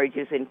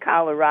marriages in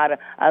Colorado,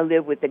 I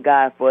lived with the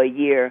guy for a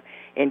year.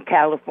 In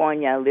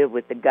California, I lived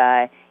with the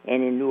guy,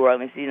 and in New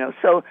Orleans,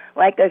 So,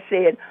 like I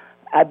said,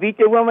 I beat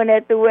the woman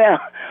at the well.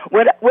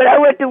 When I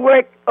went to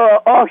work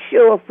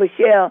offshore for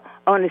Shell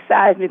on the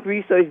seismic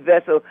research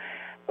vessel,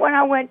 when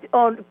I went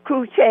on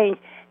crew change,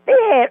 they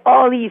had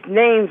all these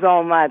names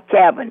on my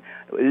cabin.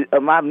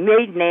 My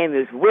maiden name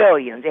is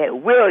Williams. They had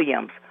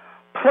Williams,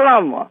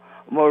 Plummer,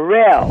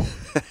 Morrell,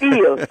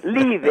 Fields,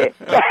 Levy.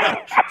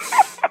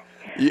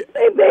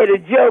 They made a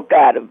joke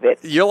out of it.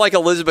 You're like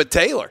Elizabeth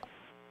Taylor.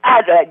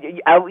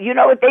 You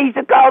know what? They used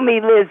to call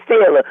me Liz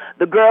Taylor.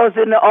 The girls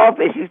in the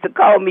office used to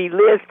call me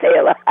Liz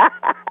Taylor.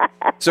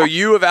 So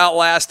you have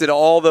outlasted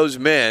all those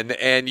men,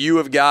 and you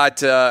have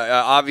got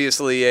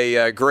obviously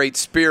a great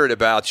spirit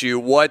about you.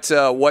 What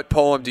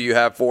poem do you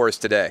have for us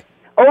today?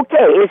 Okay,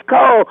 it's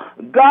called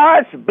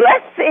God's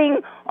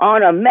Blessing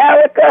on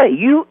America,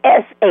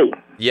 USA.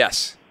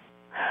 Yes.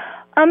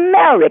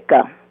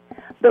 America,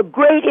 the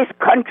greatest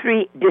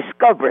country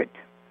discovered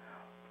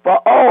for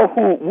all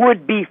who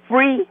would be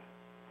free,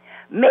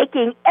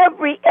 making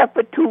every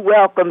effort to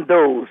welcome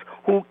those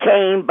who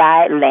came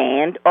by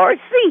land or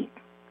sea.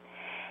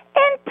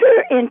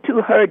 Enter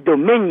into her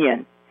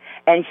dominion,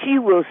 and she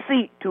will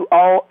see to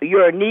all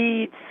your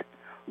needs,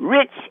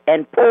 rich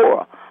and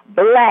poor,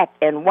 black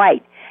and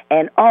white,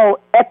 and all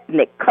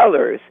ethnic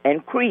colors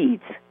and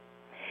creeds.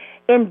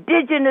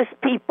 Indigenous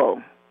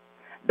people,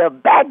 the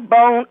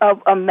backbone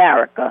of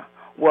America,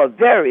 were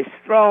very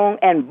strong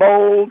and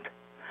bold.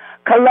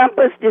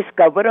 Columbus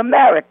discovered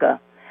America.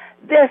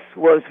 This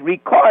was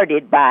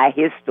recorded by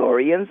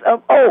historians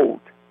of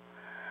old.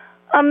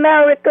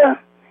 America,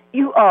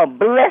 you are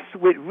blessed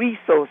with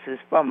resources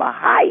from a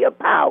higher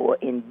power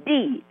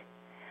indeed.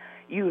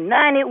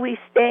 United we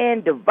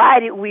stand,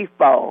 divided we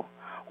fall.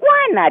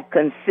 Why not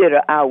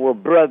consider our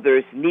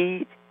brothers'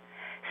 needs?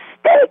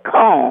 Stay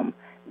calm,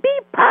 be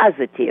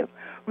positive,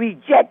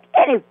 reject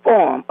any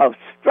form of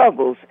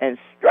struggles and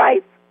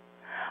strife.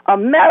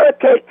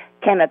 America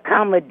can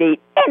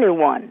accommodate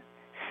anyone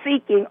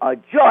seeking a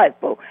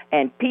joyful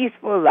and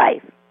peaceful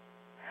life.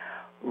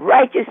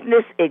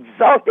 Righteousness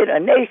exalted a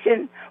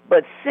nation,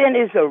 but sin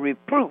is a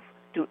reproof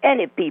to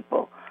any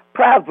people.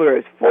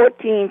 Proverbs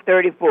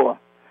 14:34.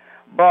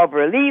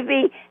 Barbara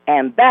Levy,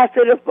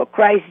 Ambassador for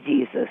Christ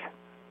Jesus.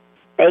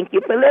 Thank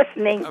you for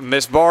listening.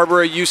 Miss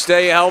Barbara, you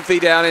stay healthy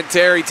down in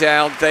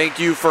Terrytown. Thank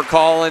you for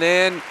calling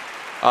in.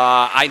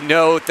 I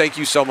know, thank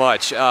you so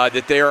much,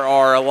 that there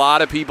are a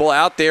lot of people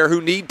out there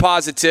who need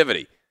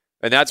positivity.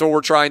 And that's what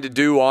we're trying to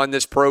do on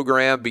this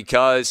program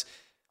because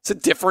it's a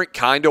different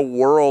kind of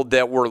world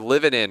that we're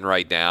living in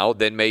right now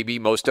than maybe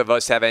most of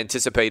us have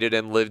anticipated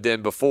and lived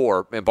in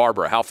before. And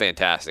Barbara, how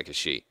fantastic is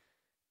she?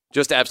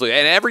 Just absolutely.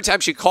 And every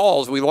time she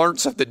calls, we learn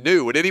something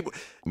new.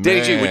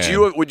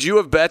 DG, would you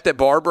have bet that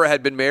Barbara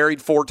had been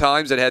married 4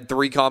 times and had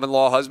 3 common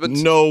law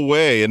husbands? No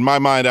way. In my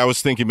mind, I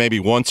was thinking maybe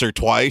once or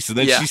twice, and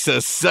then she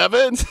says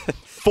 7?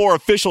 4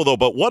 official, though.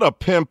 But what a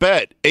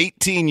pimpette.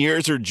 18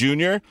 years her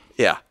junior?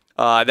 Yeah.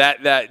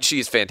 That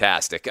she's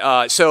fantastic.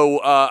 So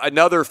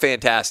another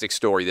fantastic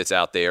story that's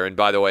out there. And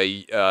by the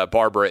way,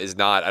 Barbara is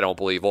not, I don't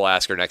believe, we'll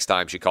ask her next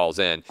time she calls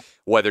in,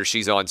 whether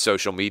she's on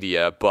social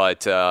media.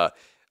 But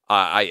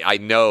I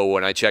know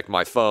when I check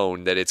my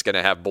phone that it's going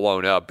to have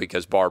blown up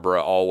because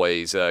Barbara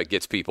always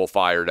gets people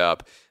fired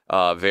up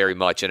very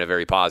much in a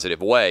very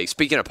positive way.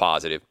 Speaking of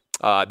positive,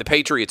 the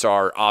Patriots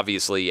are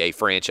obviously a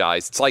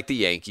franchise. It's like the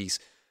Yankees.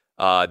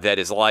 That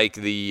is like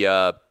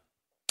the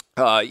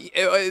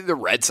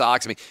Red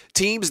Sox. I mean,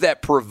 teams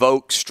that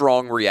provoke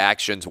strong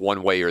reactions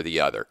one way or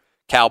the other.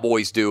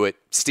 Cowboys do it.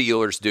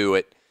 Steelers do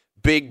it.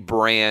 Big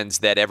brands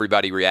that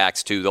everybody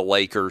reacts to. The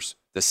Lakers,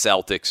 the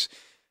Celtics.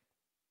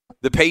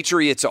 The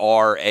Patriots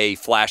are a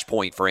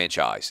flashpoint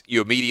franchise.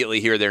 You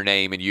immediately hear their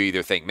name and you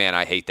either think, man,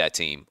 I hate that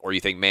team, or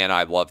you think, man,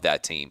 I love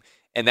that team.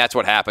 And that's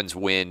what happens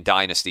when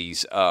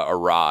dynasties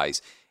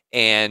arise.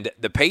 And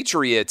the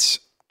Patriots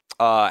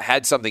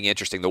had something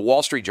interesting. The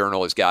Wall Street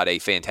Journal has got a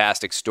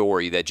fantastic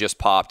story that just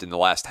popped in the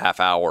last half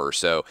hour or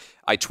so.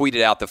 I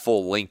tweeted out the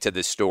full link to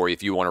this story.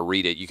 If you want to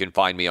read it, you can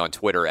find me on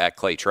Twitter at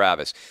Clay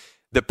Travis.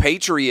 The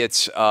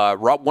Patriots,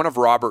 one of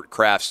Robert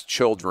Kraft's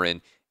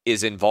children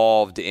is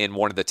involved in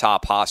one of the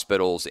top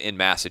hospitals in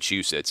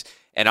Massachusetts.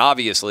 And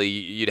obviously,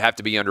 you'd have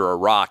to be under a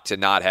rock to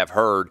not have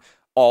heard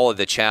all of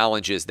the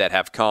challenges that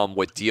have come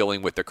with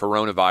dealing with the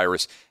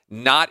coronavirus,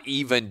 not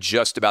even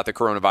just about the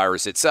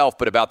coronavirus itself,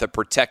 but about the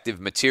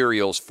protective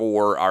materials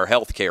for our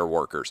healthcare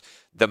workers,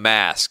 the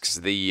masks,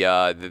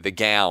 the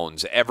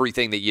gowns,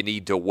 everything that you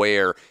need to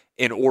wear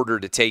in order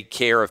to take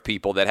care of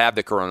people that have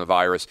the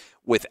coronavirus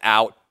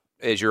without,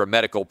 as you're a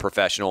medical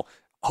professional,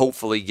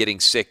 hopefully getting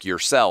sick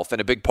yourself. And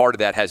a big part of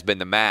that has been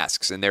the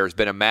masks, and there's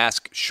been a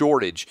mask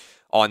shortage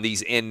on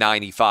these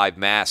N95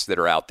 masks that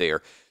are out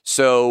there.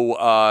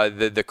 So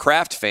the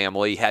Kraft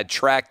family had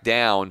tracked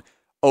down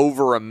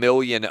over 1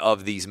 million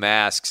of these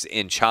masks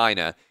in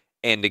China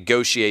and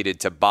negotiated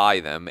to buy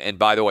them. And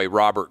by the way,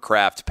 Robert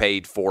Kraft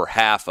paid for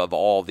half of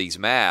all these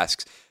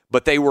masks,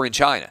 but they were in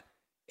China.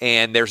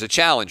 And there's a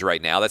challenge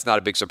right now. That's not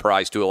a big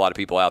surprise to a lot of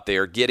people out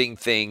there, getting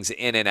things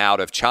in and out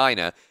of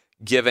China,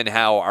 given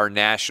how our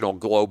national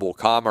global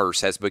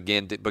commerce has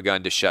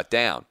begun to shut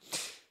down.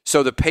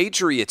 So the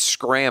Patriots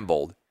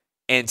scrambled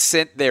and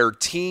sent their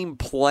team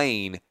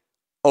plane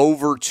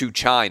over to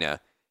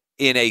China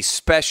in a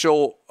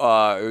special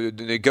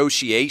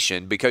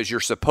negotiation, because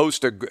you're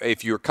supposed to,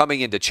 if you're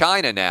coming into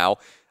China now,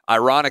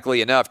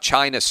 ironically enough,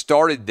 China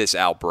started this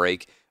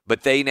outbreak,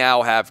 but they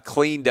now have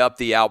cleaned up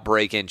the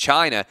outbreak in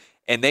China,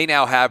 and they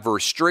now have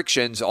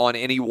restrictions on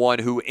anyone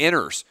who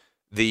enters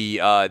the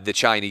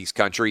Chinese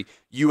country.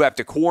 You have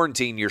to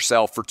quarantine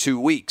yourself for 2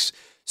 weeks.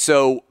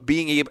 So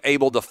being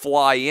able to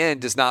fly in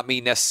does not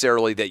mean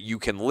necessarily that you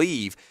can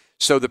leave.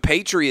 So the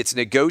Patriots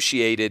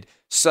negotiated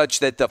such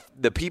that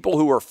the people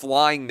who were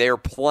flying their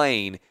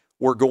plane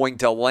were going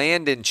to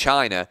land in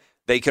China.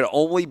 They could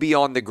only be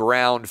on the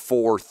ground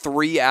for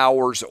 3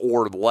 hours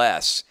or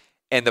less,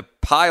 and the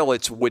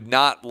pilots would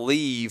not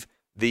leave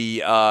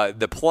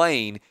the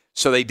plane,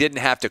 so they didn't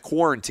have to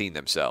quarantine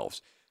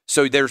themselves.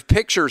 So there's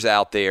pictures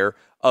out there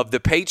of the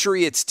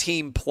Patriots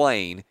team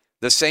plane,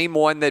 the same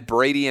one that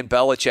Brady and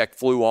Belichick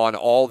flew on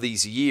all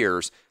these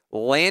years,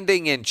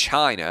 landing in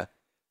China.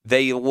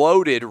 They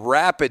loaded,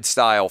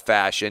 rapid-style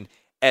fashion,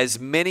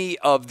 as many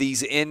of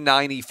these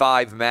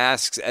N95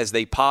 masks as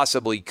they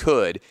possibly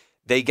could.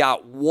 They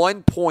got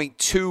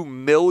 1.2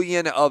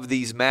 million of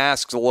these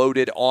masks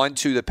loaded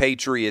onto the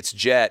Patriots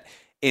jet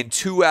in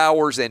 2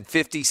 hours and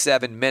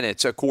 57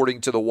 minutes,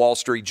 according to the Wall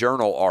Street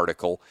Journal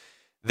article.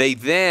 They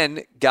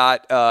then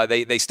got,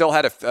 they still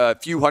had a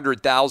few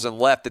 100,000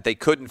 left that they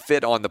couldn't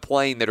fit on the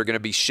plane that are going to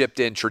be shipped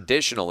in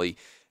traditionally.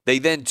 They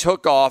then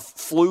took off,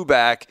 flew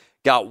back,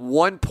 got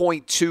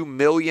 1.2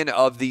 million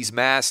of these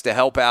masks to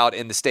help out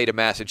in the state of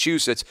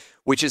Massachusetts,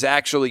 which is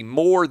actually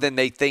more than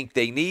they think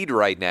they need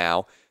right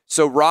now.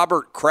 So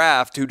Robert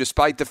Kraft, who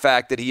despite the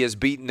fact that he has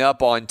beaten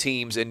up on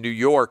teams in New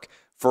York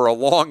for a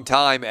long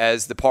time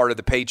as the part of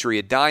the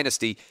Patriot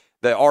dynasty,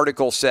 the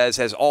article says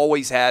has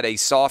always had a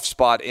soft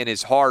spot in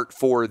his heart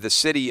for the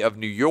city of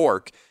New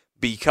York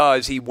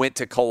because he went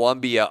to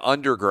Columbia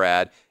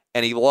undergrad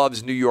and he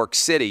loves New York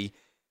City.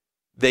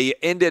 They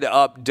ended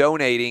up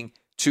donating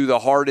to the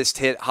hardest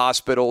hit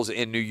hospitals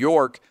in New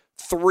York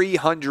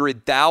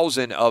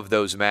 300,000 of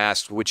those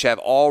masks, which have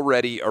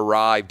already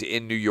arrived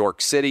in New York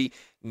City,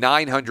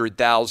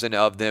 900,000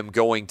 of them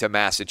going to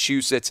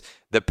Massachusetts.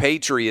 The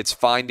Patriots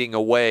finding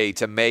a way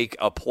to make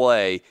a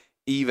play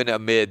even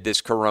amid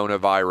this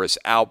coronavirus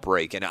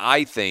outbreak. And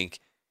I think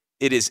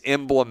it is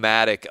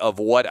emblematic of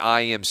what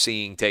I am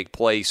seeing take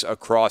place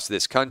across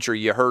this country.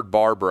 You heard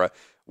Barbara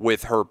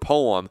with her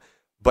poem,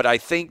 but I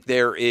think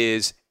there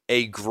is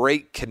a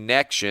great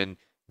connection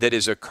that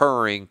is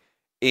occurring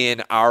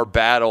in our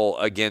battle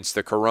against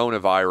the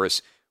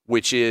coronavirus,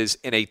 which is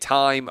in a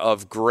time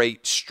of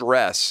great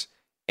stress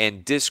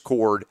and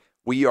discord,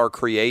 we are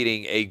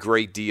creating a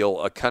great deal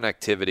of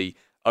connectivity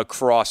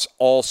across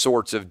all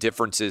sorts of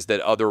differences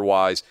that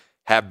otherwise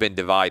have been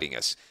dividing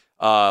us.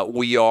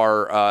 We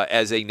are,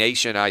 as a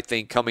nation, I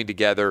think, coming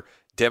together,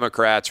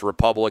 Democrats,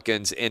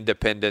 Republicans,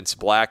 independents,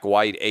 black,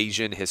 white,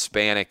 Asian,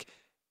 Hispanic.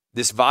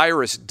 This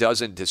virus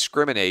doesn't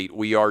discriminate.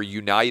 We are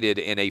united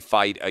in a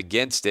fight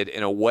against it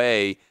in a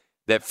way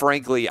that,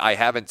 frankly, I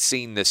haven't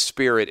seen this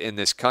spirit in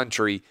this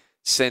country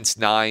since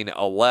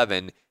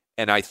 9/11.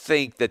 And I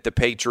think that the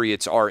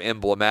Patriots are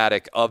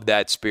emblematic of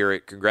that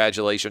spirit.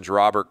 Congratulations,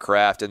 Robert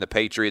Kraft and the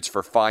Patriots,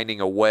 for finding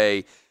a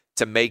way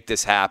to make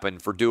this happen,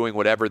 for doing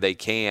whatever they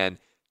can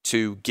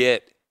to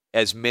get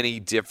as many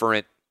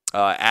different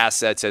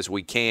assets as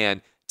we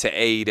can to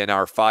aid in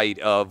our fight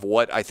of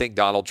what I think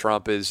Donald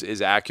Trump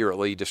is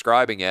accurately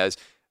describing as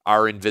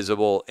our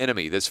invisible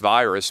enemy, this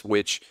virus,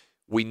 which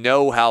we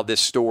know how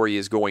this story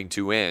is going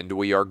to end.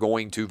 We are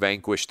going to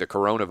vanquish the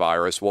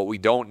coronavirus. What we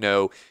don't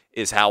know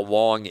is how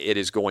long it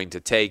is going to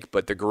take,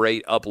 but the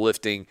great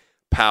uplifting,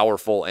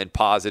 powerful, and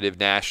positive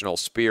national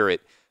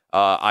spirit,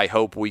 I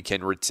hope we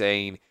can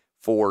retain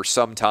for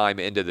some time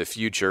into the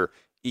future,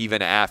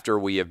 even after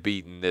we have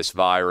beaten this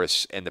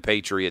virus. And the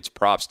Patriots,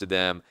 props to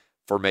them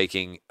for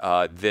making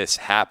this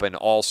happen.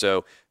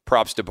 Also,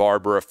 props to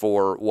Barbara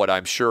for what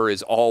I'm sure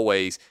is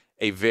always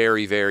a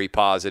very, very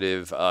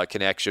positive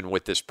connection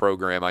with this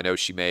program. I know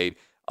she made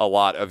a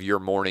lot of your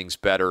mornings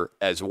better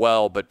as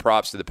well, but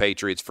props to the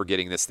Patriots for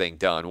getting this thing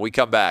done. When we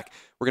come back,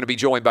 we're going to be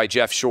joined by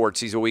Jeff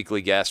Shorts. He's a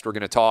weekly guest. We're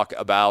going to talk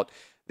about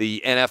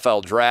the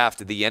NFL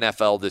draft, the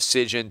NFL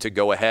decision to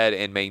go ahead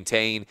and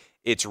maintain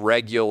its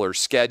regular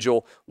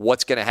schedule,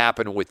 what's going to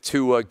happen with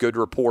Tua, good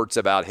reports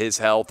about his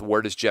health.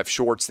 Where does Jeff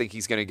Shorts think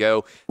he's going to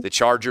go? The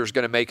Chargers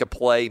going to make a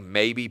play,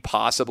 maybe,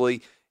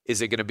 possibly.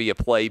 Is it going to be a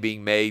play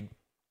being made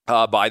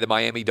by the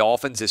Miami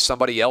Dolphins? Is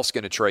somebody else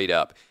going to trade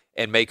up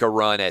and make a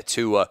run at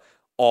Tua?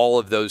 All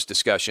of those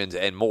discussions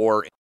and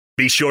more.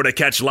 Be sure to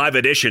catch live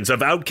editions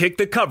of Outkick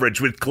the Coverage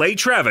with Clay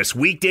Travis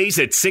weekdays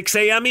at 6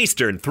 a.m.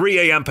 Eastern,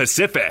 3 a.m.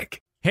 Pacific.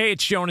 Hey,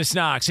 it's Jonas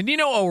Knox, and you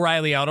know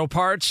O'Reilly Auto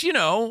Parts. You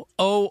know,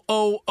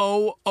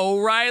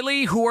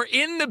 O'Reilly, who are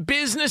in the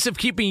business of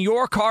keeping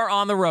your car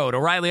on the road.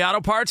 O'Reilly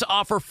Auto Parts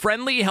offer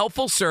friendly,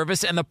 helpful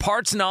service and the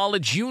parts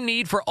knowledge you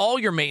need for all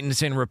your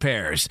maintenance and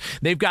repairs.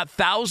 They've got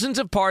thousands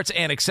of parts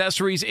and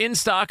accessories in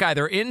stock,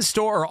 either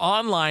in-store or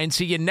online,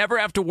 so you never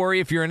have to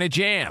worry if you're in a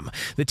jam.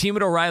 The team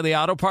at O'Reilly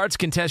Auto Parts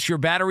can test your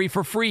battery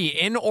for free,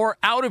 in or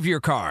out of your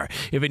car.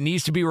 If it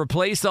needs to be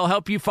replaced, they'll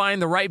help you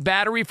find the right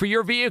battery for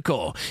your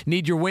vehicle.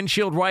 Need your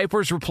windshield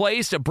wipers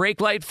replaced, a brake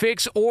light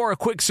fix, or a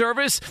quick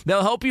service?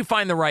 They'll help you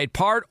find the right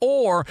part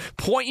or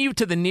point you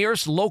to the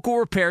nearest local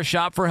repair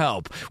shop for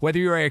help. Whether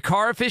you're a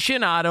car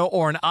aficionado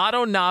or an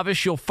auto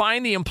novice, you'll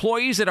find the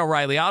employees at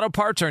O'Reilly Auto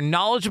Parts are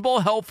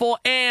knowledgeable, helpful,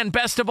 and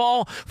best of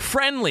all,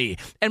 friendly.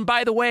 And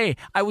by the way,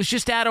 I was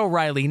just at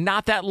O'Reilly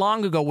not that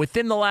long ago,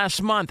 within the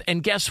last month,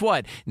 and guess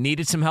what?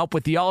 Needed some help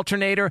with the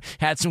alternator,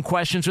 had some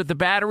questions with the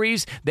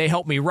batteries. They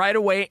helped me right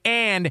away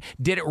and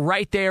did it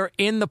right there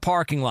in the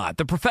parking lot.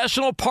 The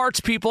professional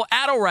parts people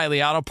at O'Reilly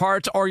Auto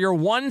Parts are your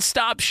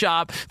one-stop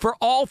shop for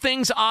all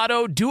things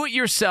auto,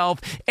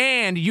 do-it-yourself,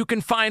 and you can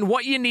find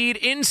what you need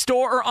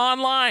in-store or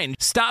online.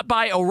 Stop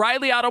by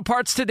O'Reilly Auto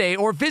Parts today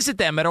or visit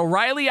them at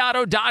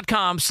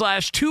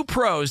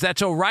O'ReillyAuto.com/2pros.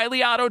 That's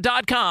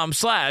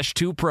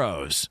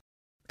O'ReillyAuto.com/2pros.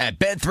 At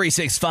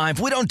Bet365,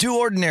 we don't do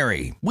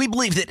ordinary. We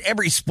believe that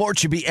every sport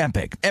should be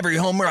epic. Every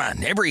home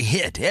run, every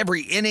hit,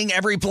 every inning,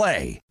 every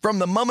play. From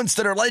the moments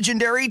that are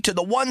legendary to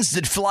the ones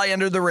that fly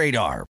under the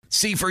radar.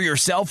 See for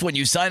yourself when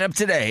you sign up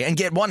today and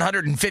get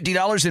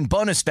 $150 in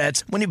bonus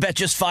bets when you bet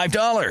just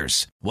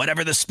 $5.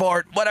 Whatever the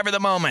sport, whatever the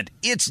moment,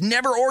 it's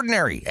never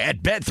ordinary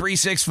at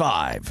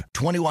Bet365.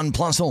 21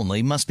 plus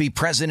only. Must be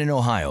present in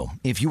Ohio.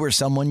 If you or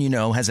someone you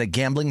know has a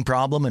gambling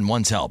problem and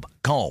wants help,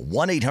 call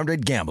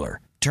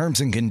 1-800-GAMBLER.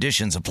 Terms and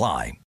conditions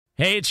apply.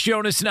 Hey, it's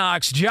Jonas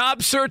Knox.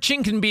 Job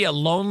searching can be a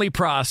lonely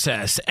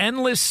process.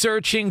 Endless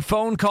searching,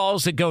 phone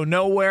calls that go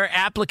nowhere,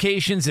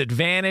 applications that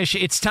vanish.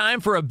 It's time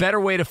for a better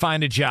way to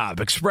find a job.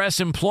 Express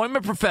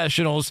Employment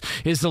Professionals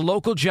is the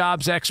local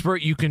jobs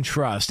expert you can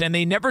trust, and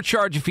they never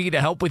charge a fee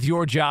to help with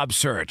your job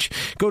search.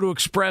 Go to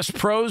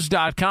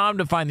expresspros.com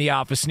to find the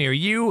office near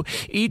you.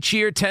 Each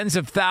year, tens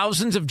of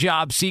thousands of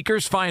job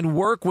seekers find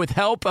work with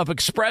help of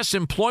Express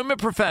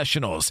Employment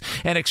Professionals,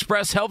 and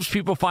Express helps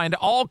people find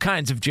all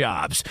kinds of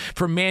jobs,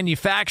 from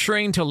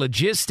manufacturing to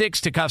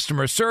logistics to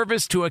customer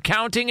service to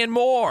accounting and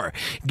more.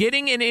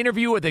 Getting an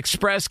interview with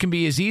Express can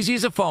be as easy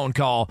as a phone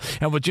call,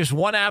 and with just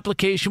one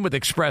application with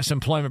Express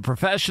Employment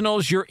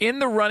Professionals, you're in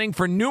the running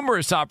for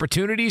numerous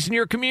opportunities in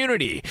your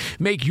community.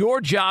 Make your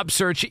job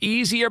search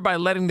easier by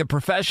letting the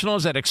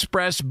professionals at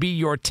Express be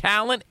your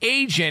talent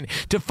agent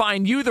to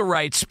find you the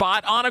right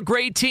spot on a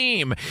great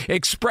team.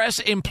 Express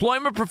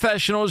Employment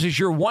Professionals is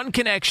your one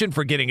connection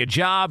for getting a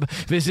job.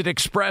 Visit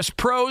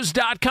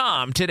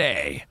expresspros.com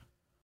today.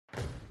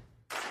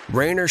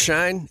 Rain or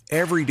shine,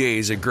 every day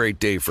is a great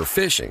day for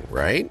fishing,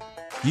 right?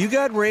 You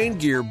got rain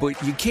gear, but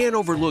you can't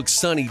overlook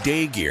sunny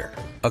day gear.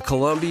 A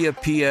Columbia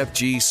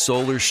PFG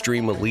Solar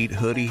Stream Elite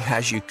hoodie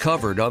has you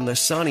covered on the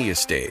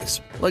sunniest days.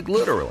 Like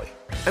literally.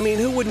 I mean,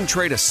 who wouldn't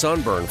trade a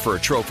sunburn for a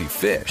trophy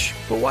fish?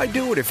 But why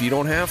do it if you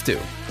don't have to?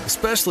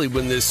 Especially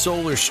when this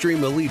Solar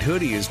Stream Elite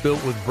hoodie is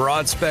built with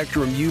broad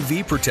spectrum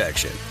UV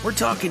protection. We're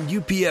talking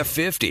UPF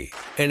 50,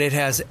 and it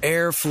has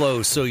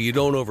airflow so you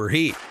don't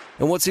overheat.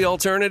 And what's the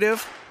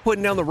alternative?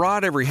 Putting down the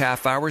rod every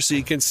half hour so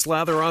you can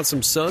slather on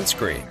some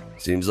sunscreen.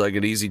 Seems like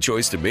an easy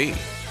choice to me.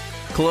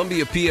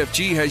 Columbia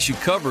PFG has you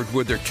covered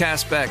with their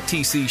Castback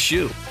TC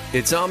shoe.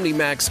 Its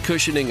OmniMax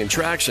cushioning and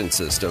traction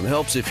system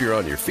helps if you're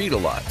on your feet a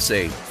lot,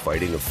 say,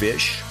 fighting a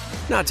fish.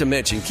 Not to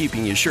mention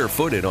keeping you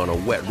sure-footed on a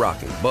wet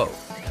rocking boat.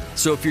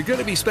 So if you're going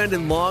to be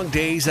spending long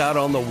days out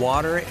on the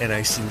water, and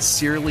I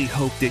sincerely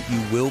hope that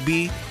you will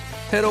be,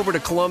 head over to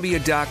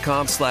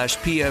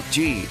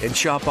Columbia.com/PFG and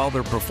shop all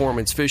their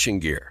performance fishing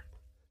gear.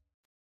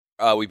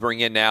 We bring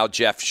in now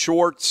Jeff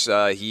Schwartz.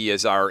 He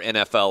is our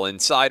NFL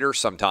insider,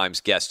 sometimes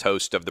guest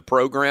host of the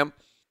program.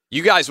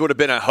 You guys would have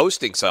been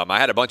hosting some. I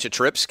had a bunch of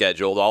trips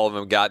scheduled. All of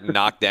them got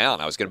knocked down.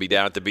 I was going to be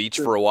down at the beach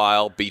for a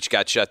while. Beach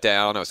got shut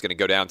down. I was going to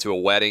go down to a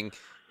wedding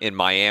in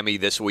Miami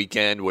this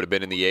weekend. Would have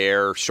been in the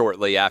air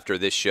shortly after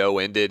this show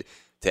ended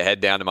to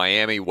head down to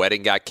Miami.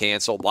 Wedding got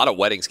canceled. A lot of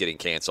weddings getting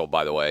canceled,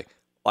 by the way.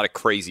 A lot of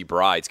crazy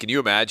brides. Can you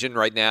imagine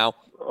right now?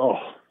 Oh.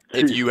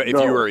 If you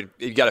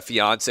got a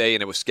fiance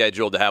and it was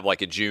scheduled to have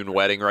like a June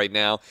wedding right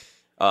now,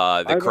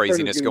 the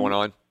craziness going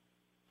on.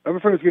 I have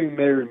a friend who's getting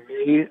married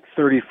May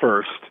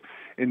 31st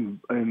in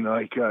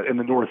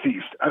the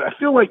Northeast. I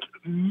feel like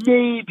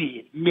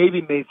maybe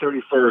May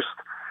 31st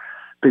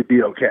they'd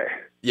be okay.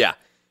 Yeah,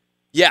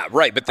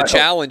 right. But the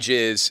challenge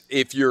is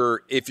if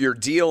you're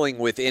dealing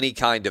with any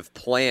kind of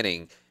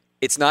planning,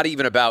 it's not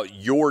even about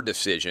your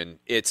decision.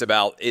 It's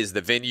about, is the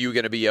venue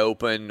going to be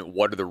open?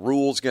 What are the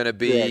rules going to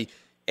be? Yeah.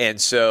 And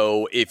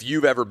so if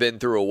you've ever been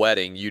through a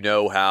wedding, you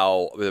know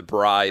how the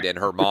bride and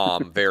her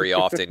mom very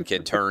often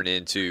can turn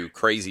into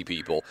crazy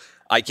people.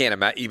 I can't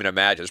even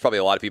imagine. There's probably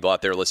a lot of people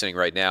out there listening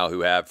right now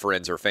who have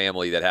friends or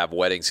family that have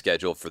weddings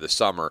scheduled for the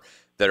summer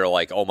that are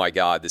like, oh, my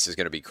God, this is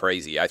going to be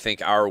crazy. I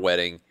think our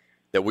wedding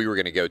that we were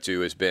going to go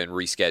to has been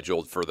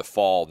rescheduled for the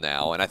fall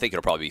now, and I think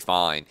it'll probably be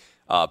fine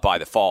by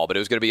the fall. But it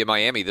was going to be in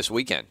Miami this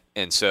weekend.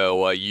 And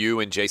so you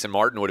and Jason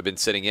Martin would have been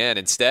sitting in.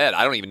 Instead,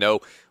 I don't even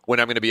know when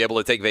I'm going to be able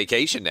to take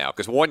vacation now,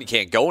 because one, you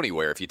can't go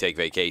anywhere if you take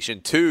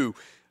vacation. Two,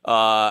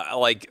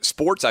 like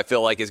sports, I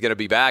feel like is going to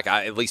be back.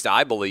 At least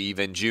I believe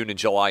in June and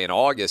July and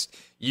August.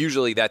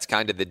 Usually that's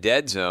kind of the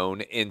dead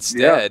zone.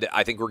 Instead,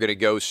 I think we're going to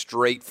go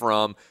straight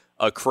from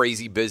a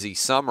crazy busy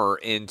summer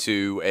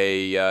into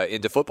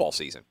football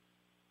season.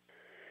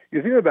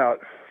 You think about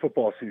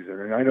football season,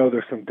 and I know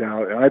there's some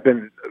doubt, and I've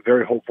been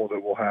very hopeful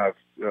that we'll have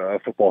a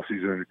football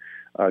season,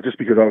 just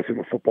because obviously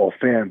I'm a football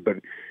fan. But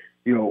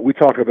you know, we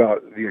talk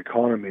about the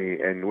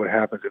economy and what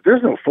happens if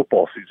there's no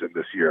football season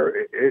this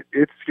year.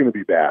 It's going to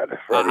be bad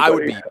for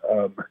everybody.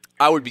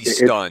 I would be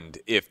stunned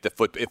if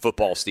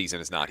football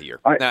season is not here.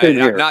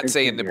 I'm not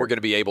saying that we're going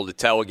to be able to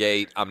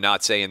tailgate. I'm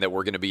not saying that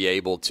we're going to be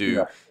able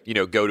to,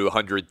 go to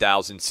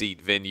 100,000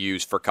 seat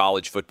venues for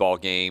college football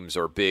games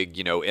or big,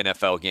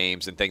 NFL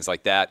games and things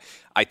like that.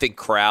 I think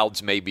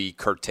crowds may be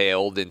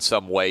curtailed in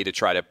some way to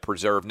try to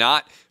preserve,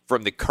 not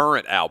from the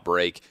current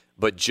outbreak,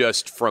 but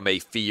just from a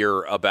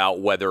fear about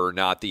whether or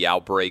not the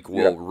outbreak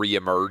will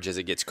reemerge as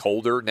it gets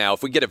colder. Now,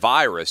 if we get a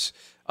virus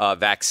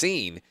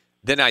vaccine,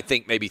 then I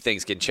think maybe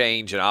things can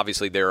change. And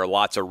obviously there are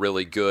lots of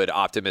really good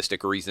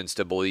optimistic reasons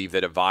to believe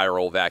that a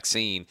viral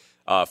vaccine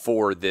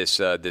for this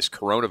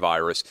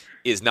coronavirus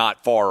is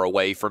not far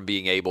away from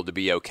being able to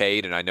be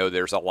okayed. And I know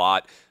there's a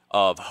lot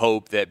of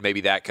hope that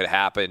maybe that could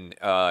happen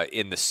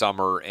in the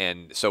summer,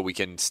 and so we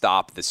can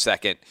stop the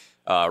second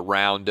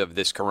round of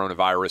this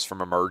coronavirus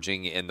from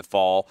emerging in the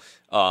fall.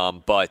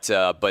 But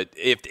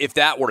if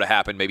that were to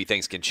happen, maybe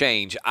things can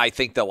change. I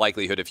think the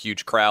likelihood of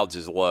huge crowds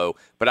is low,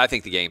 but I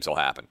think the games will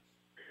happen.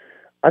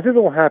 I think it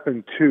will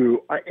happen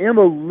too. I am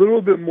a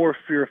little bit more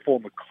fearful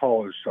on the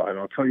college side, and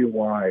I'll tell you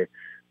why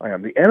I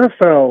am. The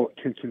NFL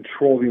can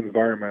control the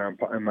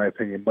environment, in my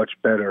opinion, much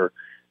better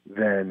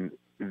than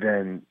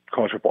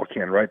college football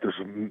can, right?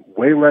 There's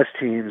way less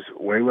teams,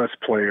 way less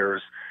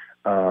players.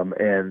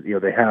 And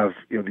they have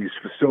these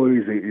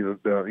facilities.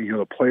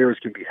 The players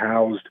can be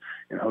housed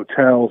in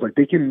hotels. Like,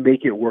 they can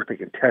make it work. They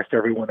can test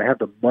everyone. They have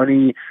the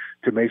money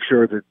to make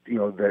sure that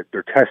that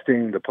they're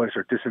testing. The places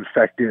are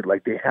disinfected.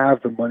 Like, they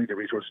have the money, the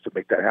resources to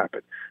make that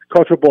happen.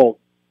 College football,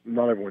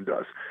 not everyone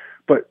does.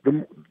 But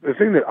the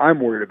thing that I'm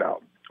worried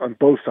about on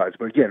both sides,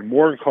 but again,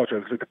 more in college,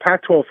 like the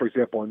Pac-12, for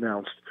example,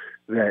 announced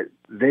that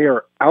they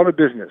are out of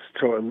business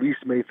till at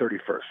least May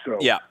 31st. So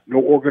no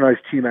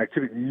organized team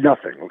activity,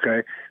 nothing.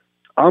 Okay.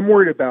 I'm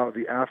worried about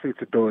the athletes'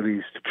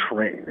 abilities to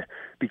train,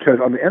 because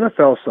on the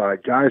NFL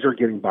side, guys are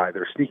getting by.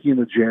 They're sneaking in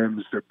the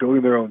gyms. They're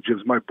building their own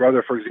gyms. My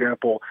brother, for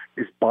example,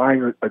 is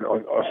buying a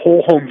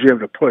whole home gym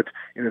to put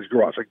in his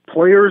garage. Like,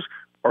 players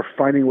are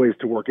finding ways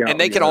to work out. And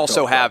they can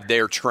also have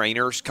their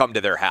trainers come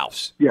to their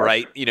house,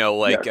 right?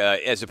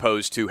 As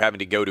opposed to having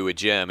to go to a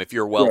gym. If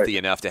you're wealthy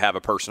enough to have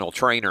a personal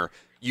trainer,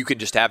 you can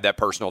just have that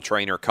personal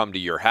trainer come to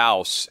your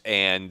house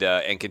and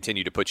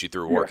continue to put you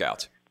through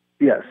workouts.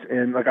 Yes,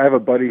 and like, I have a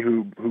buddy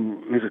who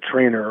is a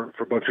trainer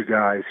for a bunch of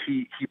guys.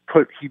 He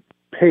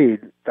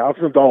paid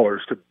thousands of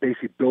dollars to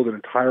basically build an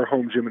entire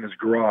home gym in his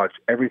garage,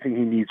 everything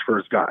he needs for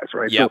his guys,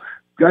 right? Yep. So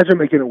guys are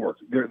making it work.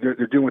 They're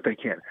doing what they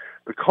can.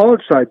 The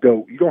college side,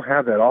 though, you don't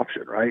have that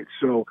option, right?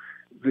 So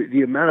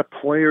the amount of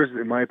players,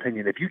 in my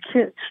opinion, if you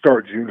can't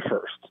start June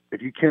 1st,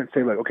 if you can't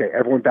say, like, okay,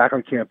 everyone back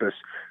on campus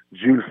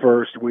June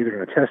 1st, we're either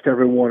going to test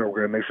everyone or we're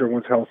going to make sure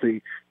everyone's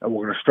healthy and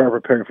we're going to start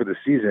preparing for the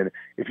season.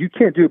 If you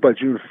can't do it by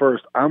June 1st,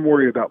 I'm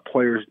worried about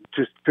players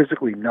just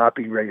physically not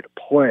being ready to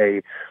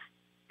play,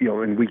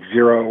 in week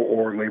 0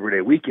 or Labor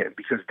Day weekend,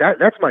 because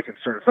that's my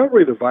concern. It's not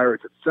really the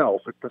virus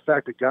itself. It's the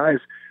fact that guys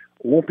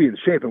won't be in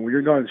shape. And when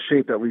you're not in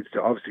shape, that leads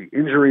to obviously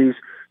injuries,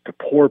 to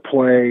poor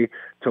play,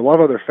 to a lot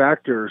of other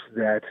factors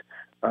that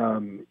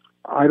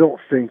I don't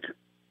think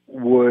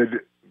would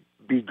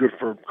be good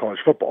for college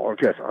football.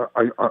 Yes,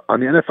 on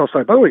the NFL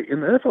side. By the way, in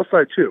the NFL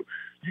side too,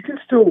 you can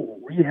still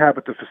rehab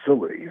at the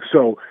facility.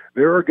 So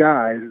there are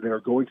guys that are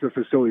going to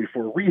the facility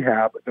for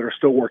rehab that are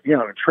still working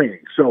out and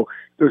training. So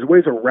there's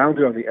ways around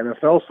it on the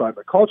NFL side,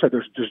 but college side,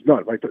 there's just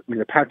none. Like,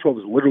 the Pac-12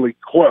 is literally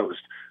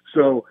closed.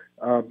 So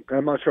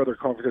I'm not sure other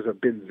conferences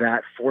have been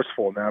that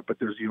forceful in that, but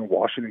there's,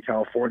 Washington,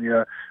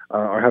 California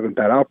are having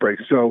bad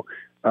outbreaks. So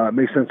it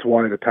makes sense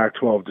why the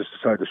Pac-12 just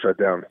decided to shut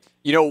down.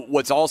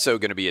 What's also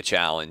going to be a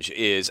challenge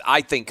is, I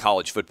think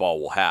college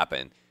football will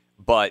happen,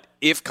 but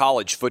if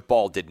college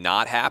football did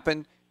not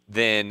happen,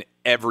 then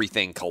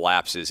everything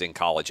collapses in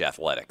college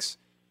athletics.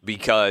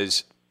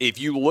 Because if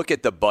you look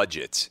at the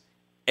budgets,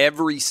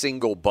 every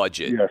single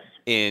budget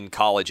in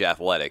college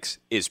athletics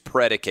is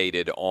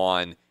predicated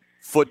on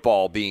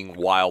football being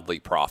wildly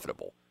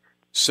profitable.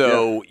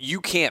 So you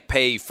can't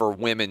pay for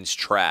women's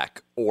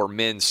track or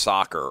men's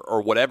soccer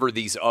or whatever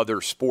these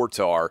other sports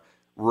are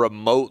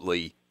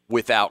remotely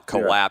without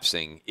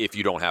collapsing if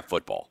you don't have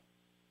football.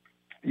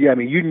 Yeah, I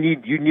mean, you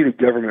need a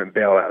government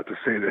bailout to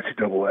say that's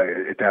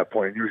AA at that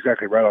point. You're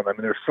exactly right on that. I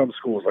mean, there's some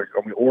schools like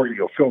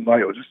Oregon, Phil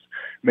Knight will just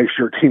make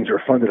sure teams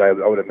are funded. I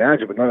would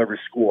imagine, but not every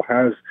school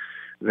has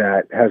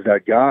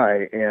that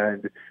guy,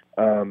 and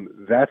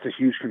that's a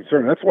huge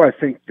concern. That's why I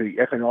think the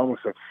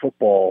economics of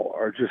football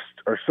are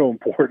so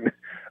important.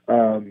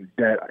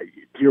 That,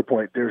 to your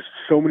point, there's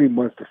so many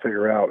months to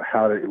figure out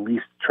how to at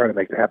least try to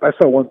make that happen. I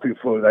saw one thing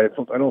floated. I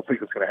don't think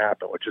it's going to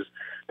happen, which is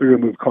they're going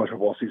to move college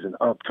football season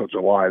up till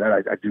July. That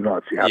I do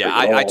not see happening.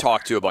 Yeah, I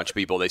talked to a bunch of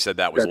people. They said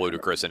that was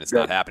ludicrous and it's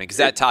not happening, because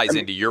that ties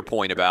into your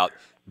point about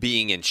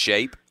being in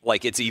shape.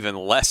 Like, it's even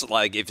less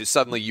like if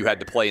suddenly you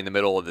had to play in the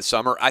middle of the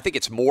summer. I think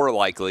it's more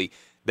likely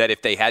that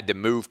if they had to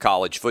move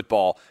college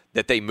football,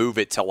 that they move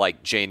it to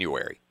like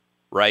January.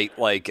 Right,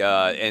 like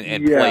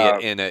and play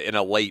it in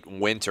a late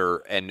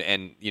winter, and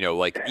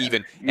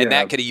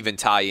that could even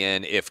tie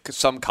in if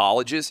some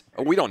colleges,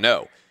 we don't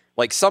know,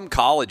 like some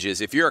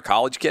colleges, if you're a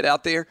college kid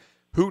out there,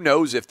 who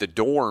knows if the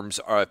dorms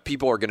if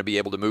people are going to be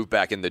able to move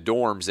back in the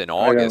dorms in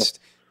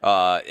August,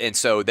 and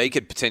so they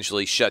could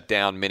potentially shut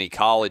down many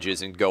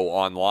colleges and go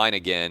online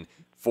again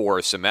for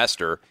a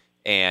semester.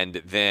 And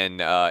then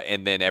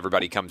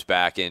everybody comes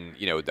back in,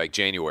 like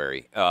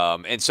January.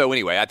 And so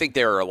anyway, I think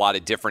there are a lot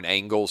of different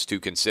angles to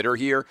consider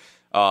here.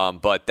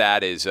 But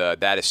that is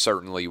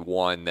certainly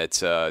one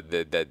that's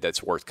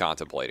worth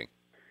contemplating.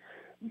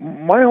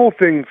 My whole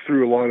thing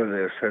through a lot of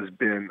this has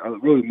been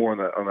really more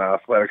on the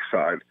athletic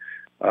side.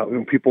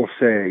 When people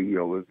say,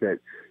 that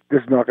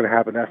this is not going to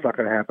happen, that's not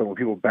going to happen, when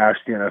people bash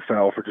the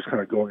NFL for just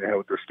kind of going ahead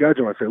with their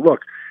schedule, I say,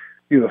 look,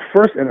 the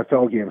first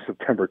NFL game is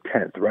September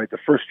 10th, right? The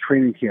first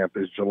training camp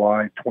is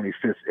July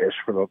 25th-ish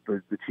for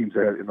the teams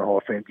that are in the Hall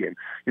of Fame game.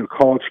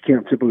 College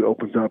camp typically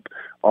opens up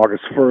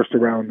August 1st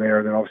around there,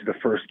 and then obviously the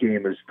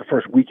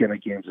first weekend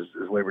of games is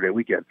Labor Day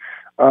weekend.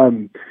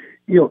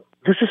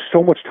 There's just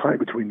so much time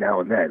between now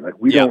and then. Like,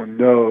 we don't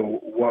know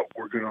what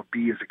we're going to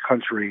be as a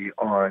country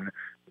on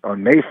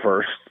May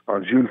 1st,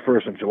 on June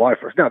 1st, and July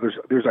 1st. Now,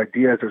 there's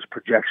ideas, there's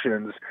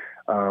projections.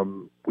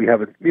 We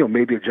have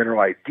maybe a general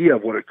idea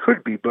of what it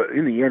could be, but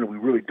in the end, we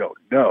really don't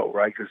know,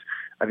 right? Because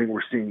I think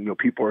we're seeing,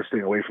 people are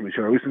staying away from each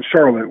other. At least in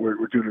Charlotte, we're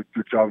doing a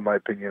good job, in my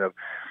opinion, of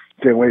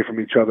staying away from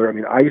each other. I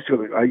mean, I used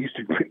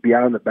to be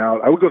out and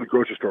about. I would go to the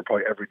grocery store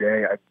probably every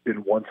day. I've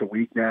been once a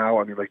week now.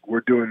 I mean, like,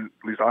 we're doing,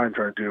 at least I'm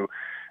trying to do,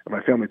 and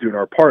my family doing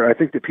our part. I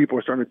think that people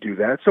are starting to do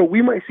that. So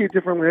we might see a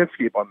different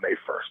landscape on May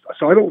 1st.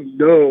 So I don't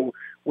know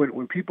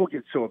when people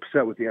get so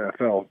upset with the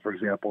NFL, for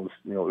example,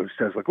 it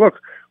says, like, look,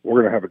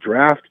 we're going to have a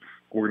draft.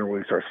 We're going to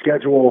release our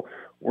schedule.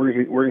 We're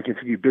going to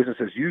continue business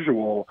as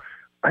usual.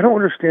 I don't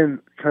understand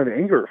kind of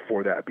anger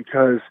for that,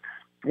 because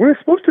what are they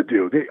supposed to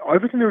do?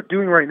 Everything they're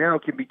doing right now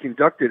can be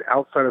conducted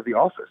outside of the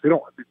office.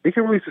 They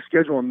can release a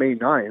schedule on May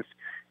 9th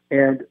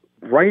and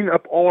writing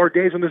up all our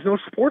days when there's no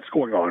sports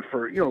going on.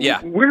 We're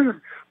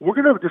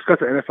going to discuss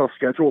the NFL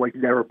schedule like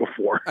never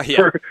before.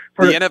 The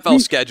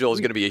NFL schedule is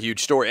going to be a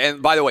huge story.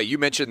 And by the way, you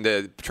mentioned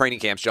the training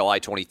camps July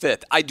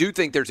 25th. I do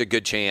think there's a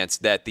good chance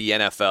that the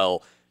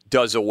NFL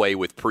does away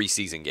with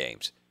preseason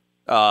games.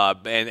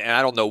 And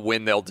I don't know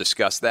when they'll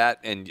discuss that,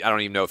 and I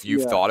don't even know if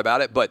you've thought about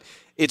it. But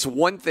it's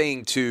one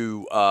thing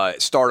to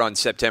start on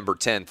September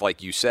 10th,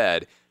 like you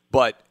said,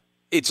 but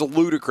it's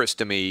ludicrous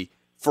to me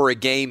for a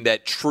game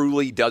that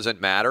truly doesn't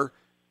matter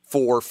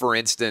for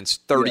instance,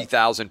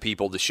 30,000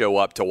 people to show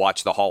up to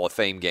watch the Hall of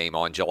Fame game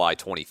on July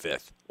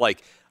 25th.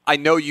 Like, I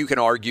know you can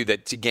argue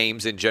that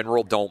games in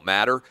general don't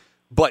matter,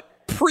 but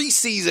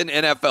preseason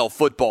NFL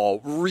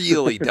football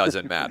really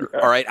doesn't matter.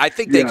 All right, I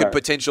think they could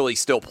potentially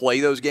still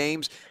play those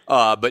games,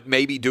 but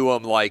maybe do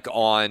them like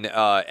on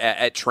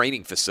at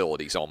training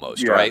facilities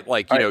almost, right?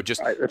 Like,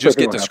 just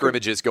get the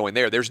scrimmages going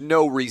there. There's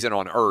no reason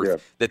on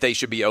earth that they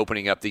should be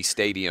opening up these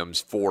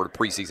stadiums for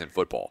preseason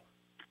football.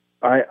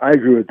 I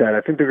agree with that.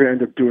 I think they're going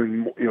to end up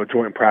doing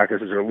joint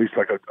practices, or at least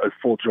like a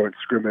full joint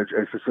scrimmage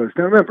at facilities.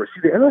 Now remember,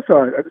 see, the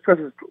NFL, I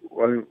discussed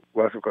this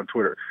last week on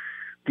Twitter,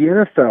 the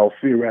NFL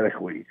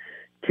theoretically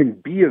can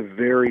be a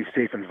very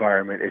safe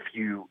environment if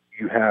you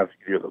have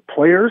the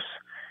players,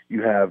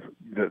 you have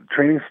the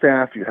training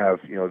staff, you have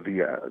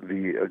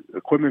the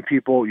equipment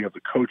people, you have the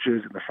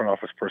coaches and the front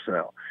office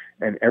personnel,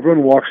 and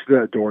everyone walks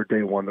through that door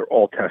day one. They're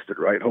all tested,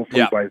 right?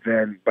 Hopefully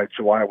by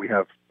July we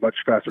have much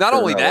faster. Not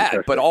only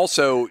that, but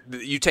also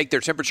you take their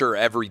temperature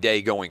every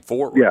day going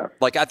forward. Yeah,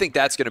 like I think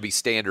that's going to be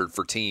standard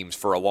for teams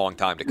for a long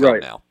time to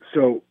come now.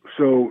 So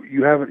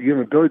you have an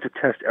ability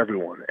to test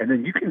everyone, and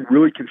then you can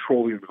really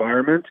control the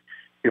environment.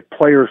 If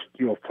players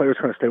kind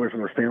of stay away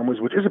from their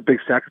families, which is a big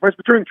sacrifice.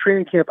 But during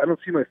training camp, I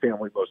don't see my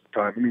family most of the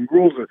time. I mean,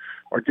 rules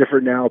are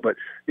different now, but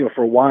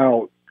for a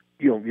while,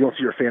 you don't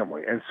see your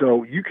family, and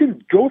so you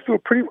can go through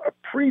a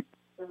pretty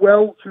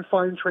well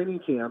confined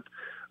training camp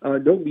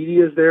No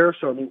media is there,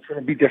 so I mean, it's going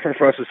to be different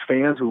for us as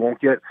fans. We won't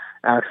get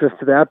access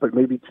to that, but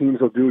maybe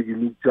teams will do a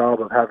unique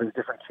job of having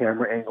different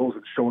camera angles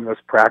and showing us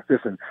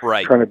practice and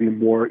trying to be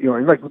more,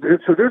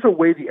 and so there's a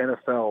way the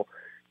NFL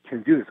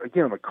can do this.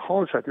 Again, on the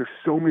college side, there's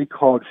so many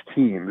college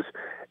teams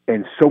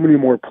and so many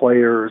more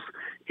players.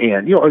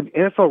 And, an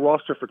NFL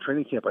roster for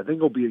training camp, I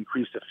think will be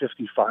increased to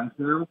 55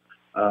 now.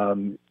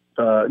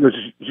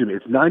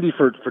 It's 90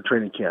 for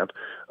training camp.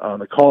 On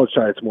the college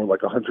side, it's more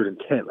like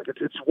 110.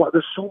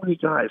 There's so many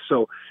guys.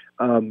 So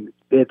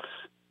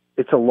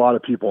it's a lot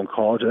of people in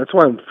college, and that's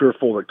why I'm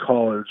fearful that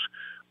college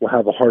will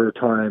have a harder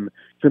time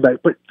coming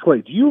back. But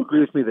Clay, do you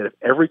agree with me that if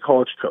every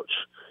college coach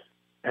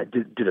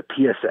did a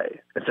PSA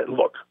and said,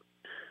 "Look,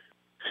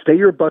 stay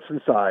your butts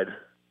inside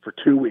for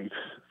 2 weeks,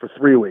 for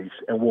 3 weeks,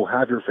 and we'll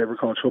have your favorite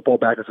college football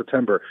back in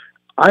September,"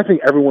 I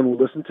think everyone will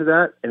listen to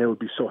that, and it would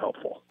be so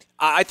helpful.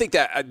 I think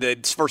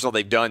that, first of all,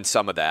 they've done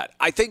some of that.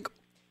 I think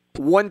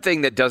one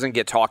thing that doesn't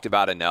get talked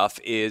about enough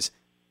is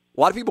a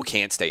lot of people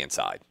can't stay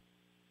inside,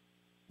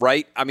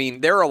 right? I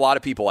mean, there are a lot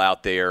of people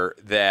out there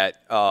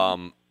that,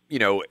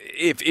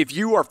 if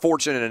you are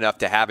fortunate enough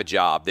to have a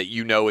job that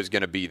you know is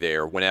going to be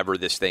there whenever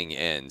this thing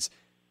ends,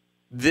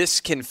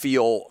 this can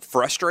feel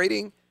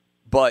frustrating,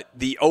 but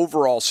the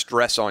overall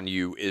stress on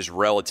you is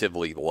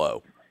relatively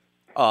low.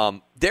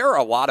 There are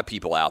a lot of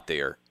people out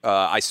there.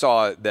 I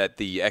saw that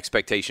the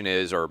expectation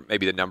is, or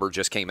maybe the number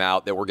just came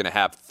out, that we're going to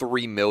have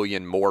 3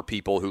 million more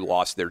people who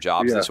lost their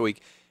jobs this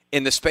week.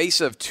 In the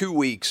space of 2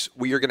 weeks,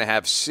 we are going to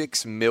have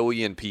 6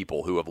 million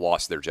people who have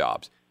lost their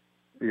jobs.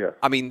 Yeah.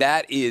 I mean,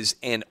 that is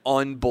an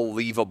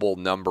unbelievable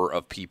number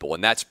of people,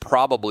 and that's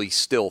probably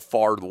still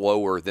far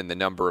lower than the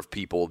number of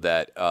people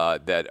that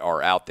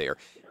are out there.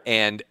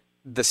 And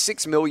the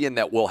 6 million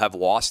that will have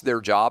lost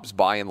their jobs,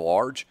 by and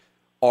large,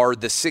 are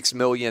the 6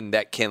 million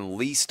that can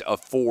least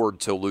afford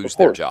to lose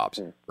their jobs,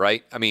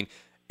 right? I mean,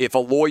 if a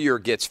lawyer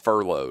gets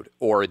furloughed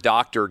or a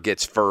doctor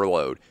gets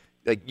furloughed,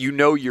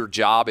 your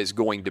job is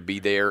going to be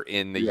there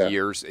in the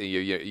years,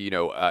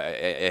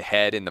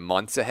 ahead, in the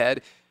months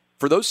ahead.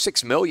 For those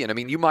 6 million, I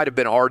mean, you might have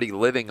been already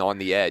living on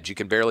the edge. You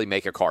can barely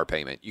make a car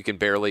payment. You can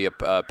barely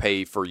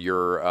pay for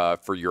your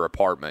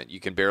apartment. You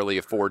can barely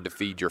afford to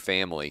feed your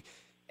family.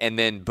 And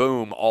then,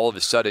 boom, all of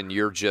a sudden,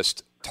 you're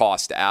just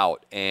tossed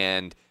out.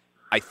 And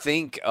I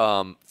think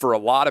for a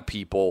lot of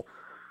people,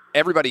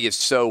 everybody is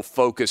so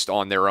focused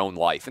on their own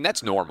life. And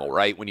that's normal,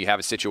 right, when you have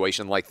a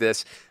situation like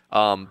this.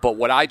 But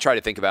what I try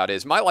to think about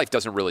is my life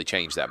doesn't really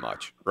change that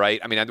much, right?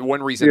 I mean,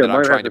 one reason that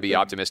I'm trying to be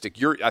optimistic,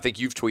 I think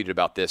you've tweeted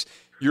about this,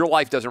 your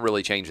life doesn't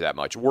really change that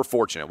much. We're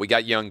fortunate. We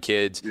got young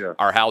kids. Yeah.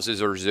 Our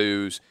houses are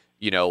zoos.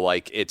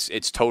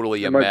 It's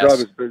totally a mess. My job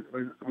is,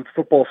 with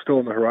football still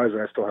on the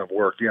horizon, I still have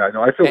work. Yeah, I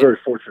know. I feel very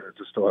fortunate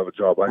to still have a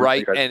job.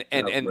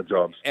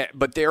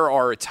 But there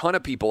are a ton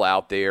of people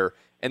out there,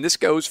 and this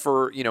goes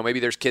for, maybe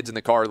there's kids in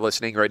the car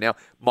listening right now.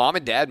 Mom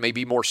and dad may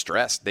be more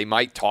stressed. They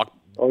might talk,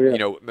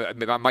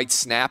 might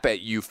snap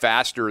at you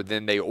faster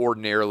than they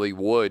ordinarily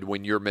would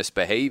when you're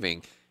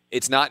misbehaving.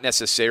 It's not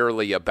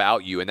necessarily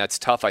about you, and that's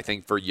tough, I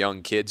think, for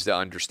young kids to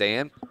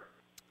understand.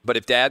 But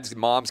if dad's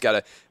and mom's got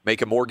to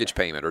make a mortgage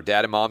payment, or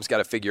dad and mom's got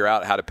to figure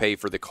out how to pay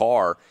for the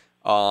car,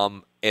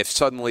 if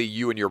suddenly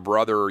you and your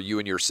brother or you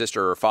and your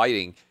sister are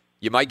fighting,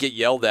 you might get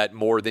yelled at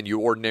more than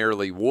you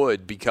ordinarily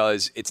would,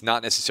 because it's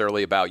not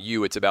necessarily about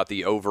you. It's about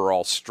the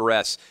overall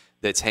stress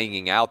that's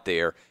hanging out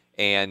there.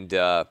 And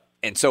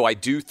so I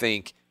do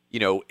think,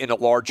 in a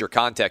larger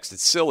context,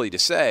 it's silly to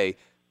say,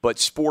 but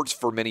sports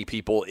for many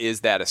people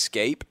is that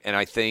escape. And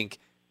I think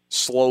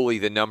slowly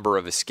the number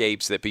of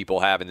escapes that people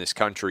have in this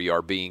country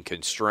are being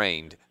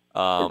constrained.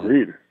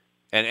 Agreed.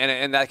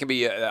 And that can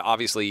be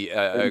obviously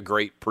a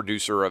great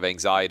producer of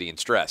anxiety and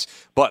stress.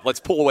 But let's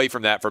pull away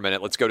from that for a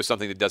minute. Let's go to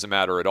something that doesn't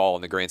matter at all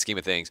in the grand scheme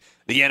of things,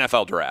 the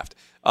NFL draft,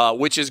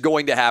 which is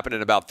going to happen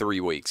in about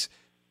 3 weeks.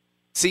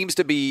 Seems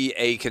to be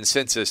a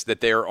consensus that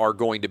there are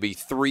going to be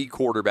 3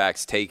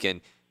 quarterbacks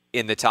taken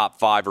in the top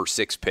 5 or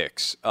 6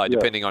 picks,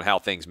 depending on how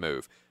things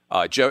move.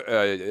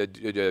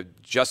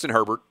 Justin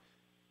Herbert,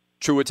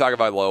 Tua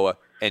Tagovailoa,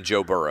 and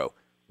Joe Burrow.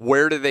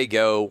 Where do they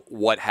go?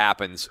 What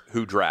happens?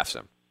 Who drafts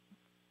them?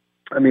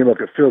 I mean, look,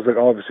 it feels like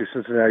obviously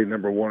Cincinnati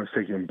 #1 is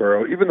taking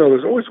Burrow, even though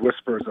there's always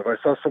whispers of, I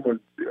saw someone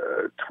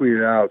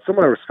tweet out,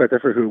 someone I respect, I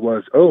forget who it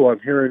was, I'm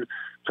hearing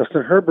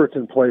Justin Herbert's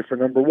in play for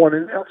 #1.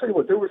 And I'll tell you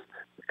what, there was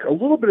a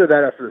little bit of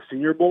that after the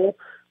Senior Bowl.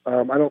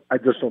 I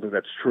just don't think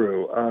that's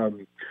true.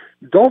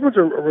 Dolphins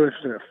are really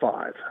interested at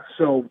 5.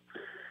 So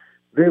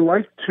they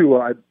like Tua,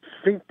 I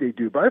think they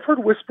do. But I've heard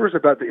whispers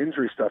about the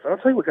injury stuff. And I'll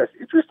tell you what, guys,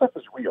 injury stuff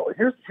is real. And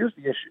here's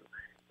the issue.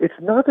 It's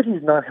not that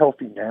he's not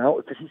healthy now.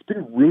 It's that he's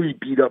been really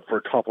beat up for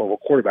a top-level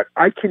quarterback.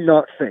 I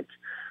cannot think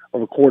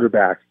of a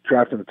quarterback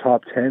drafted in the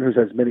top 10 who has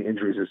as many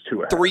injuries as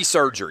Tua has. 3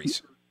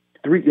 surgeries.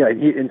 3, yeah.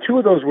 And 2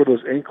 of those were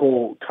those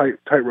ankle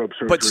tightrope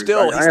surgeries. But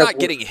still, he's not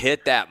getting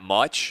hit that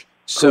much.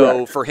 So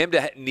correct. For him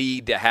to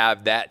need to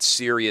have that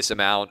serious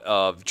amount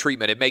of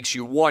treatment, it makes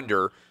you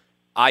wonder,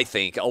 I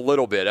think, a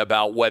little bit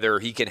about whether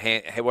he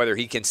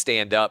can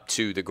stand up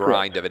to the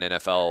grind of an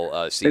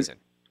NFL season.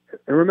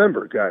 And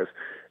remember, guys,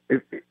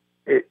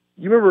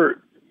 you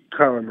remember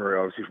Kyler Murray,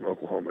 obviously from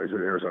Oklahoma, he's in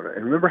Arizona,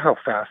 and remember how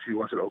fast he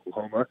was at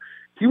Oklahoma?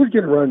 He was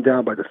getting run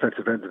down by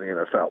defensive ends in the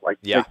NFL. Like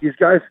these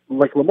guys,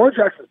 like Lamar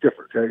Jackson's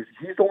different. Okay?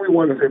 He's the only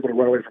one who's able to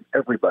run away from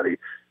everybody.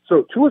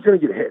 So Tua's going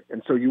to get hit,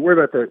 and so you worry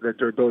about that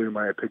durability, in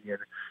my opinion.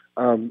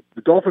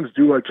 The Dolphins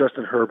do like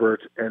Justin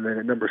Herbert, and then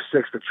at number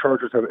 6, the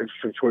Chargers have an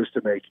interesting choice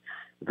to make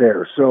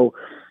there. So,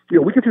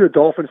 we could see the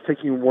Dolphins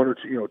taking one or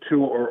two,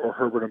 Tua or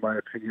Herbert, in my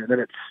opinion. And then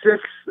at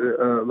 6,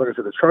 like I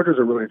said, the Chargers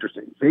are really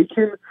interesting. They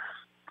can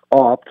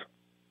opt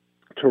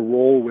to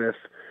roll with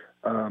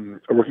a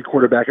rookie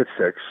quarterback at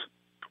 6,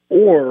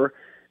 or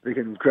they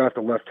can draft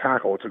a left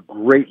tackle. It's a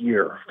great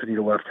year to need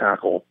a left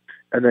tackle,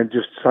 and then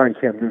just sign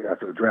Cam Newton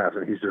after the draft,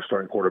 and he's their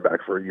starting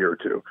quarterback for a year or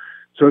two.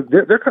 So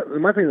they're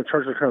in my opinion, the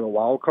Chargers are kind of the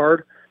wild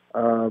card.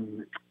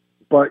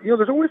 But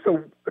there's always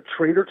a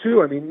trade or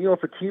two. I mean,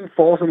 if a team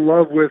falls in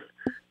love with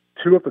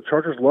Tua, if the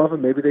Chargers love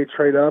him, maybe they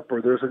trade up,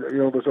 or there's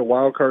a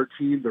wild card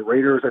team. The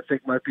Raiders, I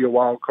think, might be a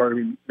wild card. I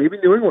mean, maybe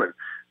New England.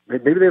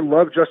 Maybe they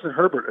love Justin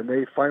Herbert, and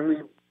they finally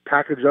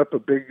package up a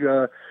big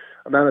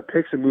amount of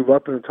picks and move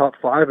up in the top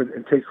 5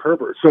 and take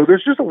Herbert. So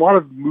there's just a lot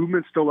of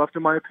movement still left,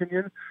 in my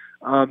opinion.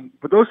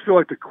 But those feel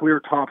like the clear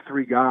top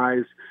 3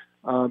 guys.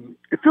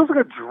 It feels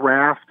like a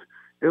draft,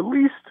 at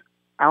least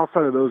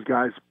outside of those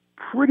guys,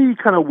 pretty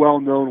kind of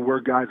well-known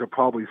where guys will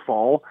probably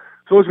fall.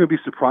 So there's going to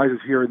be surprises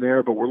here and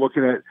there, but we're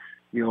looking at,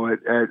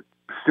 at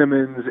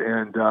Simmons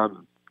and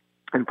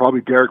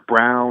probably Derek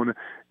Brown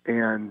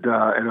and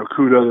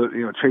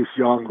Okudah, Chase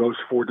Young, those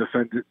 4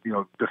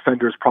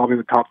 defenders probably in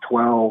the top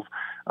 12,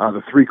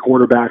 the 3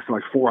 quarterbacks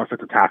and 4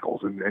 offensive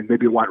tackles and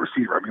maybe a wide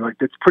receiver. I mean,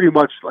 it's pretty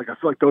much I feel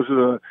like those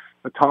are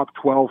the top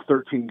 12,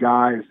 13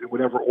 guys in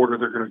whatever order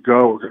they're going to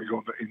go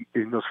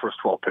in those first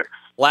 12 picks.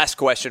 Last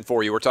question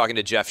for you. We're talking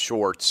to Jeff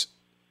Schwartz.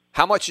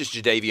 How much is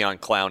Jadeveon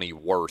Clowney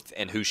worth,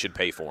 and who should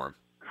pay for him?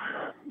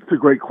 It's a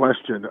great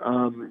question.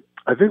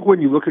 I think when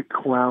you look at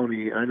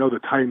Clowney, and I know the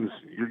Titans,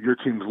 your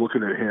team's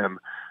looking at him,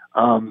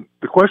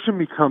 the question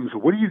becomes,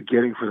 what are you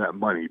getting for that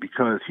money?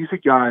 Because he's a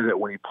guy that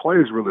when he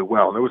plays really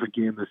well, there was a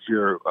game this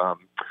year,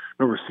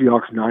 remember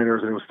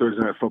Seahawks-Niners, and it was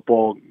Thursday Night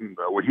Football,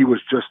 where he was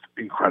just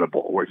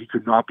incredible, where he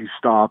could not be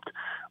stopped,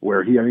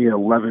 where he had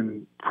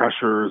 11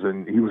 pressures,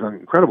 and he was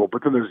incredible.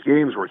 But then there's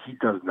games where he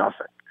does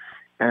nothing.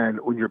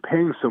 And when you're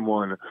paying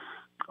someone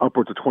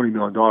upwards of $20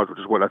 million, which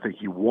is what I think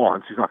he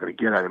wants, he's not going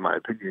to get that, in my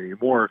opinion,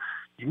 anymore,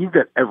 you need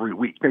that every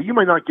week. Now, you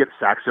might not get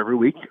sacks every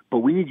week, but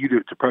we need you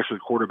to pressure the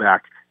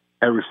quarterback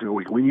every single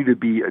week. We need to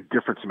be a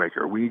difference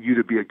maker. We need you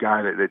to be a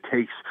guy that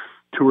takes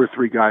 2 or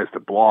 3 guys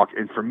to block.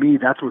 And for me,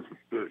 that's what,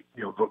 the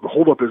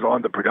holdup is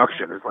on the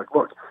production. It's like,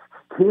 look,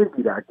 you can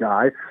be that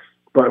guy,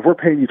 but if we're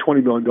paying you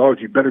 $20 million,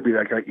 you better be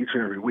that guy each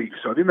and every week.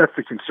 So I think that's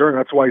the concern.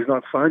 That's why he's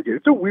not signed yet.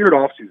 It's a weird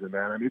offseason,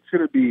 man. I mean, it's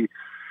going to be,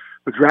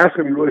 the draft's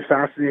going to be really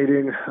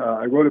fascinating.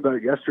 I wrote about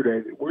it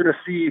yesterday. We're going to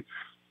see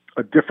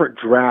a different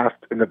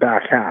draft in the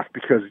back half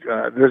because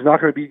there's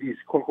not going to be these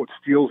quote-unquote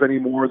steals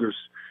anymore. They're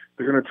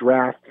going to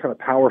draft kind of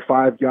Power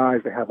 5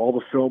 guys. They have all the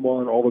film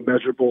on, all the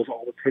measurables,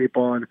 all the tape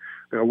on.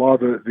 A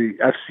lot of the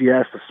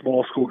FCS, the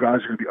small school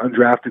guys are going to be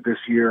undrafted this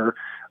year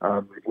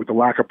with the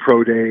lack of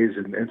pro days.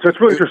 And so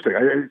it's really interesting.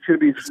 It's going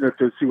to be interesting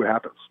to see what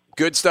happens.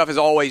 Good stuff as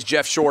always,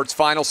 Jeff Schwartz.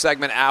 Final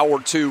segment, hour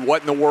 2.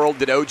 What in the world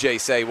did OJ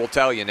say? We'll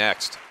tell you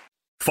next.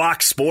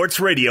 Fox Sports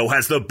Radio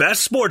has the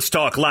best sports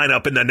talk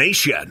lineup in the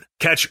nation.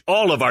 Catch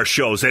all of our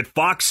shows at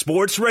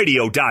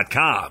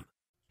foxsportsradio.com.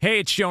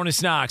 Hey, it's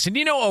Jonas Knox, and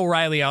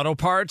O'Reilly Auto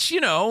Parts,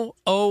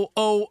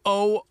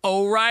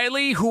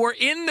 O'Reilly, who are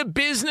in the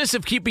business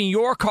of keeping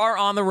your car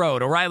on the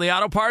road. O'Reilly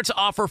Auto Parts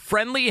offer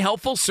friendly,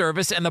 helpful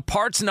service and the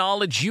parts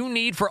knowledge you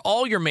need for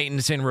all your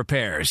maintenance and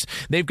repairs.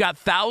 They've got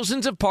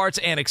thousands of parts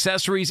and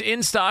accessories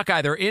in stock,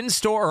 either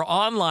in-store or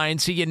online,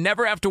 so you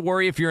never have to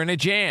worry if you're in a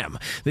jam.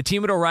 The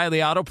team at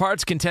O'Reilly Auto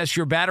Parts can test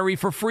your battery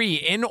for free,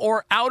 in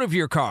or out of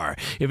your car.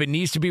 If it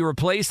needs to be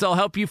replaced, they'll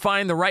help you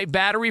find the right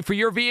battery for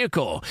your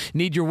vehicle.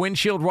 Need your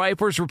windshield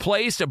wipers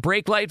replaced, a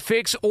brake light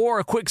fix, or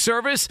a quick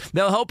service?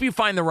 They'll help you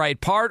find the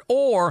right part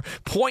or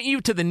point you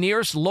to the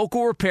nearest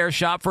local repair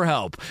shop for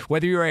help.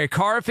 Whether you're a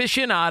car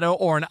aficionado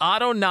or an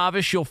auto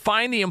novice, you'll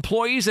find the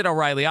employees at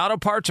O'Reilly Auto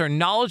Parts are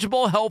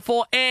knowledgeable,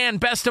 helpful, and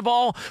best of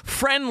all,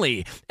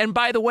 friendly. And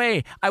by the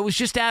way, I was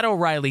just at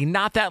O'Reilly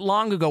not that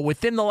long ago,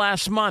 within the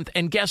last month,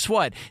 and guess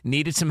what?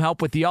 Needed some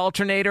help with the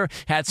alternator,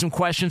 had some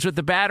questions with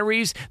the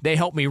batteries. They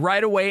helped me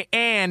right away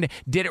and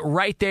did it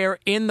right there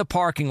in the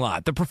parking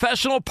lot. The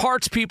professional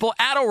parts people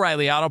at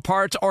O'Reilly Auto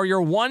Parts are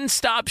your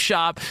one-stop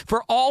shop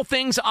for all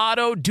things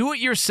auto,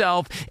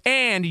 do-it-yourself,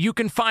 and you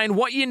can find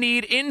what you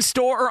need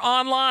in-store or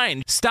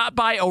online. Stop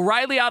by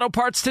O'Reilly Auto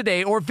Parts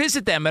today or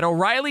visit them at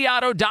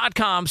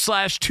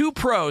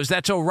O'ReillyAuto.com/2pros.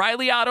 That's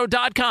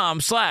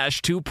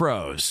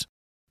O'ReillyAuto.com/2pros.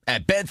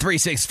 At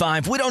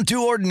Bet365, we don't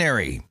do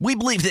ordinary. We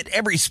believe that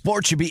every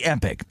sport should be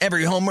epic.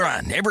 Every home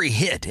run, every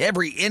hit,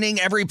 every inning,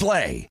 every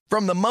play.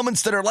 From the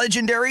moments that are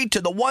legendary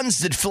to the ones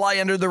that fly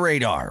under the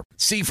radar.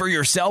 See for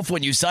yourself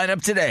when you sign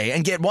up today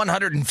and get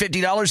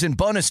 $150 in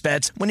bonus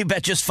bets when you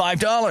bet just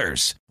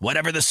 $5.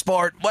 Whatever the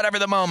sport, whatever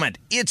the moment,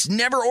 it's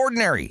never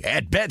ordinary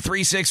at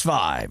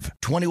Bet365.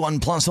 21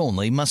 plus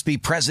only. Must be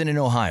present in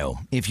Ohio.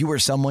 If you or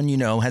someone you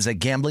know has a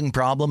gambling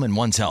problem and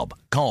wants help,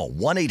 call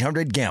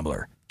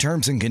 1-800-GAMBLER.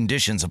 Terms and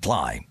conditions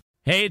apply.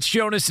 Hey, it's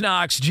Jonas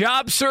Knox.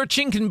 Job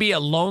searching can be a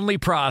lonely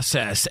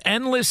process.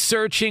 Endless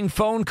searching,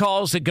 phone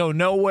calls that go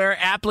nowhere,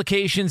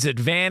 applications that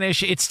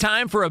vanish. It's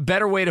time for a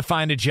better way to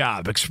find a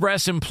job.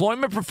 Express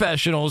Employment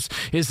Professionals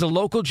is the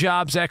local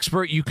jobs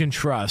expert you can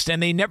trust,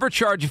 and they never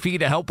charge a fee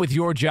to help with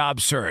your job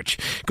search.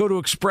 Go to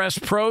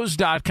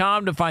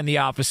expresspros.com to find the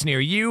office near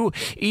you.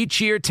 Each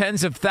year,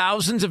 tens of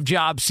thousands of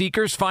job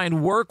seekers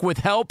find work with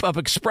help of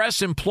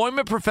Express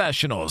Employment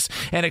Professionals,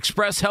 and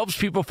Express helps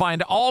people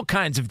find all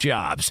kinds of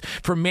jobs,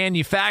 from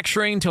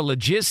manufacturing to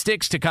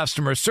logistics to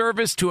customer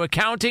service to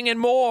accounting and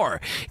more.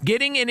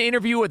 Getting an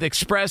interview with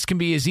Express can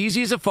be as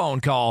easy as a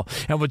phone call,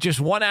 and with just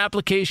one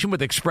application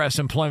with Express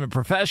Employment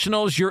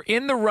Professionals, you're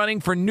in the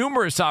running for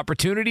numerous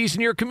opportunities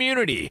in your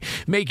community.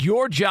 Make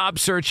your job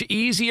search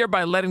easier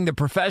by letting the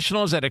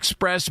professionals at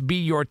Express be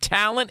your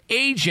talent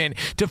agent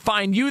to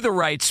find you the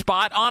right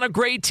spot on a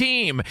great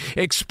team.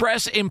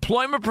 Express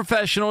Employment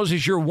Professionals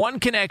is your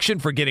one connection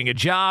for getting a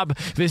job.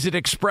 Visit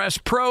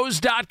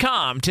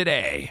expresspros.com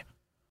today.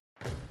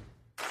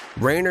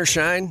 Rain or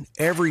shine,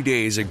 every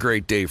day is a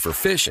great day for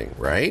fishing,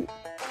 right?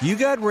 You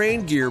got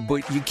rain gear,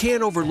 but you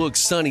can't overlook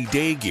sunny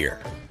day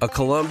gear. A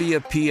Columbia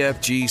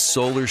PFG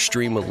Solar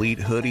Stream Elite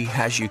hoodie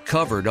has you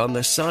covered on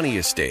the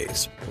sunniest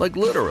days. Like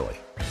literally.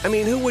 I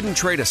mean, who wouldn't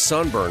trade a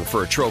sunburn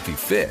for a trophy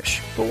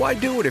fish? But why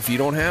do it if you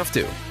don't have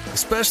to?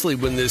 Especially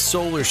when this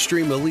Solar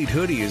Stream Elite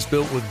hoodie is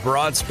built with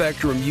broad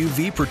spectrum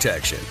UV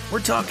protection.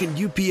 We're talking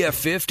UPF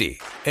 50,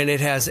 and it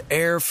has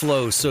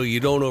airflow so you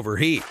don't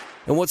overheat.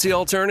 And what's the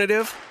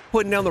alternative?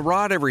 Putting down the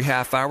rod every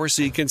half hour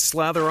so you can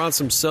slather on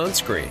some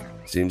sunscreen.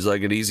 Seems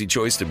like an easy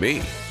choice to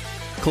me.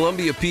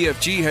 Columbia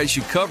PFG has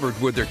you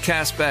covered with their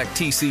Castback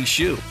TC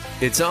shoe.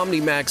 Its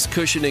OmniMax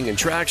cushioning and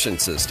traction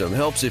system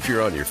helps if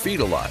you're on your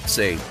feet a lot,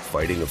 say,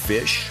 fighting a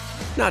fish.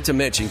 Not to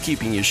mention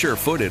keeping you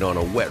sure-footed on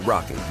a wet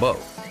rocking boat.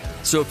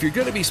 So if you're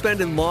going to be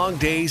spending long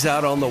days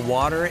out on the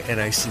water,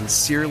 and I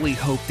sincerely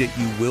hope that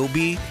you will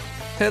be,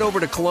 head over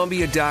to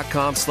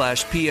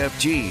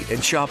Columbia.com/PFG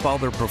and shop all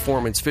their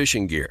performance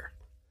fishing gear.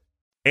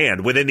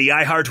 And within the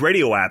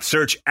iHeartRadio app,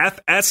 search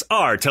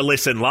FSR to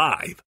listen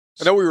live.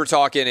 I know we were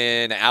talking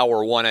in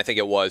hour one, I think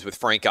it was, with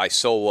Frank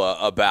Isola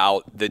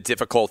about the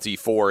difficulty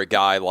for a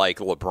guy like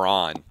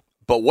LeBron.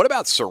 But what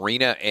about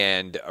Serena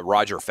and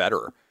Roger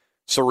Federer?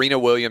 Serena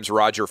Williams,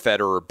 Roger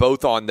Federer,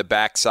 both on the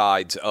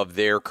backsides of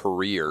their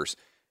careers.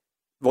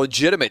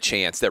 Legitimate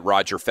chance that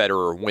Roger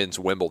Federer wins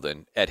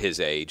Wimbledon at his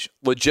age.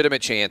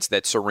 Legitimate chance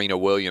that Serena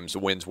Williams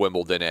wins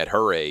Wimbledon at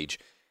her age.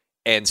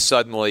 And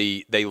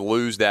suddenly they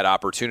lose that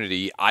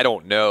opportunity. I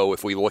don't know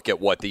if we look at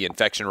what the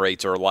infection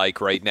rates are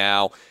like right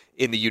now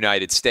in the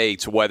United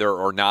States, whether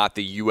or not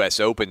the U.S.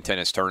 Open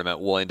tennis tournament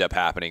will end up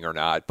happening or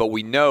not. But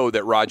we know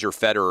that Roger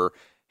Federer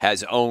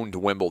has owned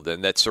Wimbledon,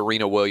 that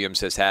Serena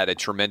Williams has had a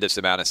tremendous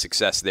amount of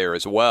success there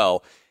as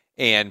well.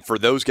 And for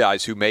those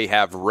guys who may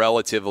have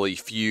relatively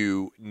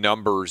few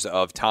numbers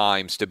of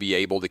times to be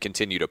able to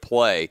continue to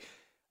play,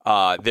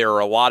 there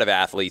are a lot of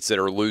athletes that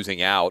are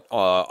losing out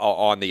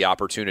on the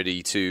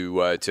opportunity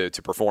to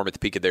perform at the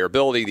peak of their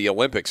ability. The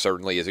Olympics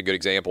certainly is a good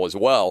example as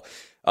well,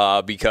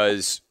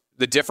 because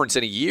the difference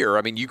in a year,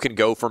 I mean, you can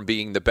go from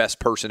being the best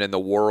person in the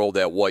world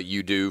at what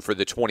you do for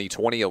the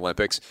 2020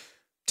 Olympics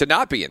to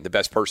not being the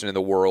best person in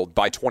the world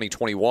by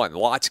 2021.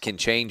 Lots can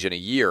change in a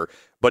year,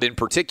 but in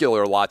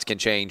particular, lots can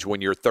change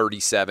when you're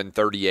 37,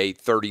 38,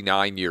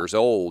 39 years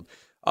old.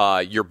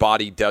 Your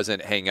body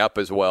doesn't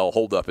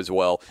hold up as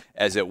well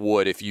as it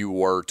would if you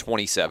were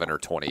 27 or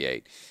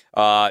 28.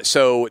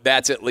 So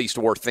that's at least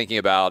worth thinking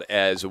about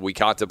as we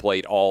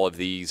contemplate all of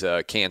these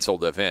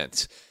canceled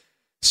events.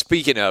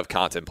 Speaking of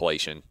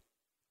contemplation,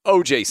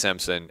 O.J.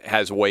 Simpson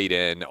has weighed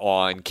in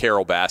on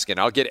Carole Baskin.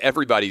 I'll get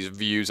everybody's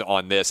views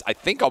on this. I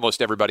think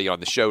almost everybody on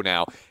the show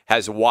now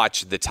has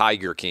watched The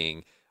Tiger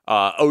King.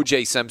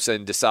 O.J.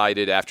 Simpson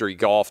decided after he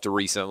golfed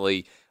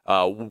recently,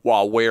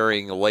 while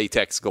wearing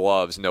latex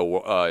gloves,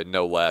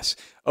 no less.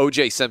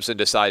 O.J. Simpson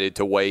decided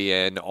to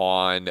weigh in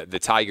on The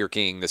Tiger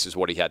King. This is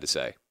what he had to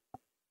say.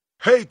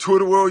 Hey,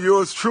 Twitter world,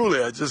 yours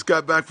truly. I just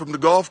got back from the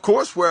golf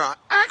course where I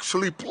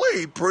actually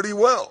played pretty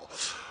well.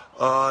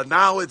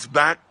 Now it's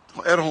back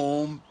at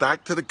home,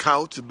 back to the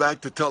couch, and back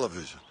to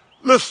television.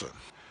 Listen,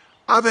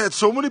 I've had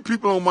so many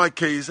people on my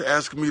case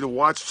asking me to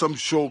watch some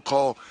show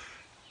called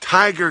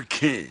Tiger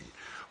King.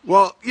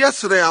 Well,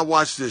 yesterday I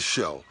watched this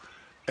show.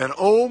 And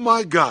oh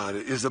my God,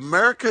 is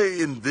America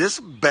in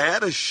this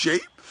bad a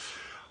shape?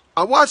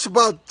 I watched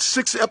about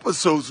 6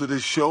 episodes of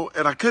this show,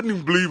 and I couldn't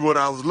even believe what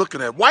I was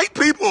looking at. White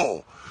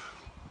people!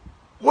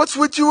 What's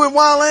with you and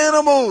wild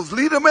animals?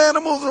 Leave them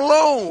animals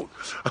alone.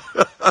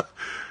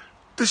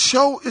 The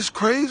show is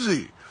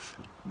crazy,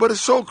 but it's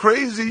so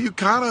crazy you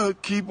kind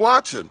of keep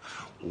watching.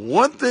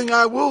 One thing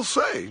I will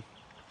say,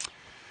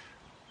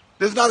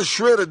 there's not a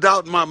shred of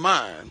doubt in my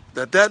mind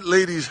that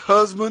lady's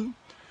husband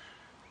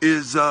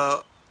is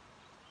Tiger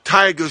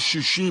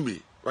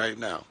Sashimi right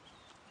now.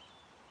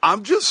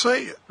 I'm just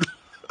saying.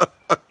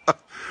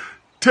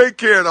 Take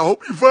care, and I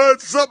hope you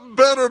find something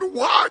better to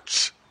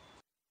watch.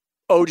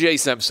 O.J.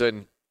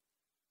 Simpson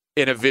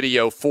in a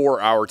video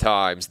 4 hour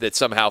times that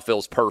somehow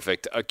feels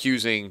perfect,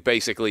 accusing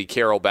basically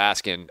Carole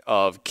Baskin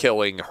of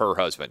killing her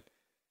husband.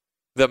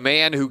 The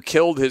man who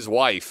killed his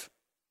wife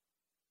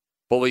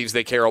believes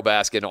that Carole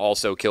Baskin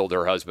also killed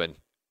her husband,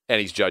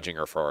 and he's judging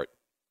her for it.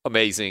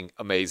 Amazing,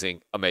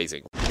 amazing,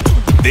 amazing.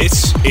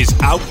 This is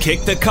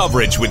Outkick the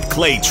Coverage with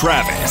Clay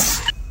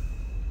Travis.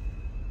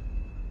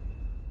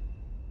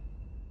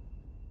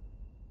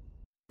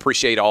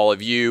 Appreciate all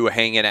of you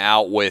hanging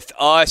out with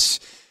us.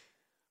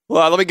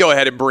 Well, let me go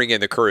ahead and bring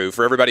in the crew.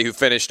 For everybody who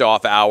finished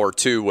off hour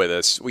 2 with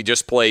us, we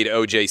just played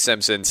O.J.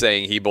 Simpson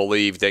saying he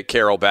believed that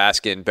Carole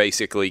Baskin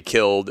basically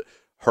killed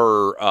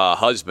her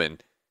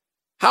husband.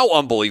 How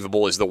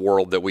unbelievable is the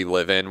world that we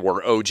live in,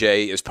 where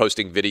O.J. is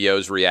posting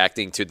videos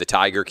reacting to the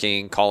Tiger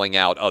King, calling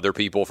out other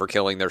people for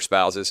killing their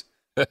spouses?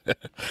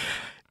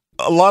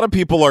 A lot of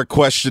people are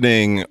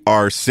questioning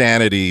our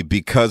sanity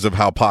because of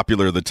how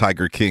popular the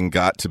Tiger King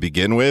got to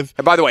begin with.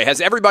 And by the way, has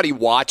everybody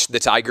watched the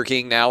Tiger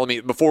King now? Let me,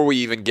 before we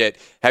even get,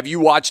 have you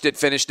watched it,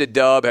 finished it,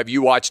 Dub? Have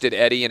you watched it,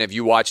 Eddie? And have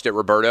you watched it,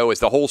 Roberto? Is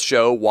the whole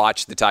show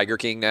watched the Tiger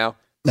King now?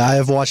 I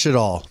have watched it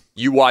all.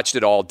 You watched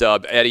it all,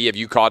 Dub. Eddie, have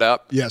you caught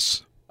up?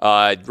 Yes.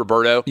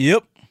 Roberto?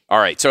 Yep. All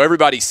right, so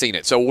everybody's seen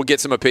it. So we'll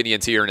get some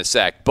opinions here in a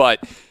sec.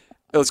 But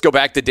let's go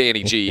back to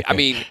Danny G. I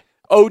mean,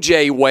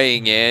 O.J.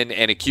 weighing in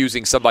and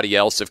accusing somebody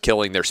else of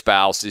killing their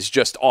spouse is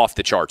just off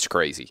the charts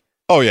crazy.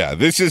 Oh, yeah.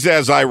 This is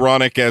as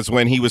ironic as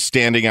when he was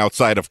standing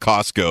outside of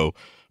Costco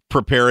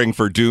preparing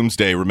for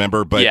Doomsday,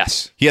 remember? But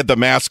yes. He had the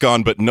mask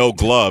on but no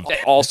glove.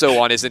 Also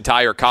on his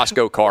entire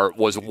Costco cart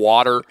was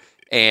water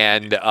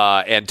and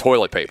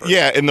toilet paper.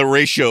 Yeah, and the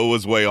ratio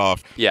was way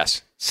off.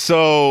 Yes.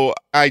 So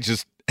I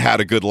just had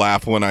a good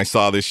laugh when I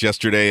saw this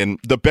yesterday, and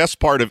the best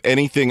part of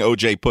anything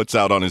OJ puts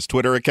out on his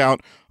Twitter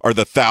account are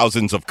the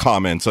thousands of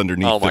comments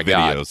underneath the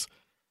videos.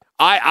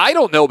 I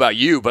don't know about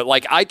you, but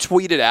like I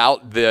tweeted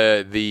out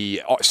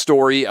the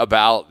story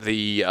about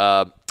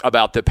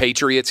the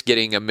Patriots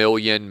getting 1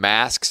 million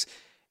masks,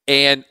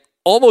 and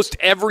almost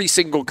every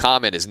single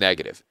comment is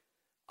negative.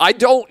 I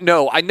don't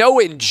know. I know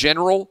in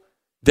general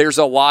there's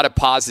a lot of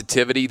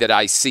positivity that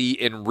I see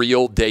in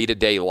real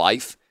day-to-day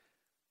life.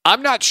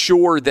 I'm not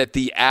sure that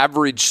the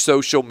average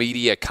social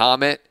media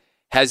comment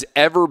has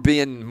ever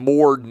been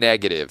more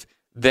negative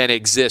than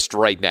exists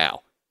right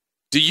now.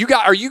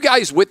 Are you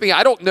guys with me?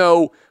 I don't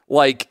know,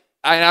 and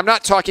I'm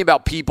not talking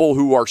about people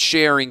who are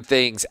sharing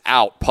things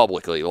out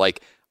publicly.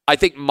 Like, I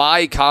think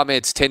my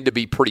comments tend to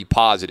be pretty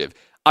positive.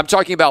 I'm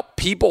talking about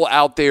people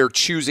out there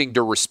choosing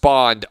to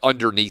respond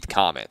underneath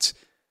comments.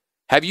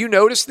 Have you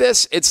noticed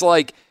this? It's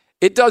like,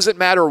 it doesn't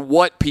matter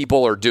what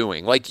people are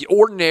doing. Like,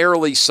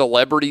 ordinarily,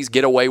 celebrities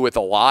get away with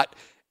a lot.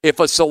 If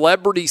a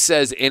celebrity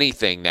says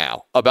anything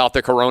now about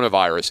the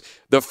coronavirus,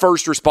 the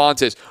first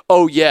response is,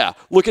 oh, yeah,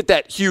 look at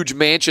that huge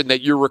mansion that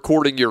you're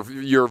recording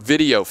your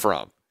video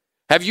from.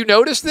 Have you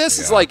noticed this?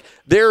 Yeah. It's like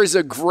there is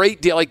a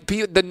great deal. Like,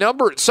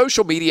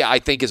 social media, I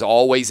think, is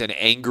always an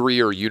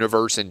angrier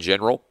universe in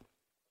general.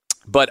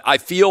 But I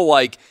feel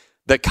like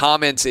the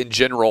comments in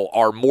general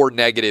are more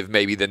negative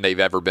maybe than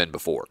they've ever been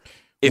before.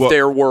 If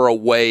there were a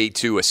way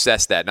to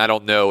assess that, and I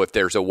don't know if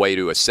there's a way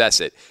to assess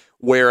it.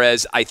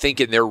 Whereas I think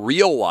in their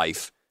real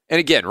life, and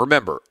again,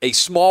 remember, a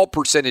small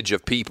percentage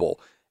of people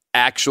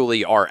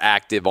actually are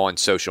active on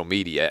social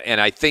media.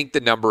 And I think the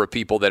number of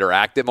people that are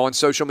active on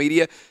social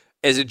media,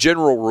 as a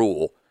general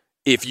rule,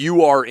 if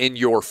you are in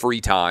your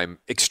free time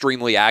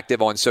extremely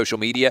active on social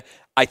media,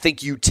 I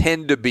think you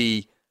tend to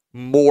be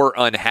more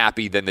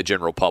unhappy than the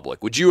general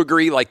public. Would you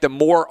agree? Like, the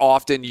more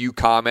often you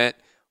comment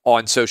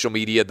on social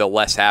media, the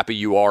less happy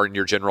you are in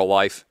your general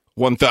life?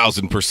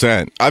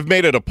 1,000%. I've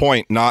made it a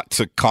point not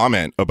to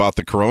comment about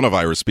the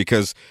coronavirus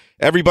because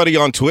everybody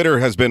on Twitter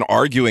has been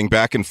arguing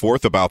back and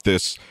forth about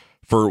this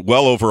for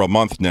well over a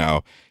month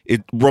now.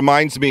 It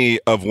reminds me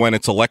of when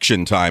it's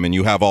election time and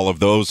you have all of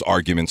those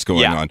arguments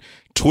going on.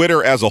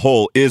 Twitter as a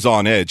whole is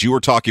on edge. You were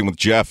talking with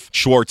Jeff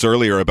Schwartz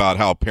earlier about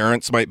how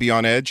parents might be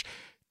on edge.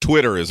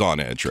 Twitter is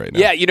on edge right now.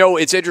 Yeah,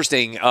 it's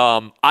interesting.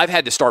 I've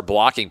had to start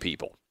blocking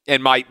people.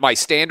 And my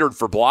standard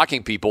for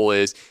blocking people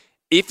is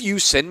if you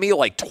send me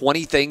like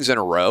 20 things in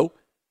a row,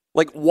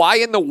 like, why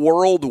in the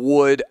world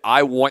would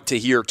I want to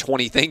hear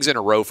 20 things in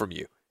a row from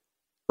you?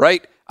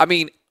 Right? I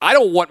mean, I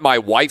don't want my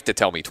wife to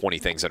tell me 20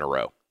 things in a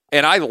row,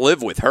 and I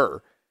live with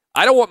her.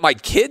 I don't want my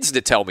kids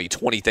to tell me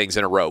 20 things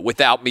in a row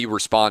without me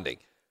responding.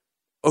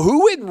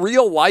 Who in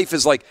real life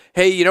is like,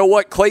 hey, you know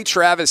what? Clay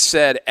Travis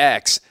said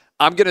X.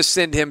 I'm going to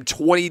send him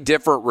 20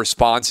 different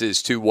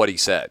responses to what he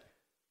said.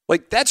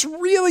 Like, that's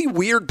really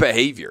weird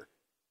behavior.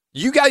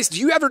 You guys, do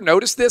you ever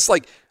notice this?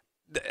 Like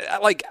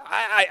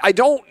I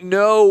don't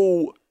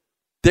know.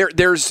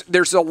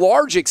 There's a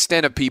large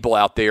extent of people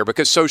out there,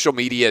 because social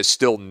media is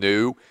still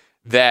new,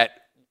 that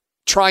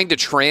trying to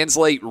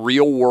translate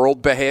real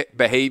world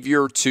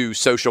behavior to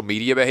social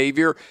media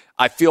behavior,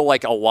 I feel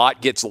like a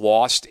lot gets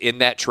lost in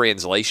that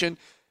translation.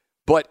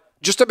 But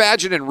just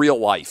imagine in real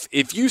life,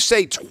 if you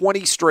say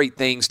 20 straight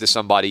things to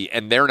somebody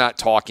and they're not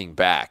talking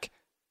back,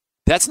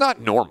 that's not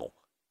normal.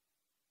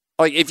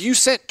 Like if you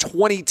sent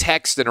 20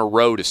 texts in a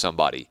row to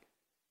somebody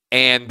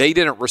and they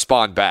didn't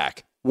respond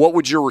back, what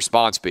would your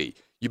response be?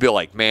 You'd be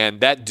like, man,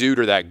 that dude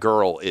or that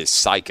girl is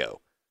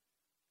psycho.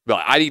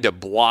 But I need to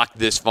block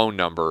this phone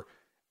number.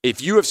 If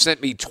you have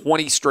sent me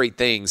 20 straight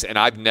things and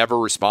I've never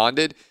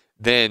responded,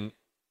 then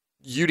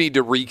you need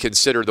to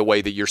reconsider the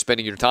way that you're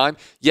spending your time.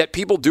 Yet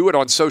people do it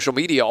on social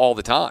media all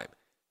the time.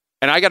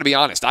 And I got to be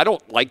honest, I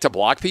don't like to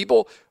block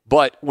people,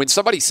 but when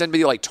somebody sends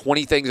me like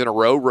 20 things in a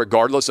row,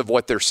 regardless of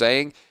what they're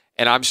saying,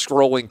 and I'm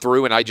scrolling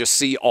through and I just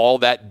see all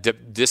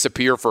that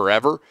disappear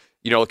forever,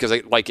 because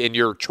like in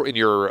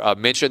your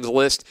mentions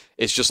list,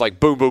 it's just like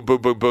boom, boom,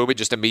 boom, boom, boom. It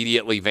just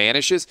immediately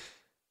vanishes.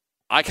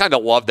 I kind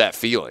of love that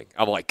feeling.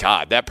 I'm like,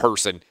 God, that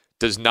person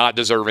does not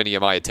deserve any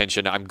of my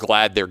attention. I'm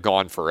glad they're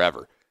gone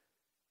forever.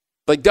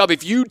 Like, Dub,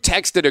 if you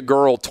texted a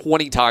girl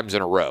 20 times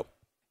in a row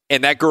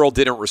and that girl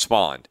didn't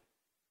respond,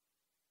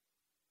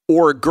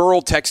 or a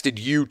girl texted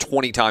you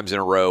 20 times in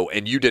a row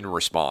and you didn't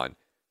respond,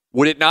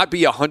 would it not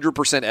be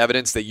 100%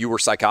 evidence that you were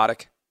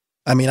psychotic?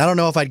 I mean, I don't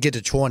know if I'd get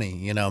to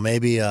 20,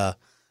 maybe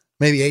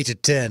 8 to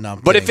 10.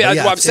 What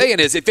I'm saying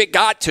is, if it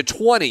got to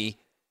 20,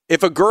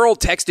 if a girl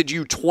texted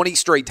you 20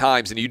 straight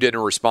times and you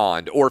didn't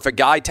respond, or if a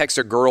guy texts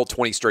a girl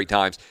 20 straight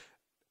times,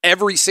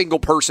 every single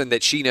person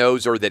that she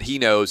knows or that he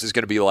knows is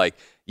going to be like,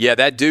 yeah,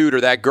 that dude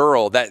or that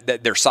girl,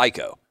 that they're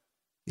psycho.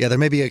 Yeah, there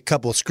may be a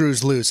couple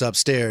screws loose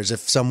upstairs.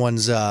 If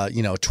someone's,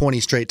 20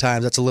 straight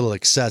times, that's a little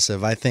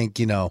excessive. I think,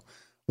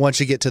 once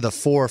you get to the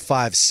 4,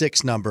 5,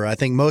 6 number, I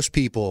think most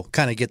people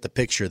kind of get the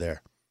picture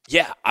there.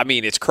 Yeah, I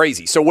mean, it's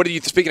crazy. So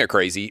speaking of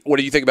crazy, what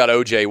do you think about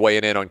OJ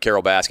weighing in on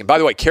Carole Baskin? By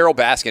the way, Carole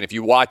Baskin, if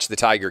you watch The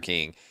Tiger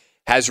King,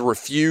 has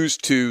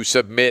refused to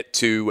submit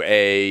to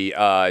a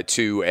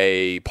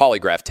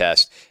polygraph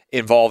test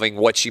involving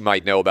what she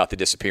might know about the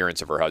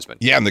disappearance of her husband.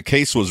 Yeah, and the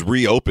case was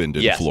reopened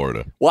in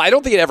Florida. Well, I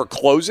don't think it ever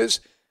closes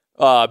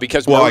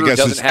because murder I guess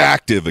doesn't it's have,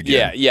 active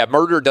again. Yeah,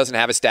 murder doesn't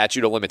have a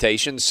statute of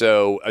limitations,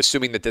 so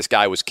assuming that this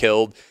guy was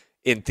killed,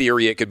 in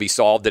theory it could be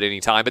solved at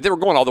any time. But they were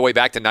going all the way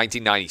back to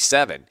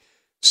 1997.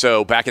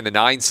 So back in the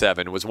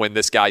 9/7 was when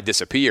this guy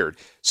disappeared.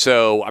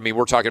 So, I mean,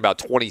 we're talking about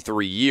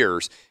 23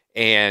 years.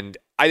 And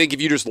I think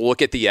if you just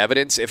look at the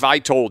evidence, if I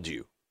told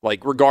you,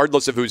 like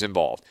regardless of who's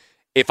involved,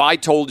 if I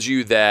told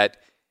you that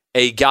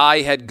a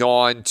guy had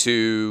gone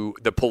to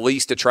the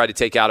police to try to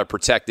take out a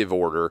protective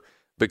order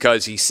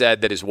because he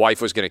said that his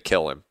wife was going to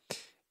kill him,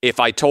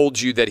 if I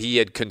told you that he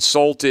had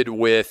consulted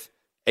with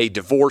a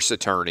divorce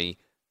attorney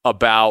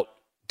about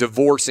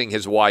divorcing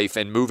his wife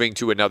and moving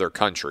to another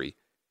country,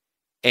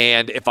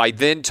 and if I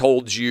then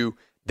told you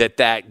that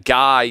that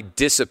guy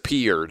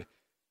disappeared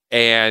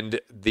and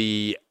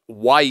the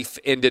wife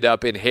ended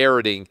up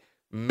inheriting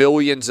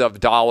millions of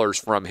dollars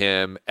from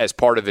him as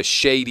part of a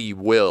shady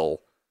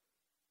will,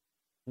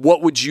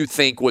 what would you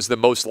think was the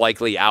most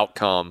likely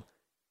outcome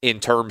in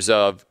terms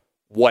of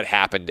what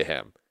happened to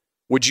him?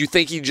 Would you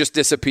think he just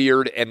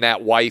disappeared and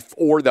that wife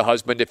or the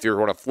husband, if you're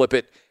going to flip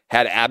it,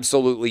 had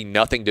absolutely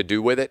nothing to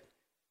do with it?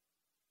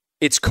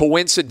 It's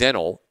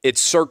coincidental.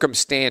 It's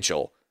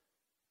circumstantial.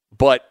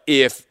 But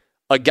if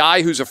a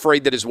guy who's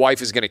afraid that his wife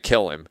is going to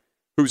kill him,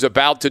 who's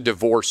about to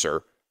divorce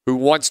her, who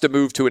wants to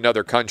move to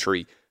another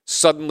country,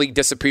 suddenly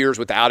disappears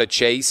without a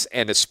chase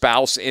and the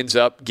spouse ends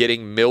up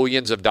getting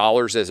millions of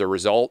dollars as a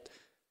result,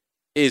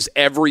 is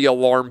every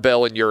alarm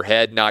bell in your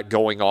head not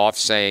going off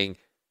saying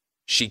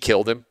she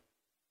killed him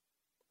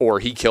or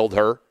he killed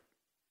her?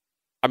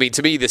 I mean,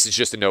 to me, this is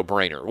just a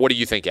no-brainer. What do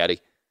you think,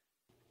 Eddie?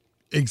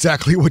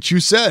 Exactly what you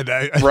said.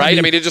 Right?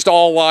 I mean, it just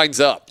all lines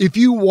up. If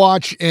you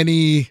watch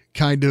any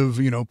kind of,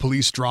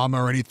 police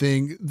drama or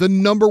anything, the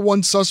number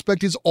one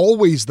suspect is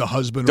always the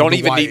husband or the wife. Don't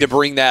even need to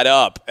bring that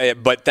up,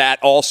 but that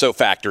also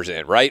factors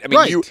in, right? I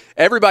mean,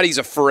 everybody's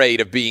afraid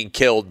of being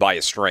killed by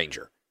a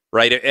stranger,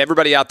 right?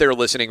 Everybody out there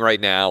listening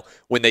right now,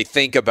 when they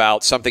think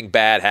about something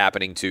bad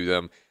happening to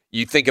them,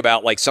 you think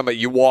about like somebody,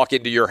 you walk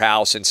into your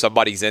house and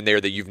somebody's in there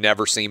that you've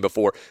never seen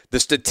before. The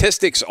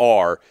statistics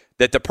are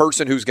that the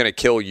person who's going to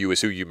kill you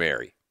is who you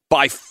marry,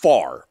 by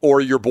far,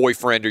 or your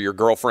boyfriend or your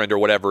girlfriend or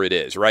whatever it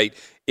is, right?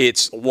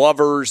 It's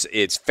lovers,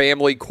 it's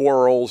family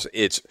quarrels,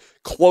 it's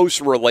close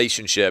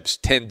relationships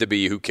tend to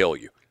be who kill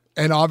you.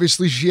 And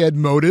obviously she had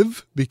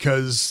motive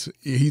because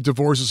he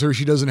divorces her.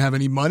 She doesn't have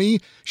any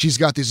money. She's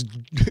got this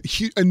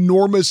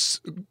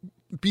enormous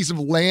piece of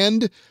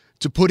land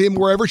to put him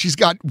wherever. She's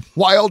got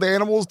wild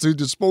animals to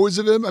dispose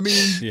of him. I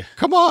mean,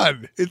 Come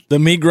on. The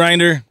meat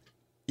grinder.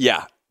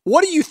 Yeah.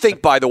 What do you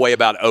think, by the way,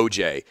 about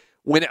OJ?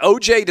 When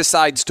OJ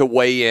decides to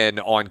weigh in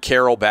on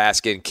Carole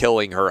Baskin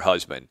killing her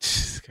husband,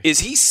 is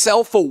he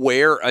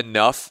self-aware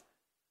enough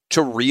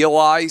to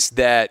realize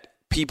that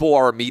people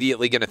are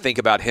immediately going to think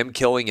about him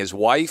killing his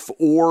wife?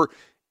 Or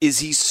is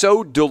he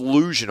so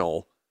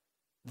delusional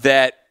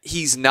that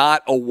he's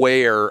not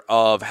aware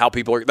of how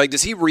people are? Like,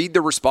 does he read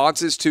the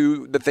responses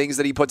to the things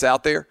that he puts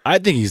out there? I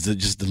think he's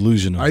just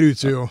delusional. I do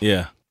too.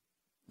 Yeah.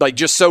 Like,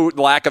 just so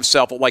lack of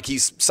self, like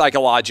he's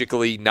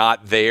psychologically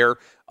not there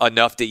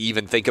enough to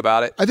even think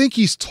about it. I think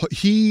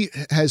he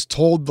has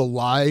told the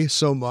lie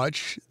so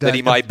much that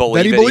he might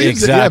believe that he it.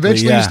 believes Exactly, it. Yeah,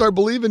 eventually yeah. you start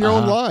believing your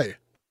own lie.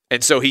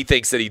 And so he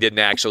thinks that he didn't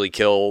actually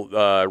kill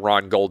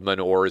Ron Goldman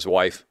or his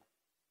wife.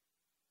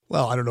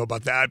 Well, I don't know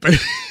about that, but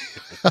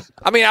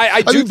I mean,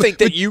 I do think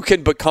that you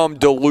can become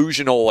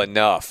delusional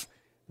enough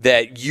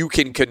that you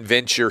can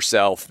convince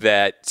yourself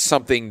that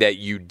something that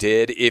you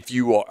did, if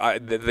you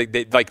like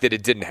that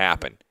it didn't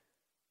happen.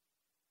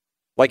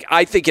 Like,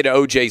 I think in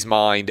OJ's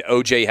mind,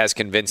 OJ has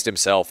convinced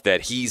himself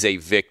that he's a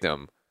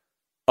victim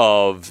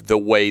of the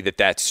way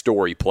that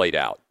story played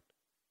out.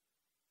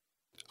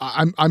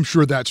 I'm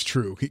sure that's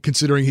true,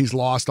 considering he's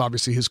lost,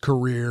 obviously, his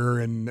career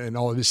and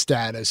all of his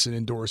status and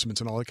endorsements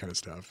and all that kind of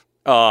stuff.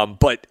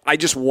 But I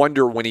just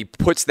wonder, when he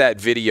puts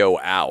that video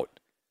out,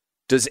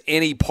 does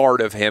any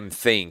part of him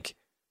think,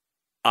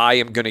 I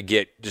am going to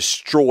get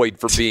destroyed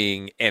for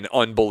being an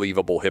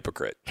unbelievable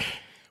hypocrite?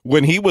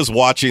 When he was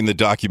watching the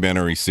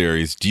documentary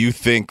series, do you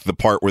think the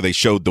part where they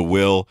showed the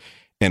will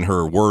and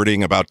her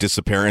wording about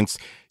disappearance,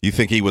 you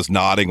think he was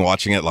nodding,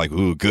 watching it like,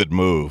 ooh, good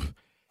move?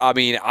 I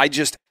mean,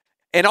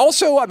 and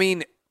also, I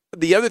mean,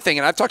 the other thing,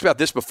 and I've talked about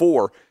this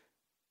before,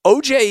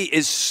 OJ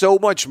is so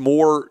much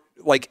more,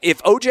 like,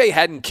 if OJ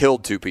hadn't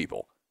killed two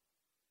people,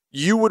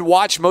 you would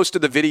watch most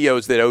of the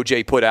videos that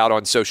OJ put out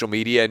on social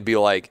media and be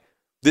like,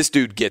 this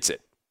dude gets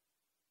it.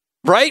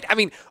 Right? I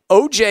mean,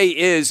 OJ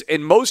is,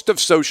 in most of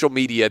social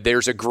media,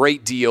 there's a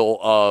great deal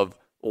of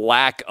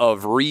lack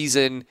of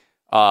reason.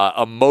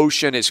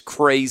 Emotion is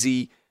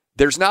crazy.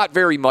 There's not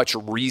very much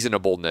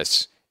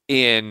reasonableness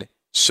in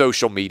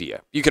social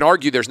media. You can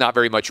argue there's not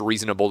very much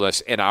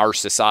reasonableness in our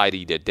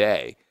society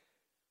today.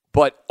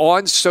 But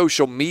on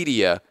social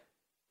media,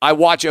 I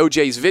watch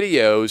OJ's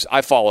videos,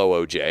 I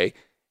follow OJ,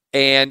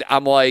 and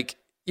I'm like,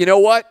 you know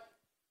what?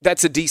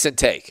 That's a decent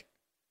take.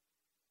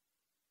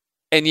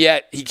 And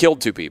yet he killed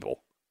two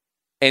people.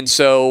 And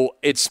so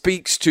it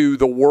speaks to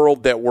the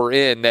world that we're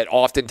in, that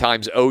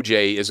oftentimes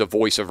OJ is a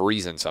voice of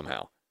reason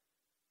somehow.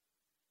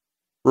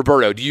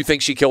 Roberto, do you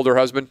think she killed her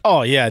husband?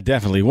 Oh, yeah,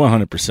 definitely,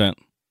 100%.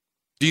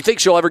 Do you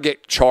think she'll ever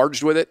get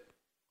charged with it?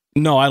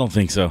 No, I don't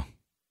think so.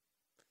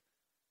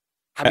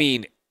 I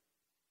mean,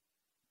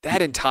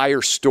 that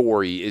entire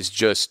story is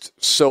just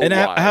so And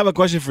wild. I have a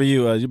question for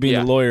you. You being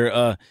a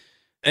lawyer,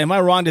 am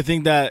I wrong to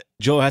think that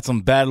Joe had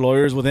some bad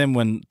lawyers with him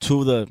when two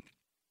of the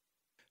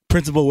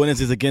principal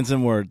witnesses against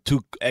him were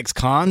two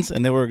ex-cons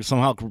and they were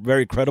somehow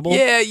very credible?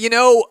 Yeah, you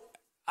know,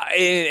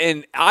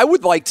 and I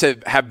would like to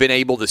have been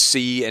able to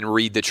see and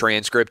read the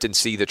transcript and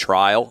see the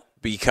trial,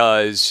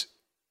 because,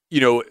 you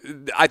know,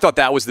 I thought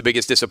that was the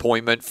biggest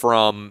disappointment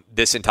from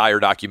this entire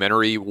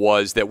documentary,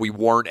 was that we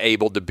weren't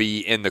able to be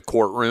in the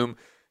courtroom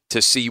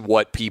to see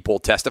what people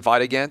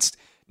testified against.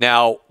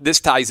 Now,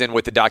 this ties in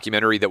with the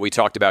documentary that we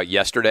talked about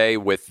yesterday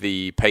with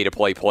the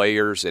pay-to-play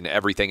players and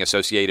everything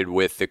associated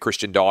with the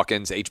Christian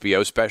Dawkins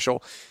HBO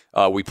special.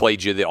 We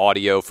played you the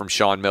audio from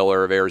Sean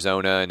Miller of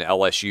Arizona and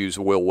LSU's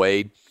Will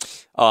Wade.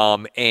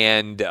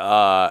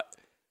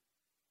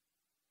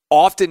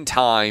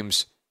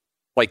 Oftentimes,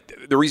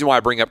 like, the reason why I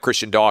bring up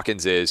Christian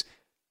Dawkins is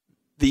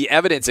the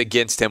evidence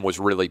against him was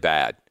really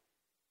bad.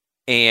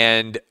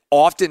 And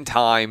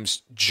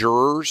oftentimes,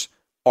 jurors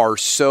are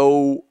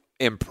so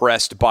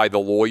impressed by the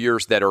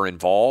lawyers that are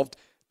involved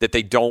that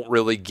they don't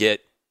really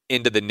get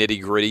into the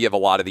nitty-gritty of a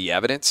lot of the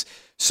evidence.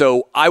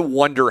 So I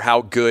wonder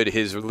how good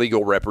his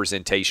legal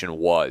representation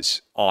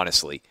was,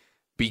 honestly,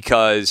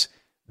 because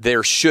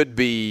there should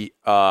be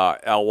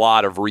a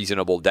lot of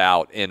reasonable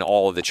doubt in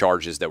all of the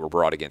charges that were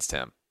brought against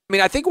him. I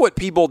mean, I think what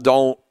people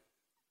don't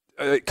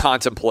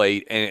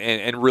contemplate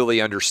and really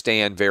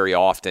understand very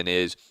often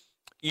is,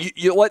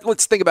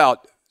 let's think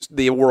about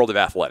the world of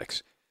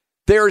athletics.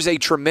 There is a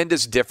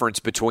tremendous difference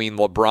between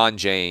LeBron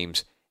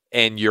James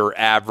and your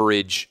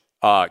average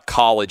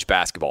college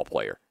basketball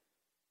player.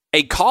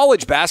 A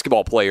college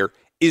basketball player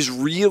is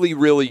really,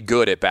 really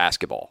good at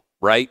basketball,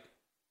 right?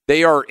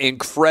 They are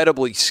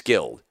incredibly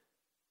skilled,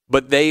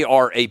 but they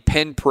are a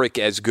pinprick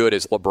as good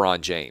as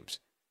LeBron James.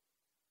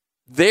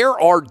 There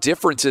are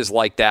differences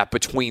like that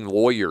between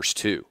lawyers,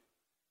 too.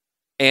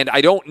 And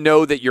I don't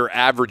know that your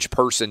average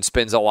person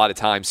spends a lot of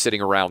time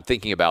sitting around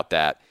thinking about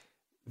that.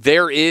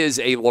 There is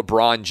a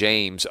LeBron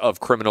James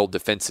of criminal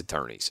defense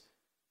attorneys.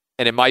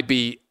 And it might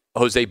be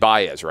Jose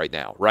Baez right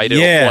now, right?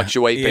 It'll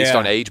fluctuate based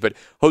on age. But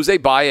Jose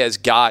Baez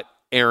got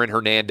Aaron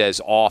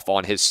Hernandez off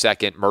on his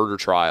second murder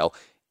trial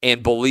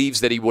and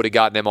believes that he would have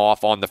gotten him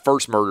off on the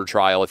first murder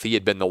trial if he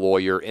had been the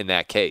lawyer in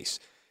that case.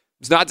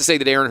 It's not to say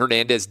that Aaron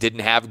Hernandez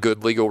didn't have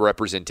good legal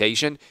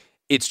representation.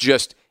 It's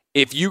just,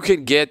 if you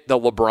can get the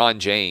LeBron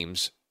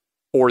James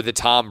or the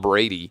Tom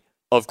Brady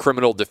of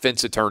criminal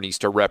defense attorneys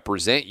to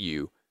represent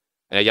you,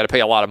 and you got to pay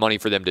a lot of money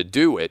for them to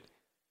do it,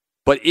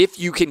 But if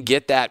you can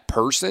get that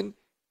person,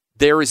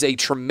 there is a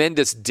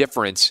tremendous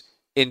difference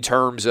in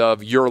terms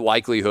of your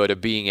likelihood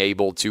of being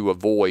able to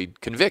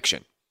avoid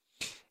conviction.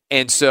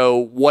 And so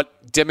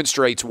what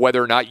demonstrates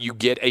whether or not you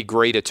get a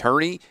great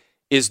attorney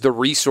is the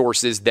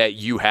resources that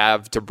you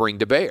have to bring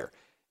to bear.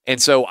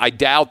 And so I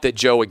doubt that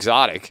Joe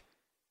Exotic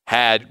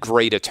had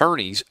great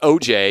attorneys.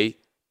 OJ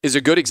is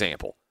a good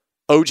example.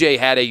 OJ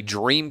had a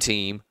dream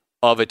team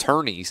of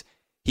attorneys.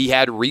 He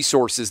had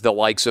resources the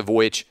likes of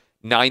which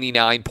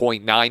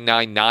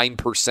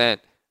 99.999%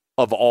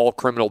 of all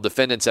criminal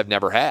defendants have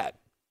never had.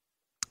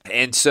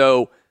 And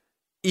so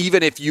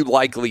even if you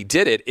likely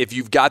did it, if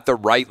you've got the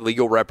right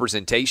legal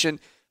representation,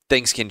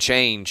 things can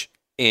change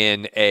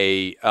in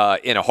a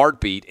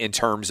heartbeat in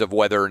terms of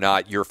whether or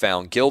not you're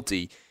found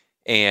guilty.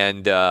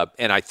 And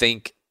I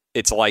think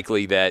it's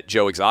likely that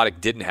Joe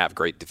Exotic didn't have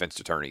great defense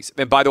attorneys.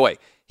 And by the way,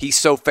 he's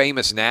so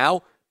famous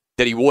now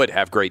that he would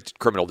have great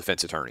criminal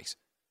defense attorneys.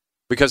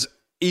 Because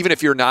even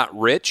if you're not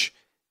rich,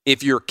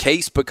 if your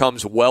case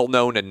becomes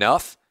well-known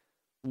enough,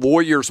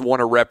 lawyers want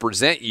to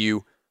represent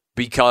you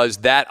because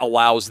that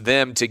allows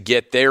them to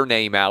get their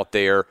name out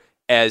there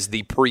as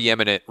the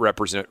preeminent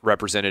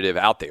representative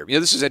out there. You know,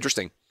 this is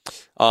interesting.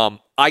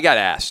 I got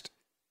asked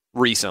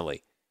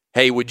recently,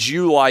 hey, would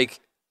you like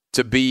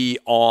to be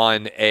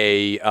on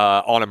a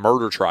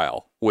murder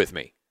trial with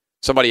me?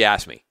 Somebody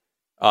asked me,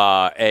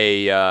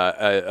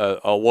 a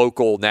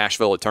local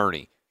Nashville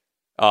attorney.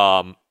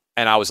 And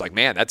I was like,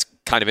 man, that's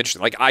kind of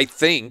interesting. Like, I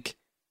think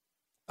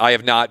I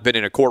have not been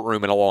in a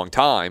courtroom in a long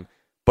time,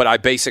 but I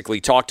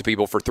basically talk to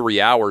people for 3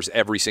 hours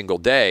every single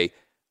day.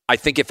 I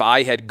think if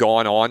I had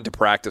gone on to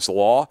practice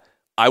law,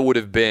 I would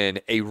have been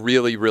a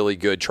really, really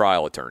good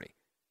trial attorney.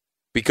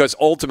 Because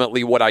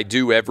ultimately what I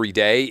do every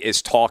day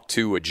is talk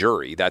to a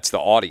jury. That's the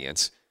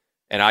audience.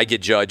 And I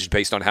get judged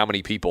based on how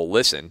many people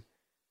listen.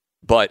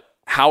 But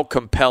how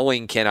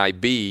compelling can I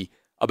be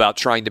about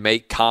trying to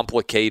make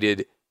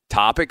complicated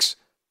topics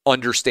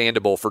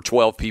understandable for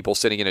 12 people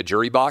sitting in a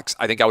jury box?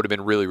 I think I would have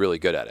been really, really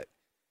good at it.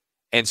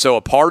 And so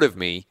a part of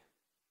me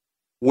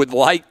would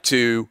like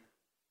to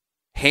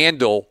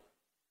handle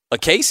a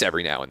case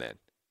every now and then.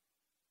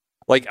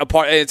 Like,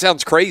 it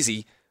sounds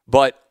crazy,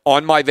 but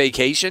on my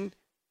vacation,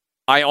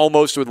 I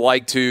almost would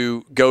like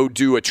to go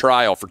do a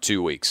trial for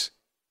 2 weeks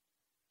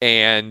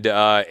and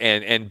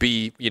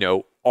be,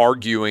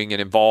 arguing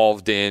and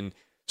involved in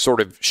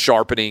sort of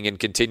sharpening and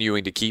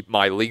continuing to keep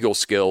my legal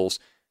skills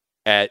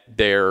at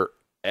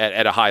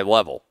a high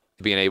level,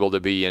 being able to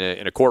be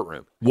in a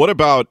courtroom. What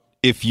about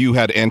if you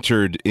had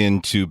entered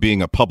into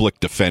being a public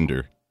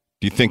defender?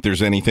 Do you think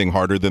there's anything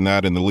harder than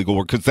that in the legal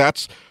world? Because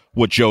that's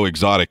what Joe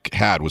Exotic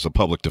had, was a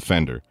public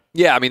defender.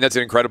 Yeah, I mean, that's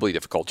an incredibly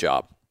difficult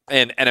job.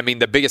 And I mean,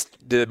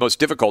 the most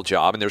difficult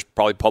job, and there's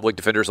probably public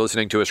defenders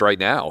listening to us right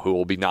now who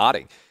will be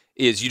nodding,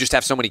 is you just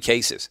have so many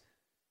cases.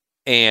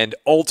 And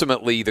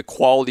ultimately, the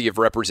quality of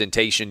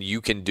representation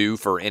you can do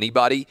for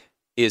anybody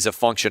is a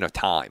function of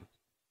time.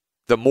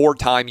 The more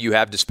time you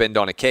have to spend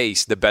on a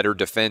case, the better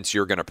defense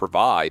you're going to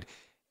provide.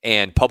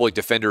 And public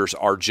defenders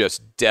are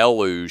just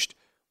deluged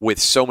with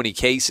so many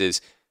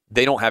cases,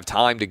 they don't have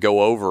time to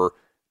go over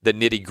the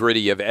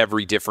nitty-gritty of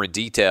every different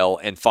detail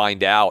and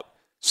find out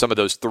some of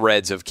those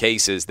threads of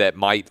cases that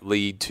might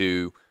lead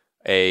to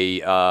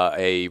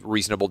a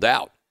reasonable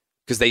doubt,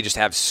 because they just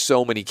have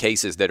so many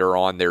cases that are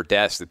on their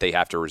desk that they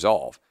have to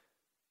resolve.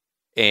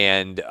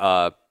 And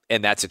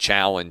that's a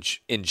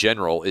challenge in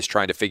general, is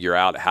trying to figure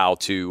out how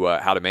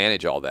to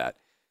manage all that.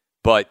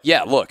 But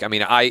yeah, look, I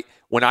mean,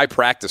 when I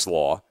practiced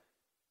law,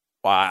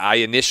 I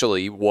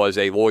initially was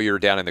a lawyer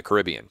down in the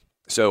Caribbean.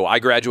 So I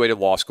graduated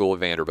law school at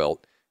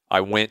Vanderbilt.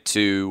 I went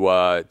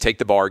to take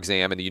the bar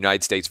exam in the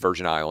United States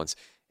Virgin Islands,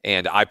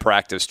 and I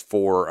practiced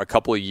for a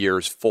couple of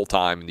years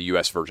full-time in the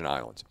U.S. Virgin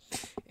Islands.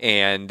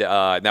 And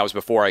that was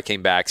before I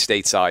came back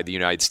stateside, the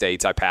United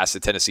States. I passed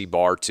the Tennessee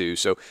bar, too.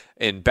 So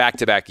in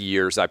back-to-back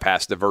years, I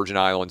passed the Virgin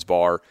Islands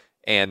bar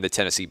and the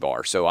Tennessee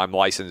bar. So I'm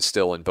licensed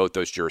still in both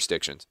those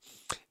jurisdictions.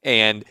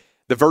 And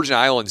the Virgin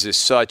Islands is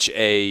such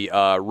a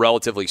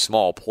relatively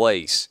small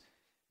place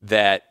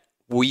that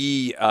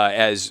we,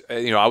 I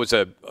was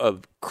a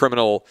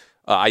criminal,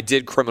 I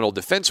did criminal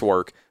defense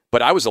work,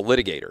 but I was a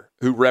litigator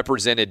who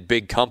represented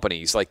big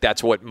companies. Like,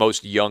 that's what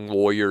most young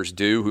lawyers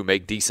do who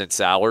make decent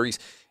salaries,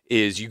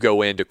 is you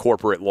go into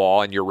corporate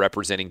law and you're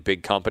representing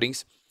big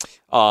companies.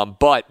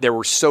 But there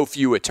were so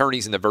few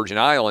attorneys in the Virgin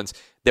Islands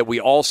that we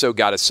also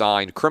got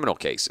assigned criminal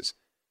cases.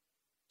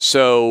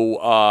 So,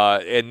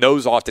 and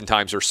those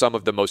oftentimes are some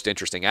of the most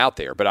interesting out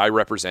there. But I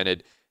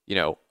represented,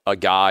 a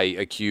guy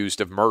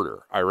accused of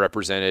murder. I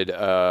represented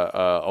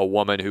a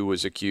woman who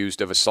was accused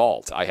of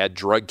assault. I had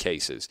drug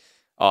cases.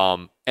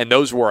 And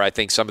those were, I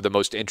think, some of the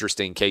most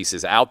interesting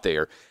cases out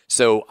there.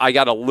 So I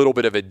got a little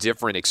bit of a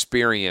different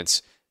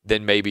experience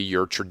than maybe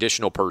your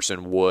traditional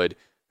person would,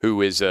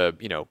 who is a,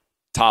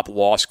 top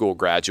law school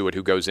graduate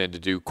who goes in to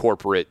do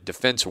corporate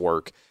defense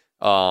work.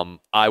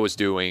 I was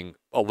doing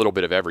a little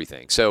bit of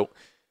everything. So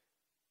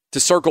to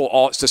cycle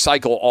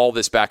all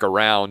this back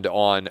around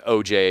on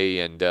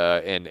OJ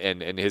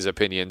and his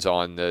opinions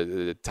on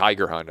the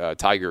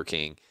Tiger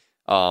King,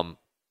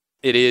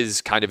 it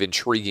is kind of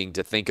intriguing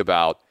to think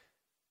about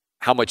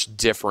how much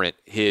different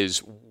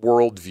his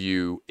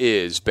worldview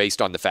is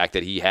based on the fact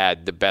that he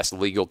had the best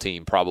legal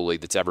team probably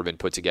that's ever been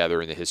put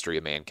together in the history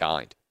of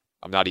mankind.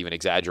 I'm not even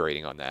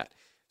exaggerating on that.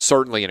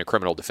 Certainly in a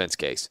criminal defense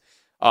case.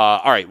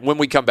 All right, when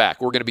we come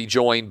back, we're going to be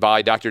joined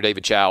by Dr.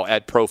 David Chao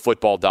at Pro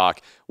Football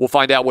Doc. We'll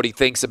find out what he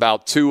thinks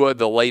about Tua,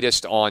 the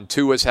latest on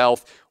Tua's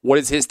health. What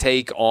is his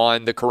take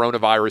on the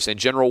coronavirus in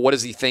general? What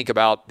does he think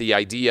about the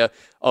idea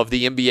of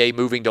the NBA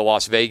moving to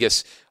Las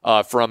Vegas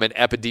from an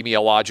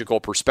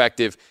epidemiological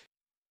perspective?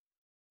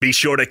 Be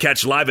sure to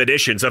catch live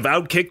editions of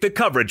Outkick the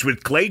Coverage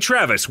with Clay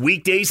Travis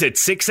weekdays at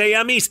 6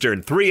 a.m.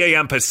 Eastern, 3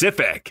 a.m.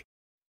 Pacific.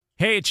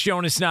 Hey, it's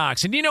Jonas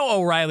Knox, and you know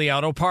O'Reilly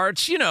Auto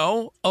Parts, you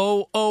know,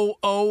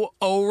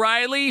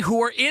 O'Reilly,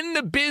 who are in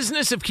the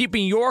business of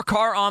keeping your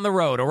car on the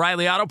road.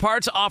 O'Reilly Auto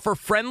Parts offer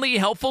friendly,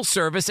 helpful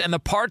service and the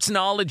parts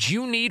knowledge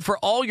you need for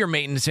all your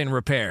maintenance and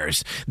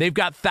repairs. They've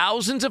got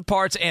thousands of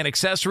parts and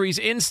accessories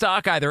in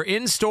stock, either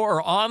in-store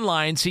or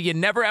online, so you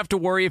never have to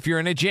worry if you're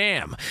in a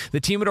jam. The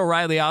team at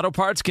O'Reilly Auto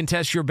Parts can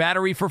test your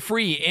battery for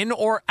free in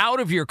or out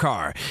of your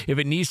car. If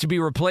it needs to be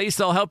replaced,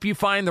 they'll help you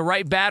find the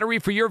right battery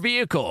for your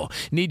vehicle.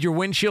 Need your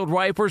windshield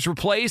wipers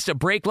replaced, a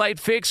brake light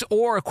fix,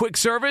 or a quick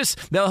service?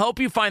 They'll help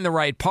you find the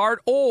right part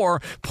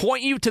or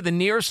point you to the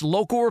nearest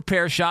local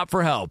repair shop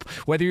for help.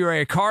 Whether you're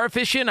a car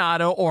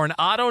aficionado or an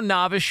auto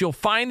novice, you'll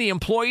find the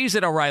employees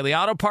at O'Reilly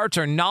Auto Parts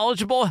are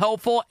knowledgeable,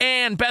 helpful,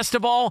 and best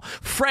of all,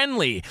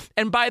 friendly.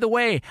 And by the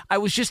way, I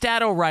was just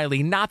at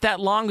O'Reilly not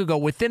that long ago,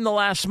 within the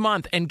last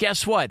month, and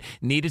guess what?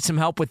 Needed some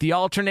help with the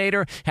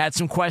alternator, had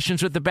some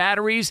questions with the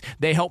batteries.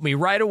 They helped me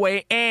right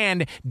away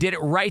and did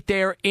it right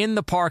there in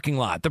the parking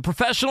lot. The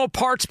professional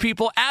parts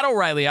people at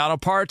O'Reilly Auto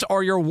Parts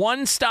are your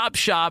one-stop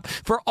shop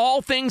for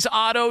all things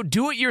auto,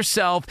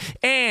 do-it-yourself,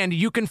 and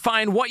you can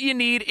find what you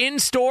need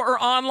in-store or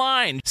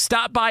online.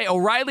 Stop by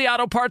O'Reilly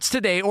Auto Parts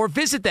today or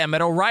visit them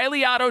at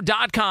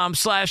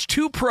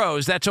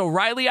O'ReillyAuto.com/2pros. That's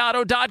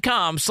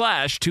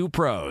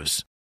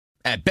O'ReillyAuto.com/2pros.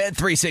 At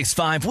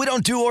Bet365, we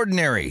don't do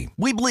ordinary.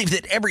 We believe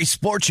that every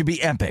sport should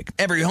be epic.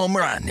 Every home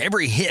run,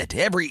 every hit,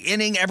 every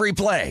inning, every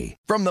play.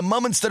 From the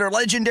moments that are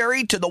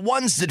legendary to the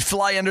ones that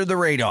fly under the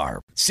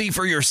radar. See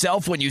for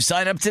yourself when you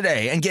sign up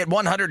today and get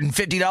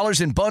 $150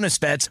 in bonus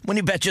bets when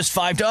you bet just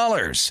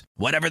 $5.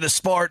 Whatever the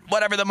sport,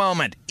 whatever the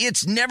moment,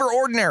 it's never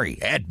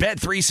ordinary at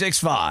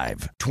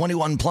Bet365.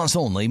 21 plus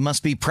only.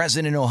 Must be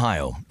present in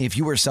Ohio. If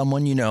you or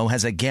someone you know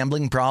has a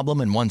gambling problem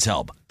and wants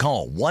help,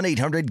 call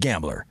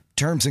 1-800-GAMBLER.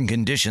 Terms and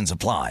conditions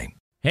apply.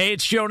 Hey,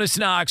 it's Jonas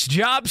Knox.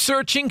 Job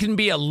searching can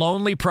be a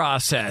lonely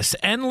process.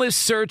 Endless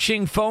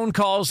searching, phone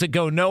calls that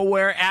go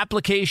nowhere,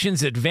 applications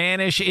that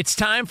vanish. It's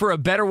time for a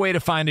better way to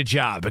find a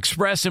job.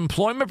 Express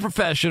Employment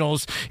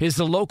Professionals is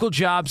the local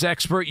jobs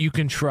expert you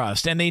can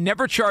trust, and they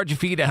never charge a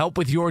fee to help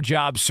with your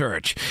job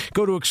search.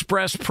 Go to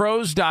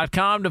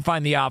expresspros.com to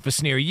find the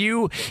office near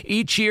you.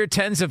 Each year,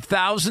 tens of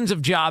thousands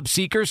of job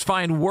seekers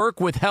find work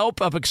with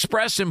help of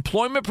Express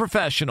Employment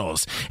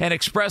Professionals, and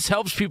Express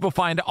helps people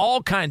find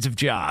all kinds of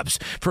jobs,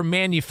 from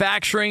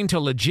manufacturing to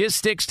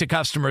logistics to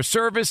customer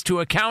service to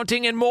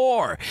accounting and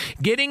more.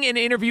 Getting an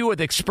interview with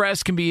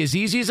Express can be as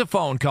easy as a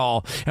phone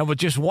call, and with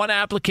just one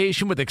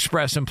application with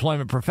Express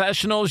Employment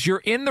Professionals,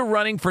 you're in the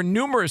running for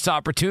numerous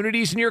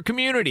opportunities in your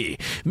community.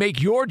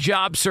 Make your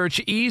job search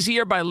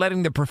easier by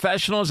letting the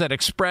professionals at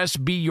Express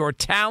be your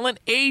talent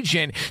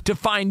agent to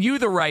find you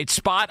the right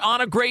spot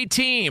on a great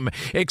team.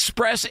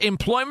 Express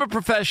Employment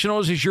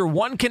Professionals is your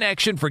one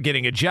connection for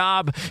getting a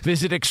job.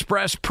 Visit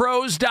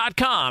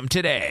expresspros.com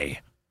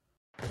today.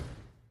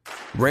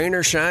 Rain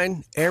or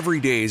shine, every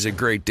day is a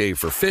great day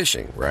for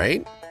fishing,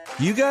 right?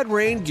 You got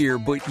rain gear,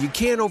 but you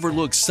can't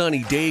overlook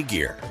sunny day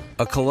gear.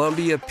 A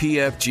Columbia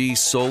PFG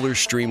Solar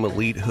Stream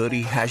Elite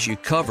hoodie has you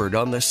covered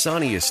on the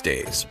sunniest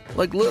days.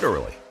 Like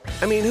literally.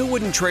 I mean, who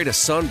wouldn't trade a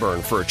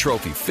sunburn for a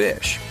trophy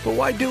fish? But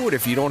why do it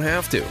if you don't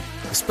have to?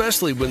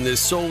 Especially when this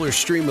Solar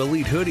Stream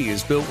Elite hoodie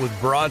is built with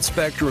broad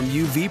spectrum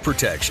UV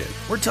protection.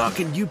 We're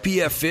talking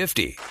UPF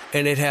 50,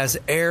 and it has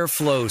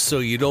airflow so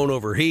you don't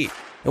overheat.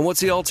 And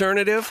what's the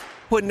alternative?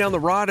 Putting down the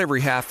rod every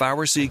half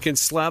hour so you can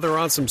slather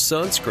on some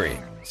sunscreen.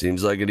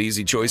 Seems like an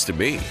easy choice to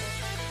me.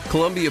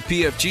 Columbia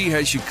PFG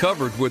has you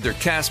covered with their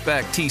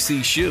Castback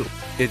TC shoe.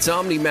 Its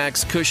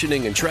OmniMax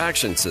cushioning and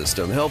traction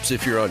system helps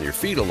if you're on your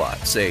feet a lot,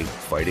 say,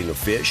 fighting a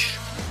fish.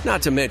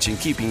 Not to mention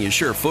keeping you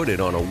sure-footed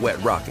on a wet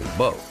rocking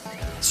boat.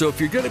 So if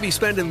you're going to be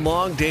spending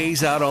long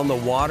days out on the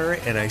water,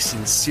 and I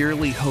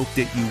sincerely hope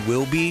that you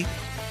will be,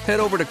 head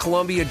over to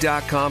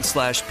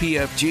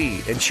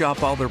Columbia.com/PFG and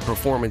shop all their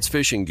performance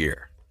fishing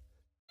gear.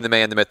 The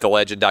man, the myth, the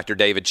legend, Dr.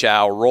 David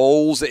Chao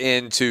rolls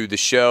into the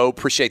show.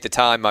 Appreciate the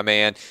time, my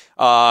man.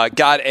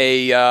 Got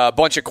a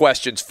bunch of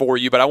questions for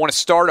you, but I want to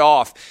start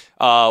off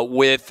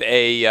with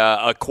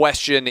a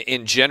question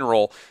in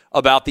general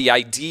about the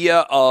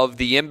idea of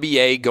the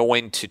NBA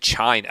going to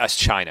China.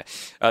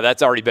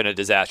 That's already been a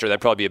disaster.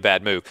 That'd probably be a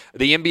bad move.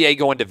 The NBA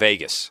going to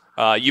Vegas.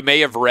 You may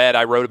have read,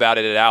 I wrote about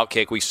it at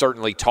Outkick. We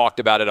certainly talked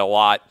about it a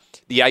lot.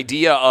 The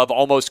idea of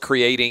almost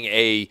creating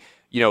a,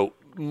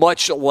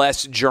 much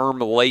less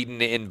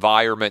germ-laden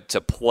environment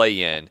to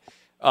play in.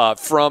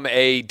 From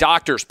a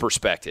doctor's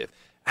perspective,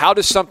 how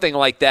does something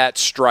like that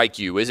strike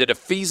you? Is it a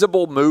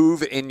feasible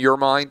move in your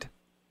mind?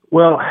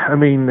 Well, I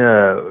mean,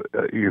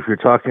 if you're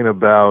talking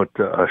about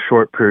a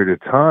short period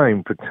of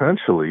time,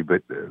 potentially,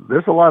 but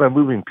there's a lot of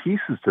moving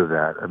pieces to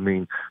that. I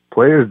mean,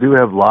 players do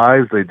have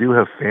lives, they do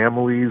have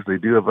families, they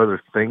do have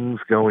other things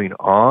going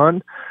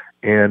on,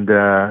 and,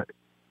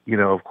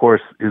 of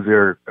course, is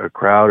there a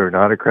crowd or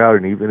not a crowd?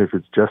 And even if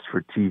it's just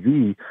for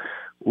TV,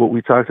 what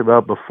we talked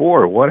about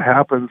before, what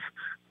happens?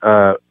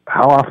 How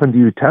often do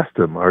you test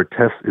them?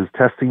 Is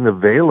testing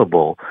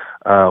available?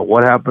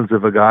 What happens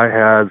if a guy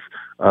has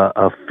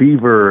a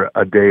fever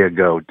a day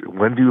ago?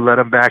 When do you let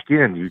him back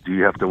in? Do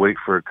you have to wait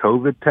for a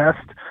COVID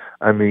test?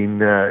 I mean,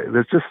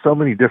 there's just so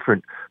many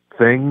different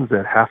things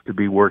that have to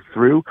be worked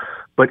through.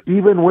 But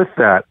even with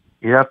that,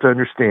 you have to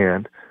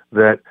understand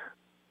that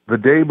the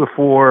day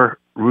before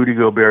Rudy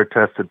Gobert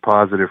tested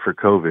positive for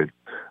COVID,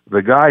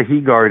 the guy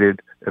he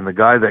guarded and the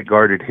guy that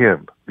guarded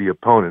him, the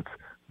opponents,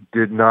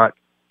 did not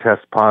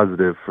test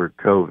positive for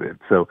COVID.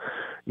 So,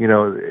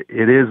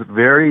 it is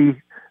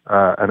very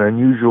an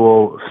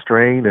unusual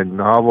strain and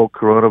novel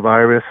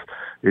coronavirus.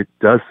 It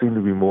does seem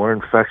to be more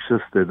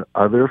infectious than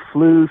other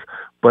flus,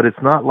 but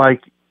it's not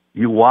like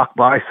you walk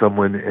by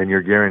someone and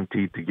you're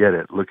guaranteed to get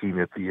it, looking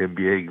at the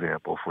NBA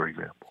example, for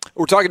example.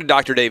 We're talking to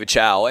Dr. David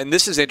Chao, and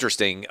this is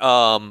interesting.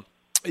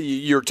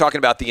 You're talking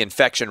about the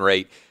infection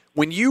rate.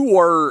 When you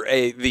were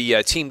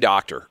the team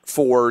doctor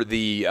for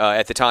the,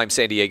 at the time,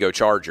 San Diego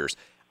Chargers,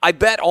 I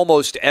bet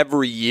almost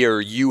every year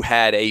you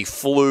had a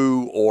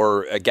flu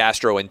or a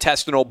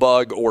gastrointestinal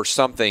bug or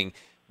something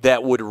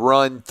that would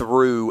run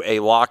through a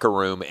locker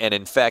room and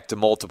infect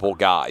multiple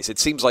guys. It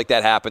seems like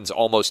that happens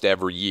almost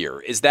every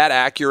year. Is that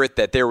accurate,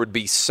 that there would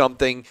be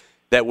something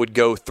that would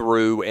go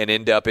through and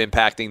end up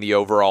impacting the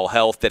overall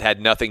health that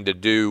had nothing to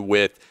do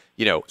with,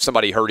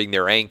 somebody hurting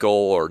their ankle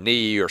or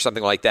knee or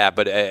something like that,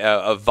 but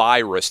a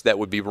virus that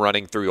would be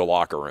running through a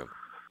locker room?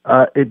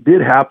 It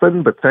did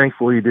happen, but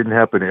thankfully it didn't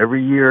happen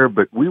every year.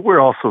 But we were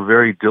also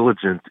very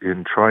diligent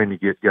in trying to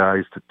get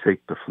guys to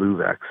take the flu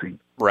vaccine.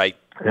 Right.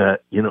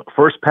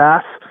 First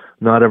pass,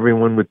 not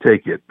everyone would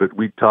take it, but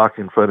we'd talk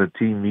in front of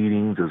team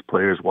meetings as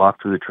players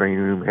walk through the training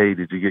room. Hey,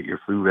 did you get your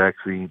flu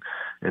vaccine?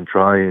 And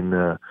try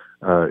and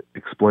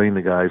explain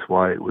to guys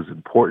why it was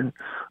important.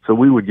 So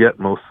we would get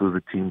most of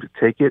the team to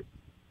take it.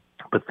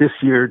 But this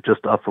year,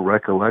 just off of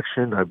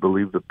recollection, I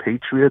believe the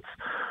Patriots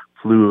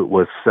flew, it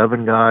was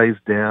 7 guys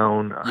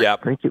down, yep.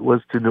 I think it was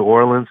to New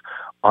Orleans,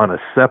 on a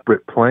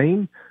separate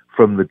plane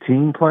from the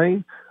team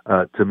plane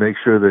to make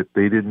sure that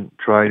they didn't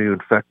try to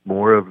infect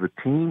more of the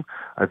team.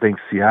 I think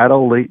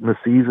Seattle late in the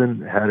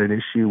season had an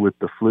issue with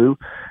the flu.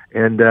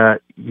 And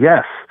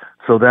yes,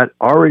 so that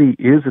already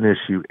is an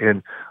issue.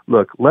 And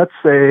look, let's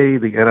say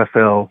the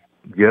NFL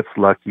gets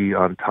lucky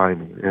on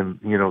timing. And,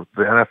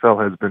 the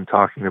NFL has been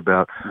talking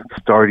about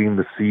starting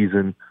the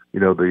season.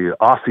 The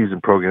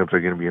off-season programs are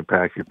going to be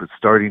impacted, but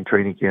starting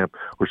training camp,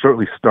 we're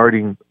certainly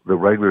starting the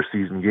regular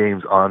season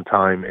games on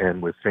time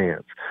and with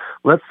fans.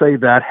 Let's say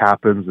that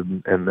happens,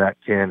 and that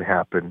can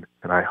happen,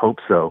 and I hope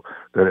so,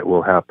 that it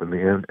will happen.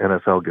 The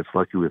NFL gets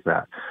lucky with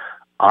that.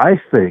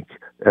 I think,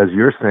 as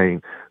you're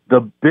saying,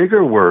 the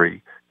bigger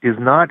worry is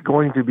not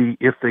going to be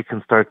if they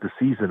can start the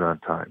season on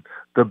time.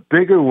 The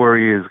bigger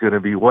worry is going to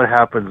be what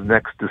happens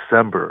next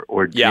December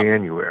or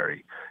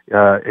January.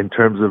 In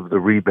terms of the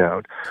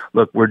rebound.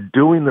 Look, we're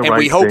doing the right thing. And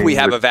we hope we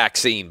have a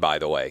vaccine, by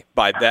the way.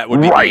 That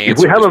would be right. The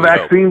answer. If we have a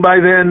vaccine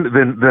by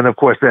then of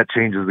course that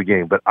changes the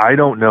game. But I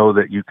don't know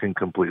that you can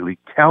completely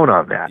count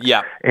on that.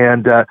 Yeah.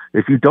 And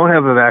if you don't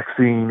have a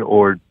vaccine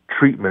or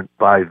treatment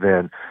by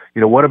then,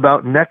 what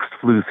about next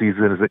flu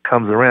season as it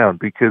comes around?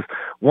 Because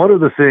one of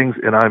the things,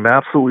 and I'm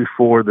absolutely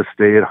for the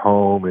stay at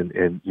home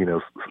and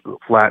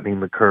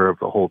flattening the curve,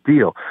 the whole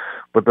deal.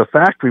 But the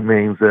fact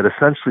remains that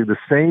essentially the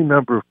same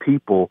number of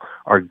people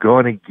are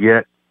going to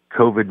get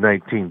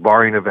COVID-19,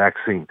 barring a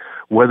vaccine,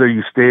 whether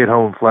you stay at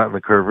home, flatten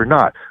the curve or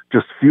not.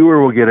 Just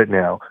fewer will get it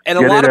now. And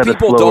a lot of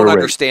people don't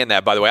understand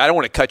that, by the way. I don't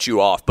want to cut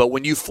you off, but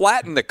when you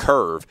flatten the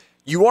curve,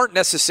 you aren't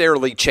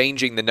necessarily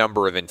changing the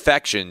number of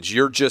infections.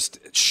 You're just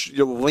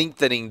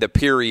lengthening the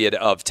period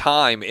of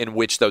time in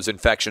which those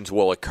infections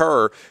will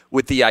occur,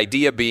 with the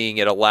idea being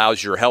it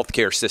allows your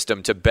healthcare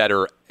system to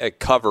better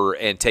cover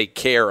and take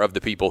care of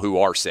the people who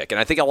are sick. And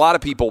I think a lot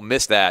of people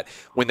miss that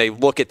when they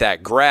look at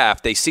that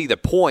graph. They see the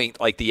point,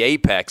 like the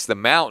apex, the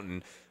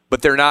mountain,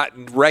 but they're not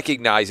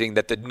recognizing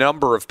that the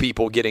number of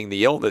people getting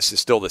the illness is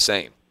still the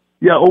same.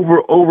 Yeah,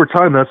 over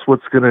time, that's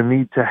what's going to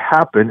need to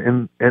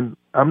happen. And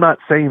I'm not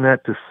saying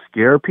that to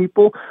scare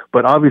people,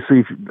 but obviously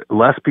if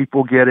less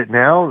people get it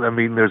now, I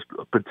mean, there's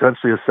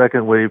potentially a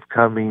second wave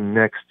coming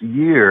next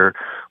year.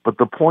 But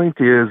the point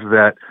is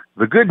that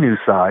the good news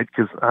side,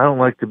 because I don't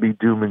like to be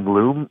doom and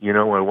gloom,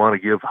 I want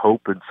to give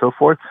hope and so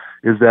forth,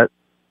 is that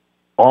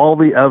all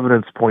the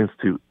evidence points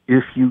to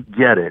if you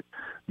get it,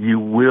 you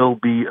will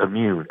be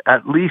immune,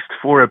 at least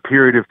for a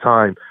period of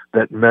time,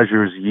 that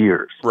measures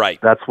years. Right.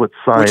 That's what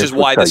science. Which is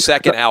why would the tell you.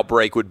 second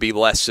outbreak would be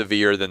less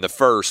severe than the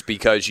first,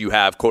 because you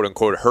have quote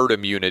unquote herd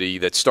immunity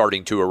that's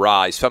starting to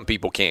arise. Some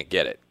people can't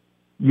get it.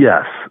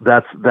 Yes,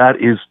 that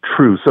is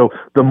true. So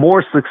the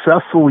more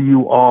successful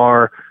you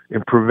are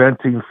in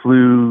preventing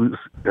flu,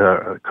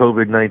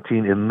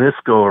 COVID-19 in this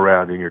go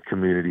around in your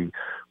community,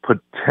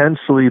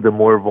 potentially the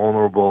more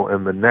vulnerable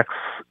in the next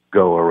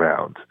go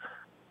around,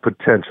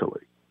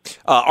 potentially.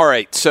 All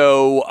right,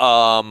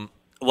 so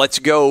let's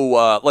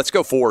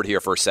go forward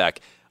here for a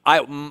sec.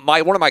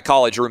 One of my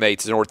college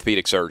roommates is an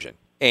orthopedic surgeon,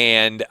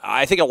 and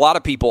I think a lot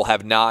of people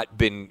have not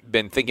been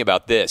thinking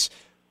about this.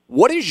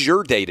 What is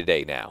your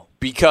day-to-day now?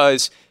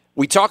 Because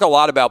we talk a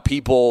lot about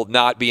people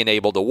not being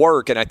able to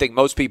work, and I think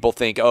most people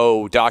think,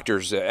 oh,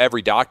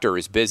 every doctor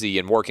is busy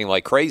and working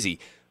like crazy.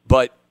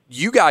 But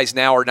you guys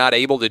now are not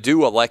able to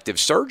do elective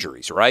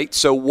surgeries, right?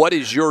 So what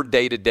is your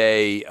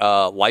day-to-day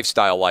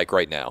lifestyle like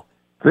right now?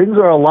 Things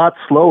are a lot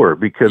slower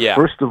because,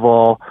 first of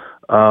all,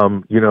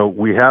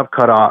 we have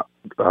cut off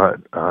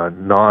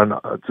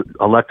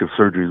non-elective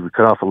surgeries. We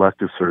cut off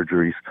elective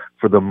surgeries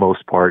for the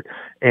most part.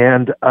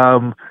 And,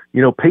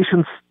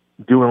 patients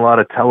doing a lot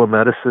of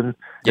telemedicine.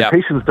 And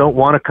patients don't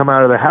want to come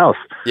out of the house.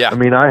 I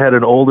mean, I had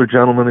an older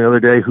gentleman the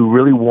other day who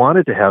really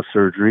wanted to have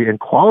surgery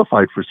and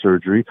qualified for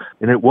surgery,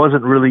 and it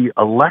wasn't really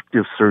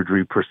elective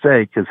surgery per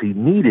se because he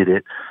needed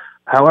it.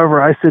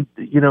 However, I said,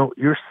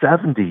 you're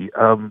 70.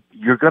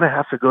 You're going to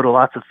have to go to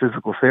lots of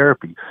physical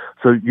therapy.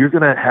 So you're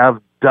going to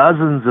have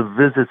dozens of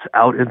visits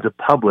out into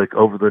public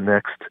over the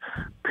next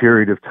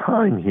period of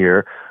time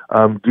here.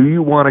 Do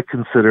you want to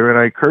consider, and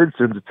I encouraged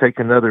him to take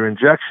another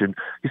injection.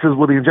 He says,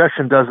 well, the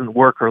injection doesn't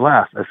work or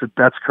last. I said,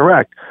 that's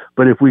correct.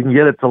 But if we can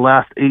get it to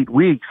last 8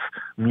 weeks,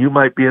 you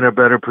might be in a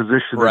better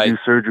position to do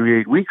surgery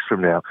 8 weeks from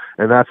now.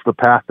 And that's the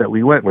path that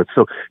we went with.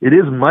 So it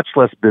is much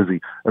less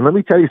busy. And let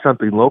me tell you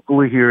something,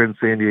 locally here in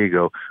San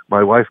Diego,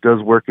 my wife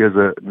does work as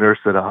a nurse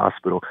at a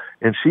hospital,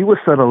 and she was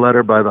sent a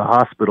letter by the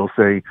hospital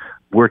saying,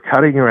 we're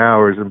cutting your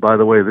hours, and by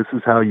the way, this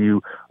is how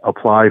you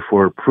apply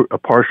for a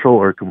partial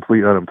or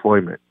complete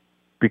unemployment.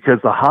 Because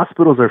the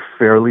hospitals are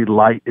fairly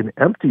light and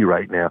empty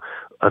right now.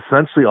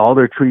 Essentially, all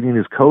they're treating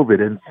is COVID,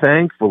 and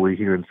thankfully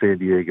here in San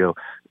Diego,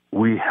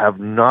 we have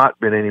not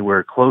been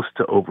anywhere close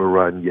to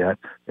overrun yet,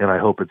 and I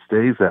hope it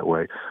stays that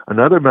way.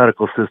 Another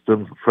medical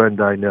system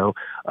friend I know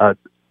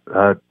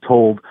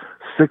told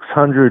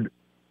 600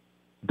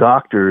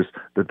 doctors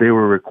that they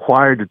were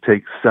required to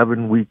take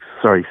 7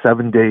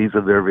 days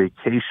of their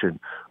vacation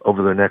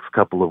over the next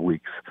couple of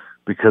weeks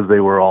because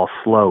they were all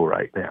slow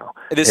right now.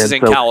 This is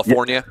in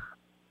California?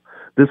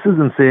 This is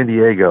in San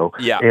Diego.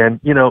 Yeah.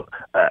 And,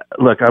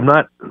 look, I'm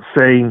not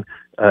saying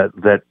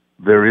that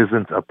there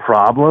isn't a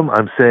problem.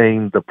 I'm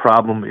saying the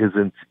problem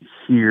isn't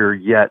here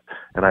yet,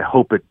 and I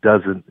hope it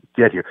doesn't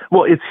get here.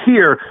 Well, it's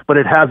here, but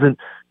it hasn't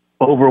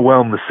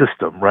overwhelm the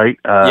system, right?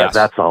 Yes.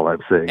 That's all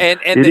I'm saying.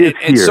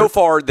 And so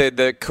far,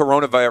 the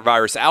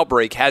coronavirus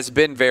outbreak has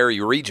been very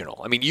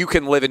regional. I mean, you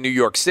can live in New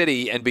York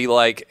City and be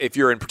like, if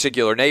you're in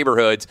particular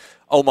neighborhoods,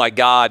 oh my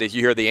God, if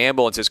you hear the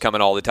ambulances coming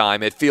all the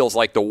time, it feels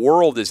like the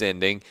world is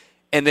ending.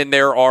 And then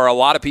there are a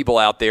lot of people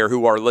out there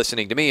who are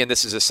listening to me, and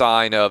this is a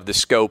sign of the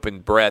scope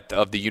and breadth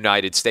of the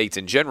United States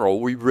in general.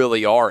 We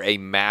really are a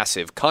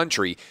massive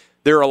country.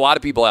 There are a lot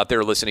of people out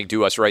there listening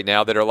to us right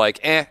now that are like,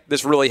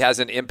 this really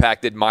hasn't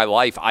impacted my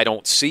life. I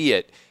don't see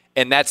it.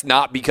 And that's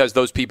not because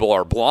those people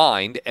are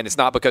blind, and it's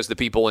not because the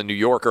people in New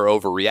York are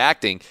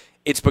overreacting.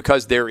 It's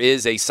because there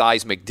is a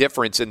seismic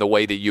difference in the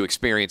way that you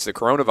experience the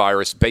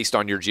coronavirus based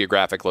on your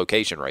geographic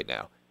location right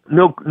now.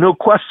 No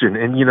question.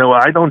 And,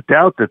 I don't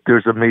doubt that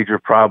there's a major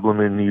problem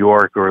in New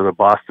York or the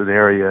Boston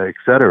area, et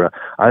cetera.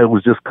 I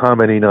was just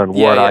commenting on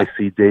what I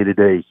see day to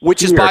day.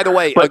 Which is, by the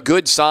way, a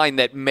good sign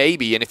that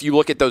maybe, and if you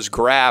look at those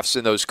graphs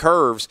and those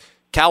curves,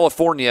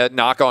 California,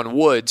 knock on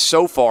wood,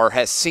 so far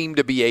has seemed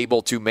to be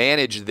able to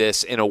manage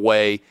this in a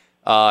way,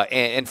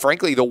 and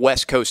frankly, the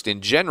West Coast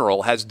in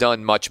general has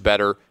done much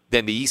better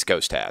than the East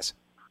Coast has.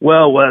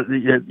 Well,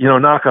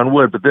 knock on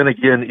wood. But then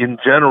again, in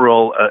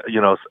general,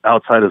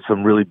 outside of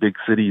some really big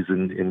cities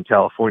in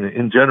California,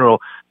 in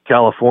general,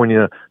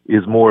 California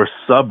is more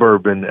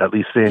suburban, at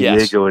least San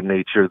Diego in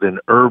nature, than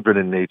urban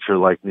in nature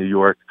like New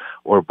York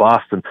or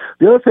Boston.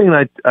 The other thing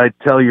I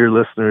tell your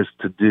listeners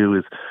to do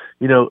is,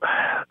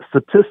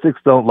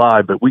 statistics don't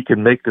lie, but we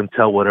can make them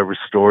tell whatever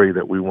story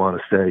that we want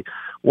to say.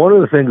 One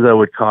of the things I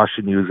would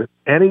caution you is if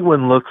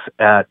anyone looks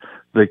at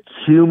the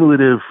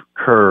cumulative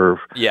curve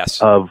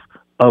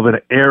of an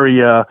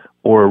area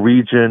or a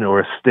region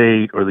or a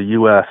state or the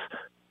U.S.,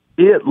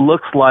 it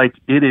looks like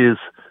it is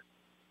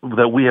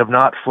that we have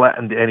not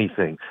flattened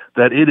anything,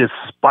 that it is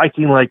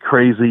spiking like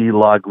crazy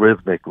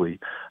logarithmically.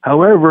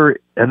 However,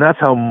 and that's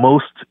how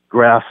most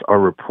graphs are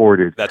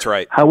reported. That's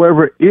right.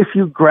 However, if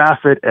you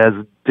graph it as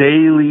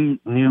daily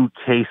new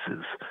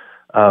cases,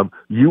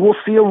 you will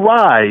see a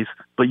rise,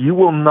 but you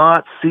will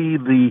not see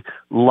the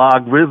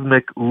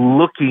logarithmic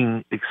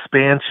looking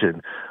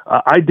expansion.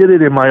 I did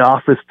it in my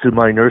office to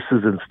my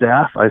nurses and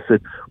staff. I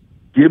said,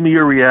 give me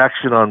your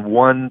reaction on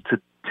 1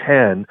 to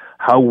 10,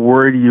 how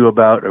worried are you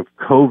about of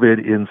COVID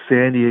in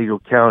San Diego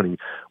County,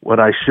 when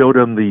I showed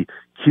them the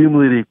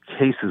cumulative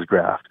cases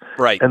graph.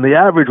 Right. And the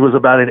average was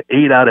about an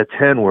 8 out of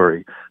 10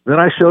 worry. Then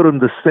I showed them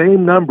the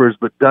same numbers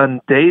but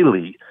done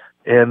daily,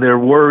 and their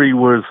worry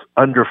was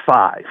under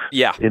 5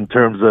 in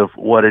terms of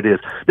what it is.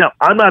 Now,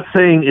 I'm not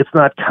saying it's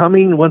not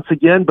coming once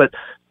again, but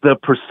the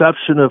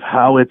perception of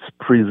how it's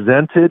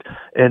presented,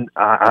 and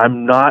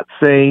I'm not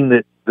saying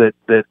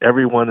that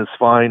everyone is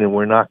fine and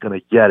we're not going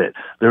to get it.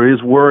 There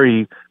is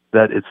worry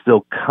that it's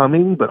still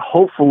coming, but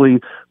hopefully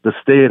the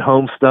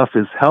stay-at-home stuff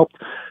has helped.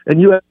 And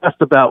you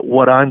asked about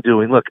what I'm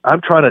doing. Look, I'm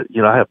trying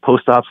to, I have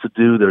post-ops to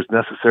do. There's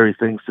necessary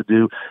things to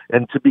do.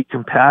 And to be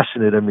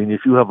compassionate, I mean,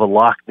 if you have a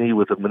locked knee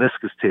with a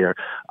meniscus tear,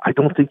 I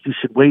don't think you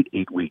should wait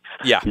 8 weeks.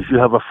 Yeah. If you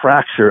have a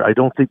fracture, I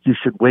don't think you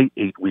should wait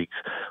 8 weeks.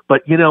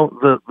 But,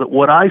 the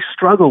what I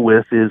struggle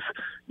with is,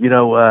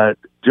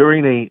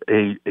 during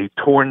a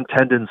torn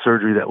tendon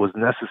surgery that was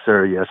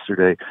necessary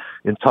yesterday,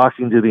 in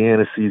talking to the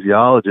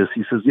anesthesiologist,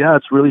 he says, yeah,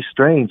 it's really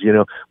strange.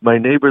 My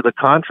neighbor, the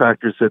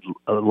contractor, said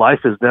life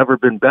has never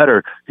been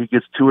better. He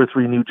gets 2 or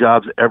 3 new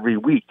jobs every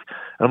week.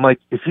 And I'm like,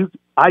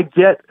 I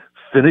get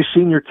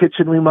finishing your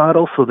kitchen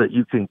remodel so that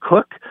you can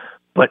cook,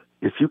 but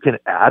if you can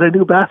add a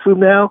new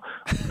bathroom now,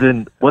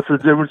 then what's the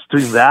difference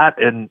between that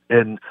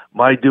and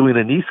my doing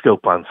a knee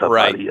scope on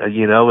somebody,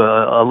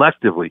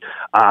 electively?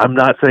 I'm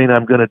not saying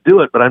I'm going to do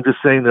it, but I'm just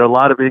saying there are a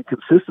lot of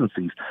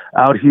inconsistencies.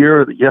 Out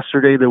here,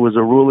 yesterday, there was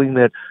a ruling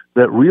that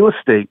real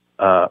estate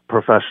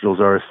professionals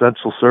are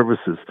essential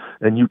services,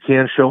 and you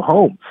can show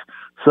homes.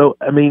 So,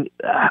 I mean,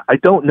 I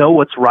don't know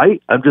what's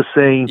right. I'm just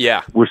saying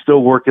we're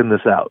still working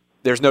this out.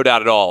 There's no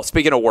doubt at all.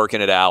 Speaking of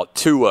working it out,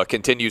 Tua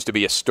continues to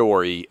be a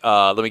story.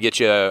 Let me get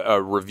you a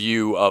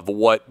review of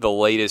what the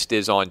latest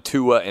is on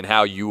Tua and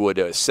how you would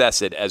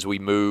assess it as we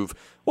move,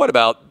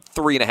 about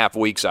 3.5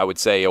 weeks, I would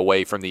say,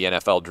 away from the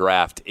NFL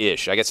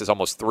draft-ish. I guess it's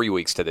almost 3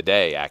 weeks to the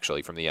day,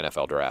 actually, from the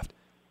NFL draft.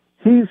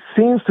 He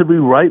seems to be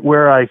right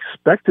where I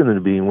expected him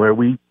to be, where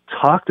we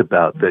talked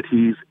about that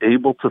he's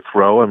able to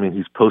throw. I mean,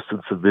 he's posted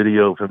some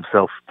video of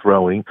himself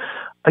throwing.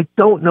 I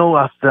don't know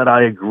if that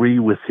I agree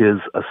with his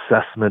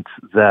assessment,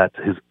 that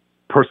his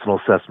personal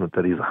assessment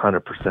that he's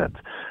 100%.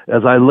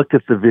 As I look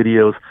at the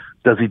videos,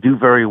 does he do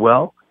very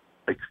well?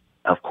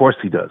 Of course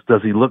he does.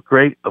 Does he look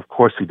great? Of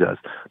course he does.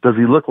 Does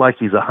he look like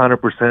he's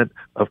 100%?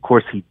 Of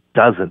course he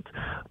doesn't.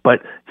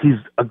 But he's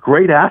a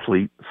great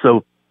athlete,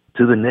 so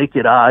to the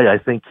naked eye, I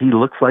think he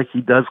looks like he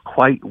does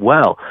quite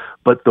well.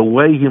 But the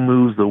way he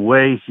moves, the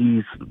way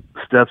he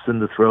steps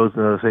into throws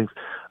and other things,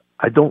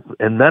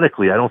 and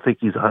medically, I don't think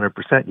he's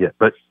 100% yet.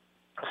 But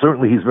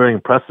certainly he's very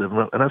impressive.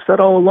 And I've said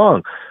all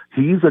along,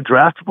 he's a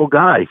draftable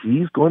guy.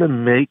 He's going to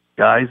make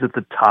guys at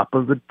the top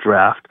of the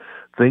draft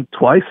think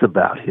twice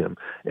about him.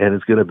 And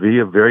it's going to be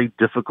a very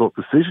difficult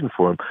decision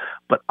for him.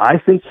 But I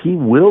think he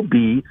will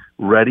be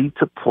ready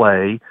to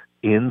play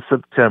in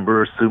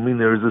September, assuming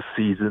there's a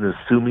season,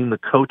 assuming the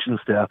coaching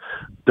staff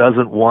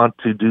doesn't want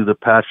to do the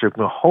Patrick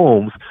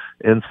Mahomes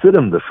and sit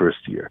him the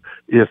first year.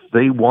 If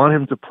they want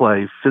him to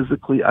play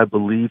physically, I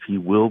believe he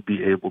will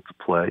be able to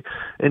play.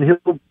 And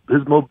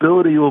his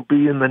mobility will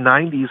be in the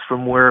 90s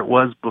from where it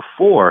was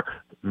before.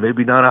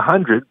 Maybe not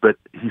 100, but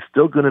he's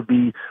still going to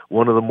be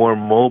one of the more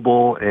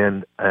mobile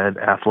and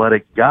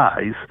athletic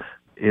guys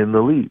in the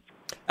league.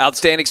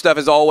 Outstanding stuff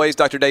as always,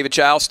 Dr. David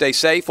Chao. Stay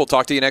safe. We'll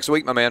talk to you next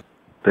week, my man.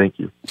 Thank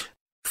you.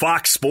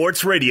 Fox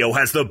Sports Radio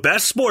has the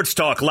best sports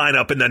talk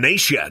lineup in the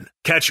nation.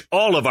 Catch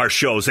all of our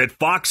shows at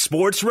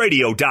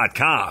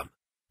foxsportsradio.com.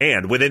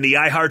 And within the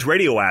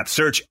iHeartRadio app,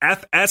 search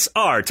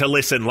FSR to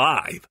listen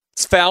live.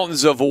 It's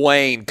Fountains of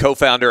Wayne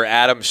co-founder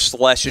Adam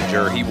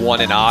Schlesinger. He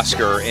won an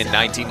Oscar in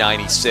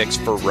 1996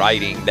 for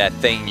writing That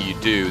Thing You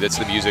Do. That's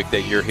the music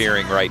that you're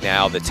hearing right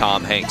now, the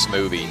Tom Hanks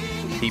movie.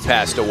 He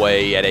passed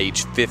away at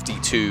age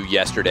 52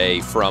 yesterday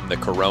from the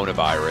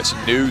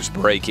coronavirus. News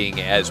breaking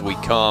as we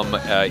come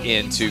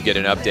in to get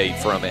an update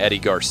from Eddie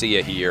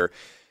Garcia here.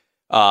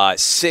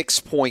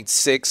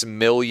 6.6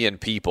 million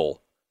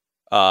people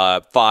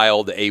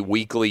filed a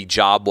weekly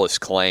jobless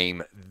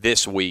claim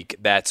this week.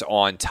 That's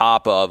on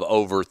top of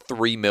over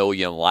 3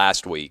 million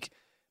last week,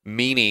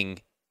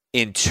 meaning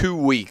in 2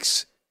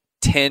 weeks,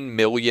 10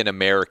 million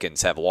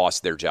Americans have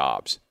lost their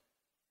jobs.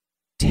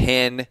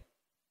 10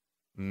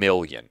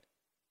 million.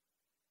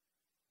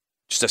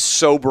 Just a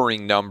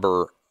sobering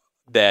number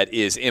that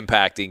is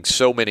impacting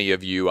so many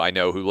of you I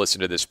know who listen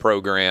to this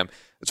program.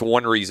 It's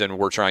one reason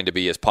we're trying to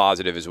be as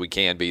positive as we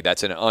can be.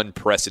 That's an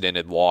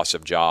unprecedented loss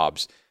of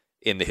jobs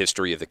in the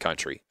history of the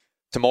country.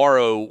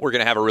 Tomorrow, we're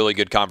going to have a really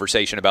good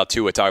conversation about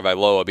Tua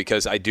Tagovailoa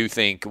because I do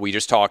think we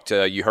just talked,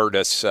 you heard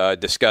us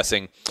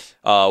discussing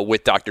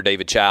with Dr.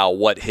 David Chao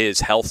what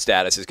his health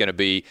status is going to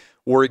be.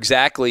 We're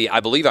exactly, I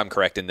believe I'm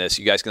correct in this.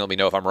 You guys can let me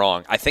know if I'm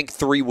wrong. I think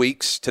 3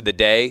 weeks to the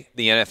day.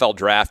 The NFL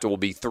draft will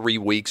be 3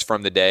 weeks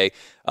from the day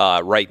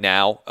right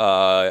now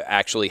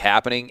actually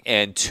happening.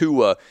 And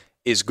Tua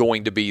is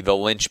going to be the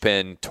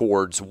linchpin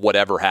towards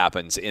whatever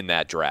happens in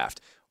that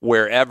draft.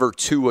 wherever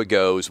Tua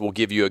goes will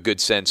give you a good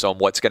sense on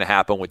what's going to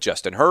happen with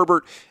Justin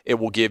Herbert. It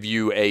will give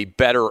you a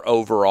better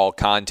overall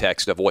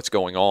context of what's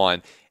going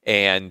on.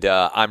 And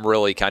I'm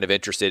really kind of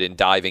interested in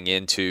diving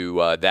into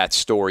that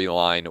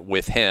storyline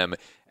with him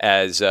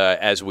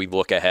as we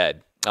look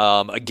ahead.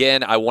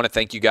 Again, I want to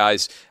thank you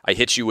guys. I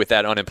hit you with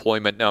that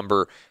unemployment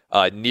number.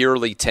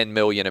 Nearly 10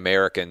 million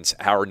Americans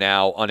are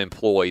now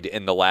unemployed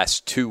in the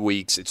last 2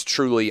 weeks. It's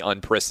truly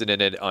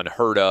unprecedented,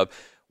 unheard of.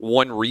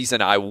 One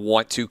reason I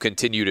want to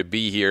continue to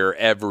be here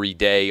every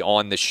day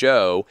on the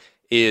show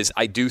is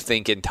I do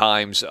think in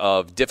times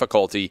of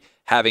difficulty,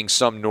 having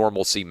some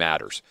normalcy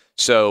matters.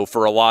 So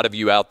for a lot of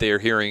you out there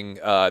hearing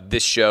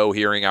this show,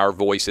 hearing our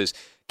voices,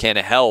 can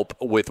help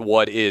with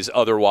what is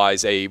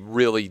otherwise a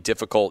really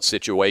difficult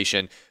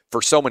situation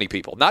for so many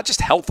people, not just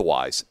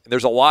health-wise.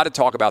 There's a lot of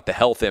talk about the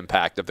health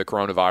impact of the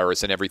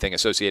coronavirus and everything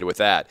associated with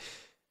that.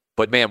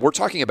 But, man, we're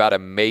talking about a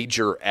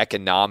major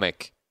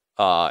economic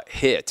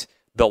hit,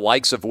 the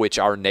likes of which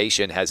our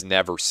nation has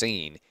never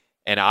seen.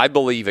 And I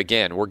believe,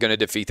 again, we're going to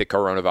defeat the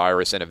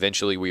coronavirus, and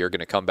eventually we are going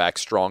to come back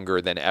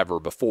stronger than ever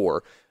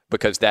before,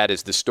 because that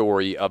is the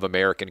story of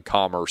American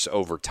commerce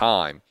over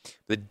time.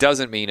 That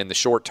doesn't mean in the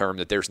short term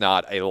that there's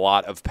not a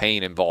lot of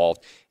pain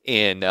involved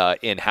in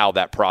how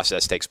that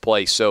process takes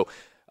place. So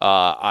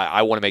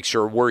I want to make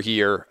sure we're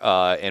here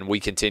and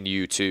we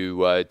continue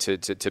to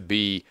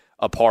be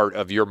a part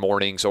of your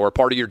mornings or a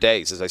part of your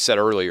days. As I said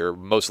earlier,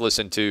 most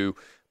listened to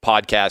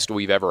podcast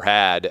we've ever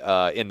had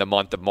in the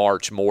month of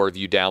March. More of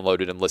you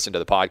downloaded and listened to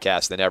the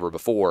podcast than ever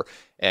before.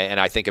 And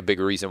I think a big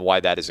reason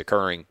why that is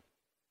occurring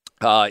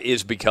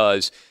is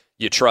because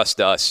you trust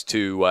us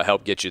to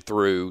help get you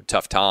through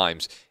tough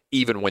times,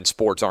 even when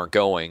sports aren't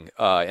going.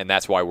 And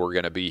that's why we're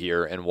going to be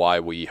here and why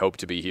we hope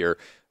to be here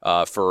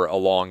for a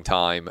long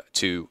time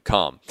to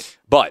come.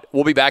 But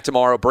we'll be back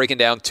tomorrow breaking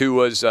down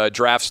Tua's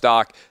draft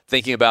stock,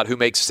 thinking about who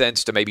makes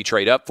sense to maybe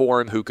trade up for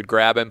him, who could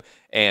grab him,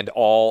 and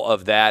all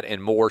of that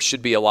and more.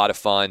 Should be a lot of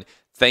fun.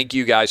 Thank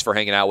you guys for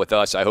hanging out with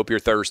us. I hope your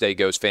Thursday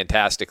goes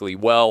fantastically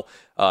well.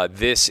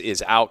 This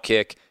is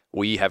Outkick.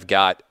 We have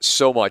got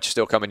so much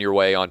still coming your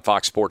way on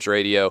Fox Sports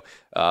Radio.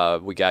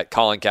 We got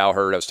Colin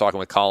Cowherd. I was talking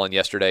with Colin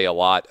yesterday a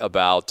lot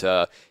about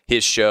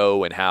his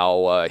show and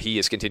how he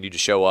has continued to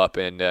show up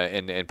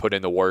and put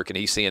in the work, and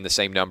he's seeing the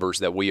same numbers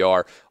that we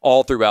are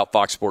all throughout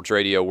Fox Sports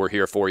Radio. We're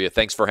here for you.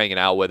 Thanks for hanging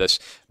out with us.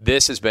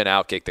 This has been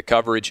Outkick the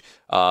Coverage.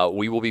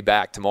 We will be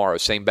back tomorrow,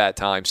 same bat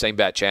time, same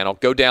bat channel.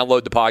 Go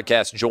download the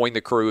podcast. Join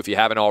the crew if you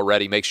haven't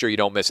already. Make sure you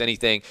don't miss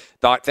anything.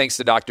 Thanks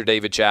to Dr.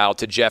 David Chow,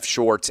 to Jeff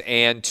Schwartz,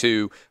 and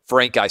to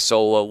Frank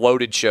Isola.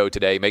 Loaded show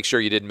today. Make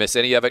sure you didn't miss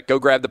any of it. Go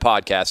grab the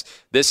podcast.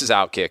 This is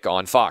Outkick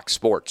on Fox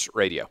Sports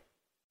Radio.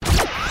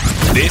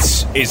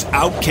 This is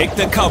Outkick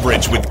the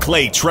Coverage with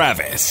Clay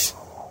Travis.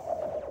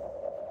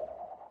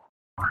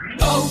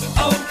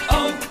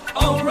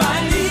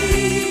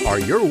 O'Reilly. Are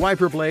your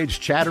wiper blades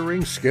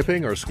chattering,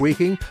 skipping, or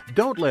squeaking?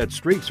 Don't let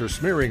streaks or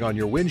smearing on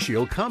your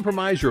windshield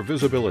compromise your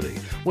visibility.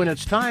 When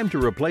it's time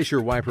to replace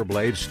your wiper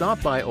blades,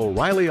 stop by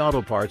O'Reilly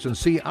Auto Parts and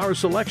see our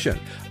selection.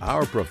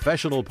 Our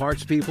professional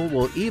parts people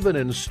will even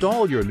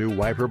install your new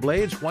wiper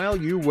blades while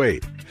you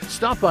wait.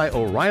 Stop by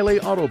O'Reilly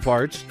Auto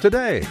Parts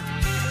today.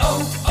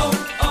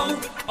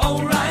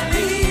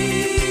 O'Reilly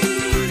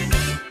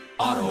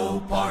Auto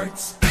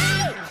Parts.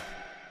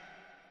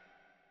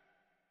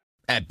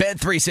 At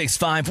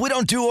Bet365, we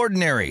don't do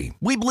ordinary.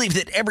 We believe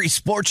that every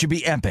sport should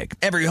be epic.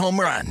 Every home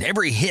run,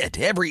 every hit,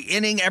 every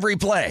inning, every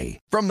play.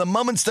 From the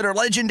moments that are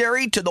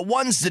legendary to the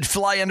ones that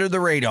fly under the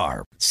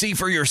radar. See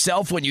for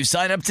yourself when you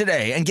sign up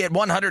today and get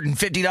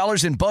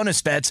 $150 in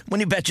bonus bets when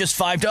you bet just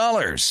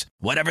 $5.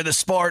 Whatever the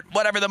sport,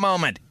 whatever the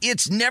moment,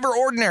 it's never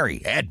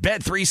ordinary at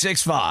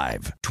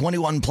Bet365.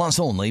 21 plus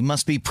only.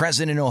 Must be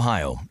present in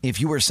Ohio.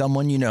 If you or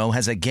someone you know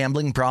has a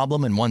gambling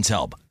problem and wants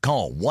help,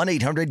 call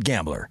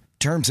 1-800-GAMBLER.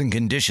 Terms and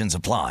conditions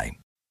apply.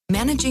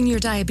 Managing your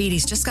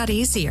diabetes just got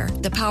easier.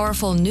 The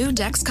powerful new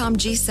Dexcom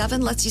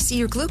G7 lets you see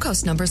your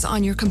glucose numbers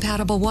on your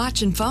compatible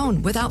watch and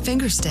phone without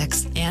finger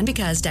sticks. And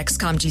because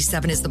Dexcom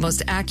G7 is the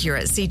most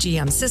accurate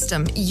CGM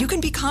system, you can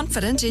be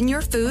confident in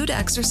your food,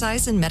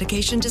 exercise, and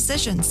medication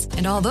decisions.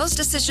 And all those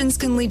decisions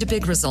can lead to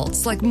big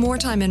results like more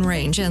time in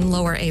range and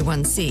lower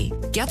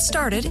A1C. Get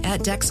started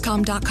at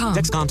Dexcom.com.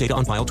 Dexcom data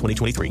on file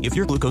 2023. If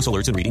your glucose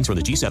alerts and readings from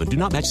the G7 do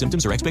not match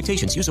symptoms or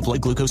expectations, use a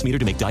blood glucose meter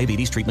to make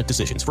diabetes treatment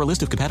decisions. For a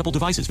list of compatible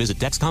devices, visit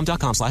Dexcom.com/compatibility.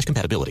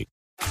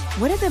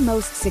 What do the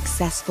most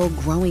successful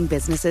growing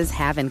businesses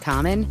have in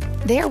common?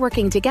 They're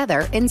working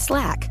together in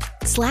Slack.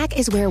 Slack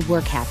is where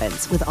work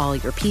happens with all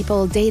your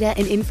people, data,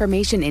 and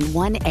information in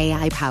one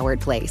AI-powered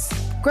place.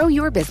 Grow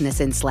your business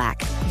in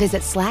Slack.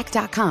 Visit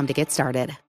slack.com to get started.